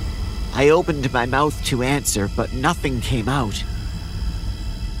 I opened my mouth to answer, but nothing came out.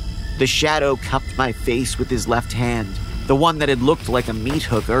 The Shadow cupped my face with his left hand, the one that had looked like a meat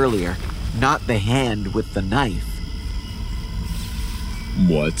hook earlier, not the hand with the knife.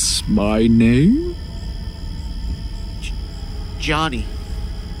 What's my name? Johnny.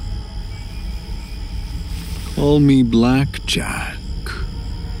 Call me Blackjack,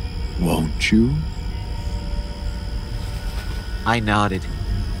 won't you? I nodded.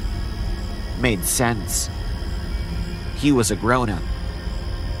 Made sense. He was a grown-up.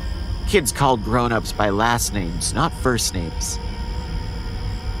 Kids called grown-ups by last names, not first names.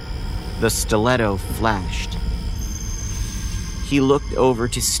 The stiletto flashed. He looked over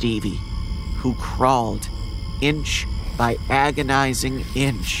to Stevie, who crawled, inch by agonizing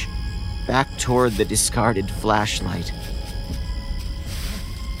inch, back toward the discarded flashlight.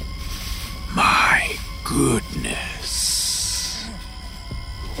 My goodness.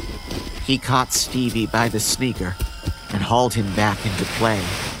 He caught Stevie by the sneaker and hauled him back into play.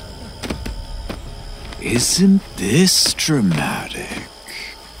 Isn't this dramatic?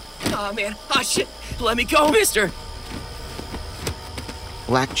 Aw, man. Aw, shit. Let me go, mister.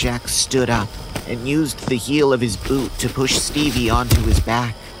 Blackjack stood up and used the heel of his boot to push Stevie onto his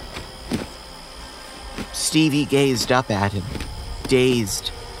back. Stevie gazed up at him,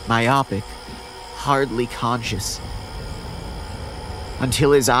 dazed, myopic, hardly conscious,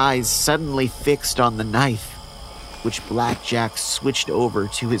 until his eyes suddenly fixed on the knife, which Blackjack switched over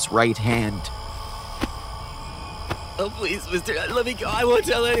to his right hand. Oh, please, mister, let me go. I won't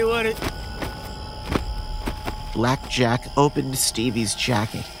tell anyone. Blackjack opened Stevie's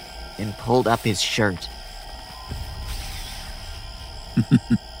jacket and pulled up his shirt.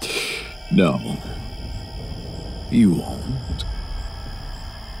 No, you won't.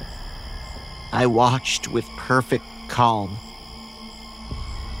 I watched with perfect calm.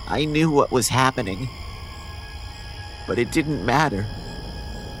 I knew what was happening, but it didn't matter.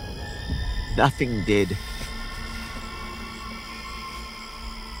 Nothing did.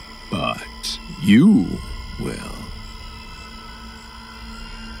 But you will.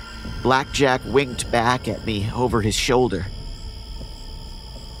 Blackjack winked back at me over his shoulder.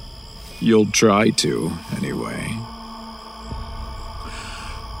 You'll try to, anyway.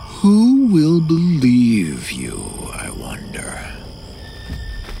 Who will believe you, I wonder?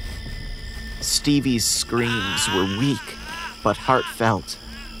 Stevie's screams were weak, but heartfelt.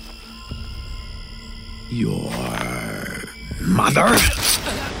 Your mother?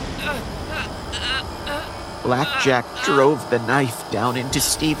 Blackjack drove the knife down into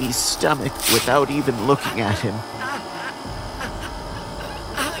Stevie's stomach without even looking at him.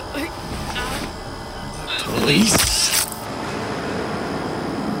 Police!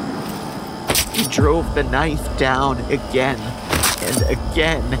 He drove the knife down again and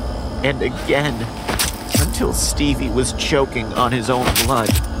again and again until Stevie was choking on his own blood.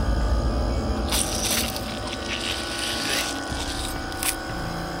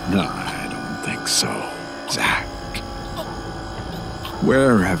 No, I don't think so, Zach.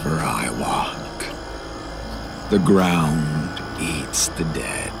 Wherever I walk, the ground eats the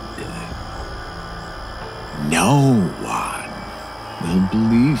dead. No one will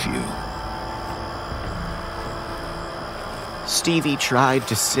believe you. Stevie tried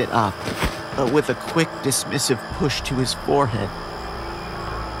to sit up, but with a quick, dismissive push to his forehead,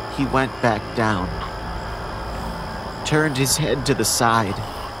 he went back down, turned his head to the side,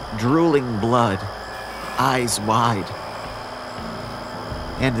 drooling blood, eyes wide.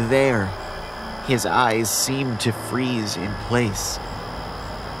 And there, his eyes seemed to freeze in place.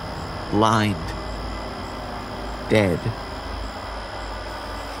 Blind. Dead.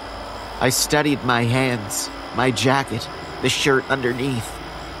 I studied my hands, my jacket, the shirt underneath.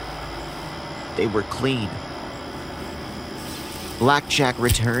 They were clean. Blackjack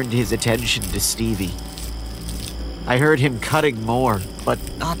returned his attention to Stevie. I heard him cutting more, but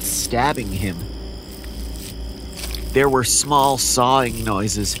not stabbing him. There were small sawing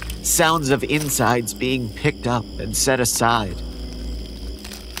noises, sounds of insides being picked up and set aside.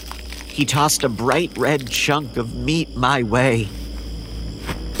 He tossed a bright red chunk of meat my way.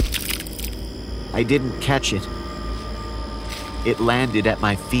 I didn't catch it. It landed at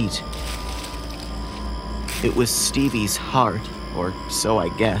my feet. It was Stevie's heart, or so I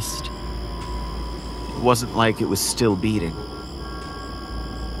guessed. It wasn't like it was still beating.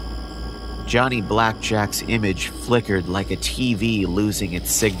 Johnny Blackjack's image flickered like a TV losing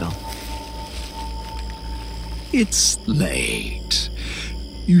its signal. It's late.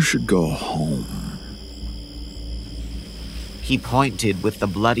 You should go home. He pointed with the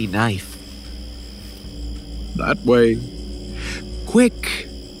bloody knife. That way. Quick,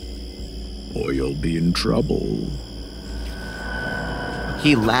 or you'll be in trouble.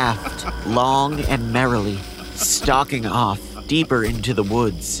 He laughed, long and merrily, stalking off deeper into the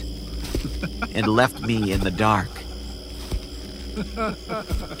woods, and left me in the dark.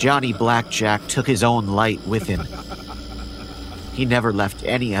 Johnny Blackjack took his own light with him. He never left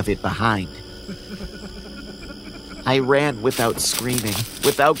any of it behind. I ran without screaming,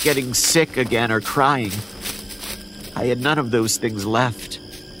 without getting sick again or crying. I had none of those things left.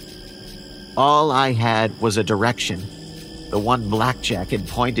 All I had was a direction, the one Blackjack had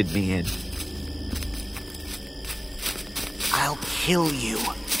pointed me in. "I'll kill you,"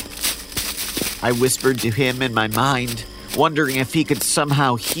 I whispered to him in my mind, wondering if he could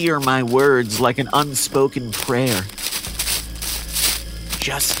somehow hear my words like an unspoken prayer.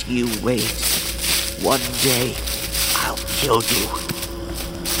 "Just you wait. One day, I'll kill you."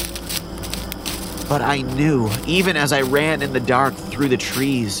 But I knew, even as I ran in the dark through the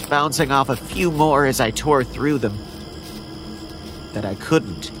trees, bouncing off a few more as I tore through them, that I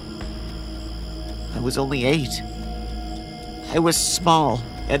couldn't. I was only 8. I was small,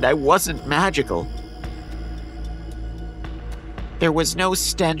 and I wasn't magical. There was no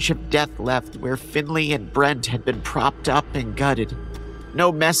stench of death left where Finley and Brent had been propped up and gutted.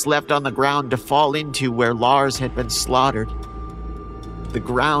 No mess left on the ground to fall into where Lars had been slaughtered. The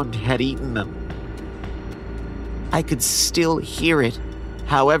ground had eaten them. I could still hear it,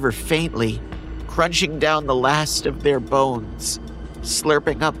 however faintly, crunching down the last of their bones,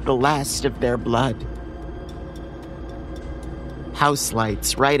 slurping up the last of their blood. House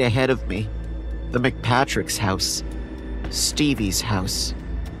lights right ahead of me. The McPatrick's house. Stevie's house.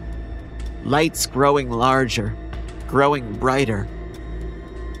 Lights growing larger, growing brighter.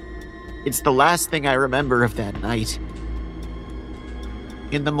 It's the last thing I remember of that night.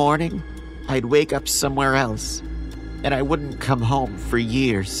 In the morning, I'd wake up somewhere else, and I wouldn't come home for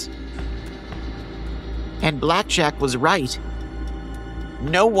years. And Blackjack was right.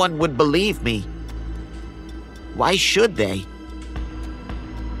 No one would believe me. Why should they?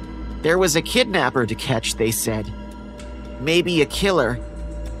 There was a kidnapper to catch, they said. Maybe a killer,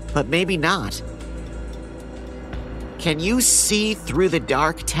 but maybe not. Can you see through the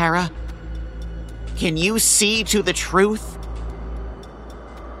dark, Tara? Can you see to the truth?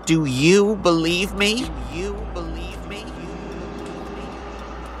 Do you believe me? Do you believe me?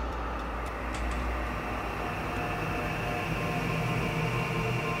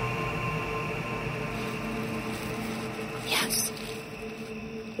 Yes.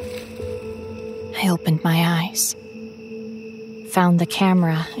 I opened my eyes. Found the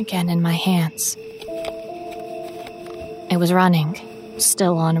camera again in my hands. It was running,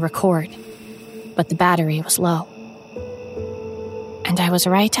 still on record, but the battery was low. And I was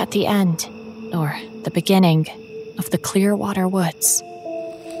right at the end, or the beginning, of the Clearwater Woods.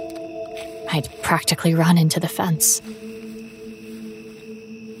 I'd practically run into the fence.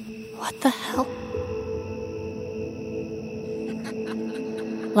 What the hell?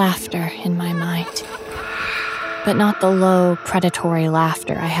 Laughter in my mind. But not the low, predatory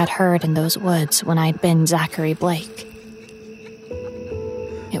laughter I had heard in those woods when I'd been Zachary Blake.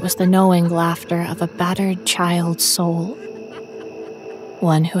 It was the knowing laughter of a battered child's soul.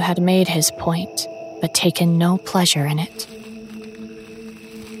 One who had made his point, but taken no pleasure in it.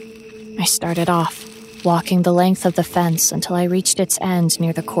 I started off, walking the length of the fence until I reached its end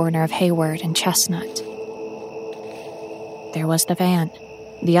near the corner of Hayward and Chestnut. There was the van,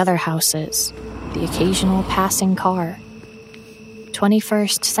 the other houses, the occasional passing car.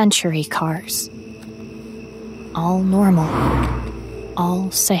 21st century cars. All normal.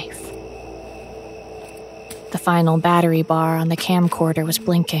 All safe. The final battery bar on the camcorder was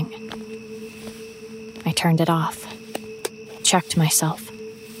blinking. I turned it off. Checked myself.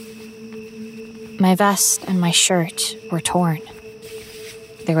 My vest and my shirt were torn.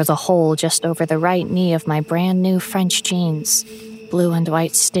 There was a hole just over the right knee of my brand new French jeans, blue and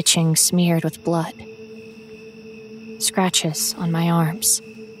white stitching smeared with blood. Scratches on my arms.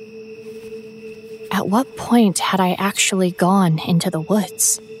 At what point had I actually gone into the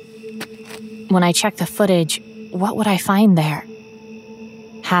woods? When I checked the footage, what would I find there?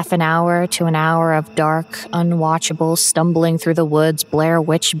 Half an hour to an hour of dark, unwatchable, stumbling through the woods Blair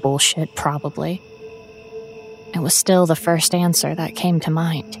Witch bullshit, probably. It was still the first answer that came to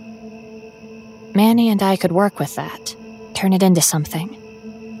mind. Manny and I could work with that. Turn it into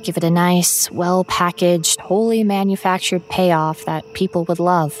something. Give it a nice, well-packaged, wholly manufactured payoff that people would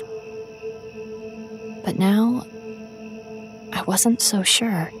love. But now, I wasn't so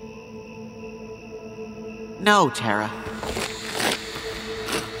sure. No, Tara.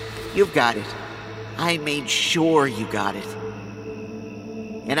 You've got it. I made sure you got it.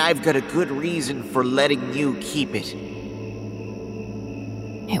 And I've got a good reason for letting you keep it.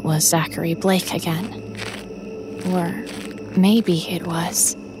 It was Zachary Blake again. Or maybe it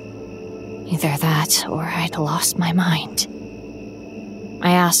was. Either that or I'd lost my mind.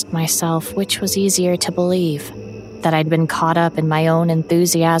 I asked myself which was easier to believe, that I'd been caught up in my own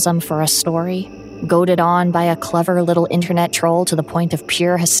enthusiasm for a story, goaded on by a clever little internet troll to the point of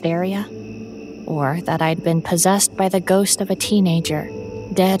pure hysteria, or that I'd been possessed by the ghost of a teenager,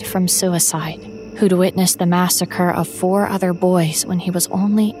 dead from suicide, who'd witnessed the massacre of 4 other boys when he was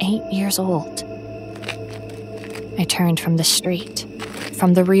only 8 years old. I turned from the street,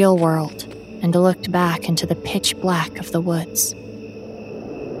 from the real world, and looked back into the pitch black of the woods.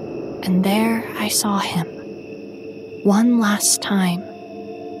 And there I saw him. One last time.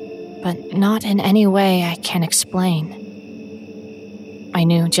 But not in any way I can explain. I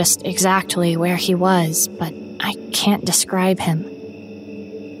knew just exactly where he was, but I can't describe him.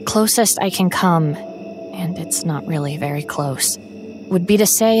 Closest I can come, and it's not really very close, would be to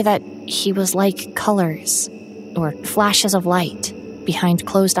say that he was like colors, or flashes of light, behind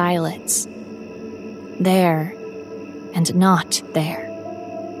closed eyelids. There, and not there.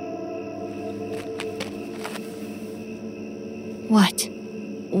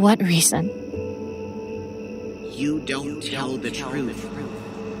 What reason? You don't tell the truth.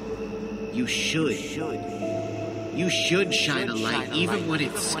 You should. You should shine a light, even when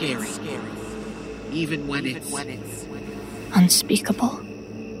it's scary. Even when it's... Unspeakable.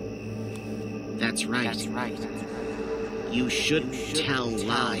 That's right. You shouldn't tell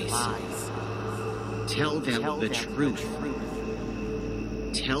lies. Tell them the truth.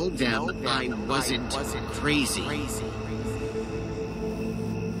 Tell them I wasn't crazy.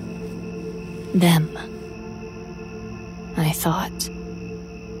 Them, I thought.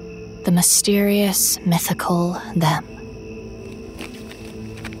 The mysterious, mythical them.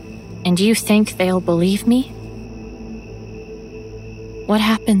 And you think they'll believe me? What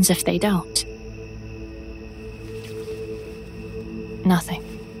happens if they don't? Nothing.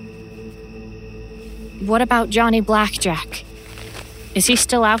 What about Johnny Blackjack? Is he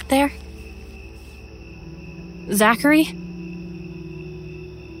still out there? Zachary?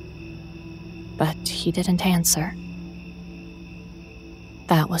 But he didn't answer.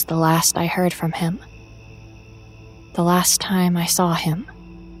 That was the last I heard from him. The last time I saw him.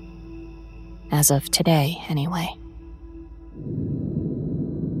 As of today, anyway.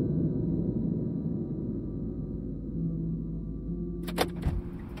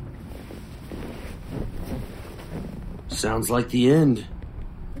 Sounds like the end.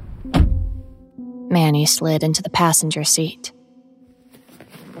 Manny slid into the passenger seat.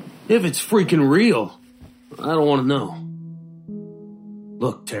 If it's freaking real, I don't want to know.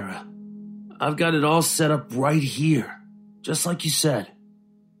 Look, Tara, I've got it all set up right here, just like you said.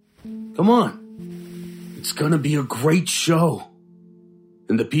 Come on. It's gonna be a great show.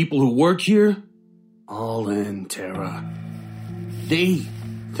 And the people who work here, all in, Tara. They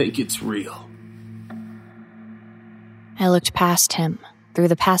think it's real. I looked past him, through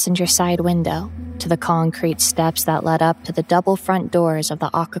the passenger side window, to the concrete steps that led up to the double front doors of the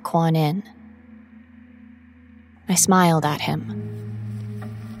Occoquan Inn. I smiled at him.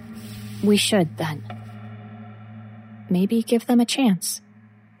 We should, then. Maybe give them a chance.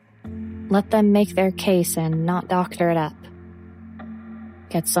 Let them make their case and not doctor it up.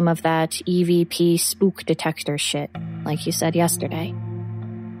 Get some of that EVP spook detector shit, like you said yesterday.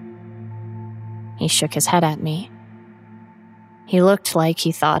 He shook his head at me. He looked like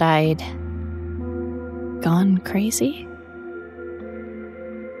he thought I'd gone crazy.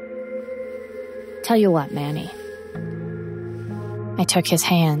 Tell you what, Manny. I took his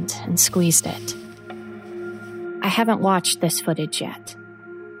hand and squeezed it. I haven't watched this footage yet.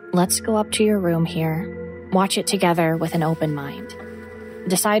 Let's go up to your room here, watch it together with an open mind.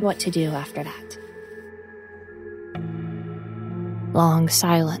 Decide what to do after that. Long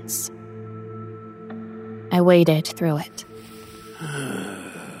silence. I waited through it.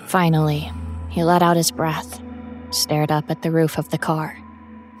 Finally, he let out his breath, stared up at the roof of the car.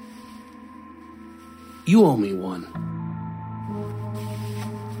 You owe me one.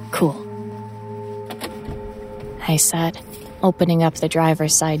 Cool, I said, opening up the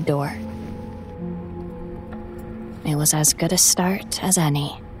driver's side door. It was as good a start as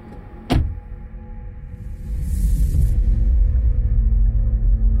any.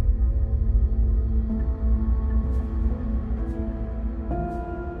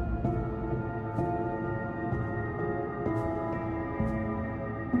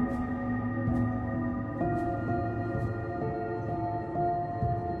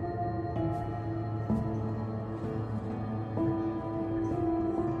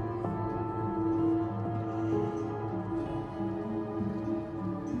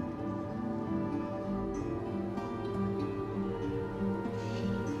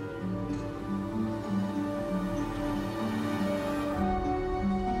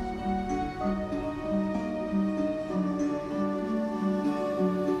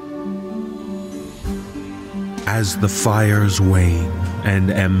 As the fires wane and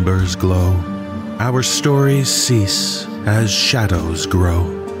embers glow, our stories cease as shadows grow.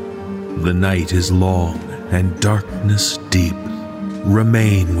 The night is long and darkness deep.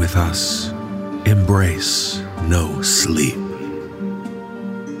 Remain with us. Embrace no sleep.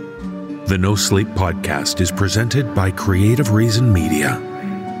 The No Sleep podcast is presented by Creative Reason Media.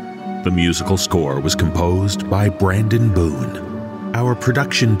 The musical score was composed by Brandon Boone. Our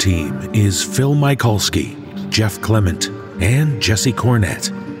production team is Phil Mikulski, Jeff Clement, and Jesse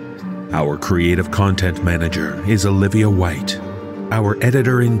Cornett. Our creative content manager is Olivia White. Our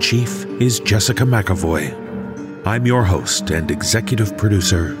editor-in-chief is Jessica McAvoy. I'm your host and executive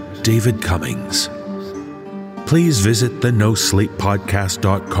producer, David Cummings. Please visit the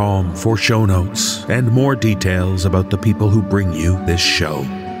NoSleepPodcast.com for show notes and more details about the people who bring you this show.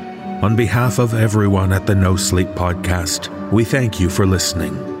 On behalf of everyone at the No Sleep Podcast, we thank you for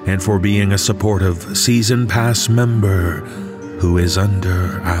listening and for being a supportive Season Pass member who is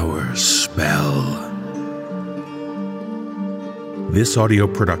under our spell. This audio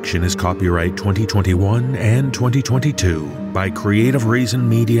production is copyright 2021 and 2022 by Creative Reason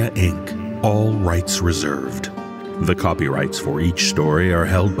Media, Inc., all rights reserved. The copyrights for each story are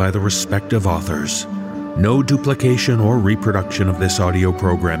held by the respective authors. No duplication or reproduction of this audio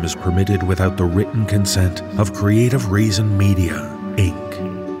program is permitted without the written consent of Creative Reason Media, Inc.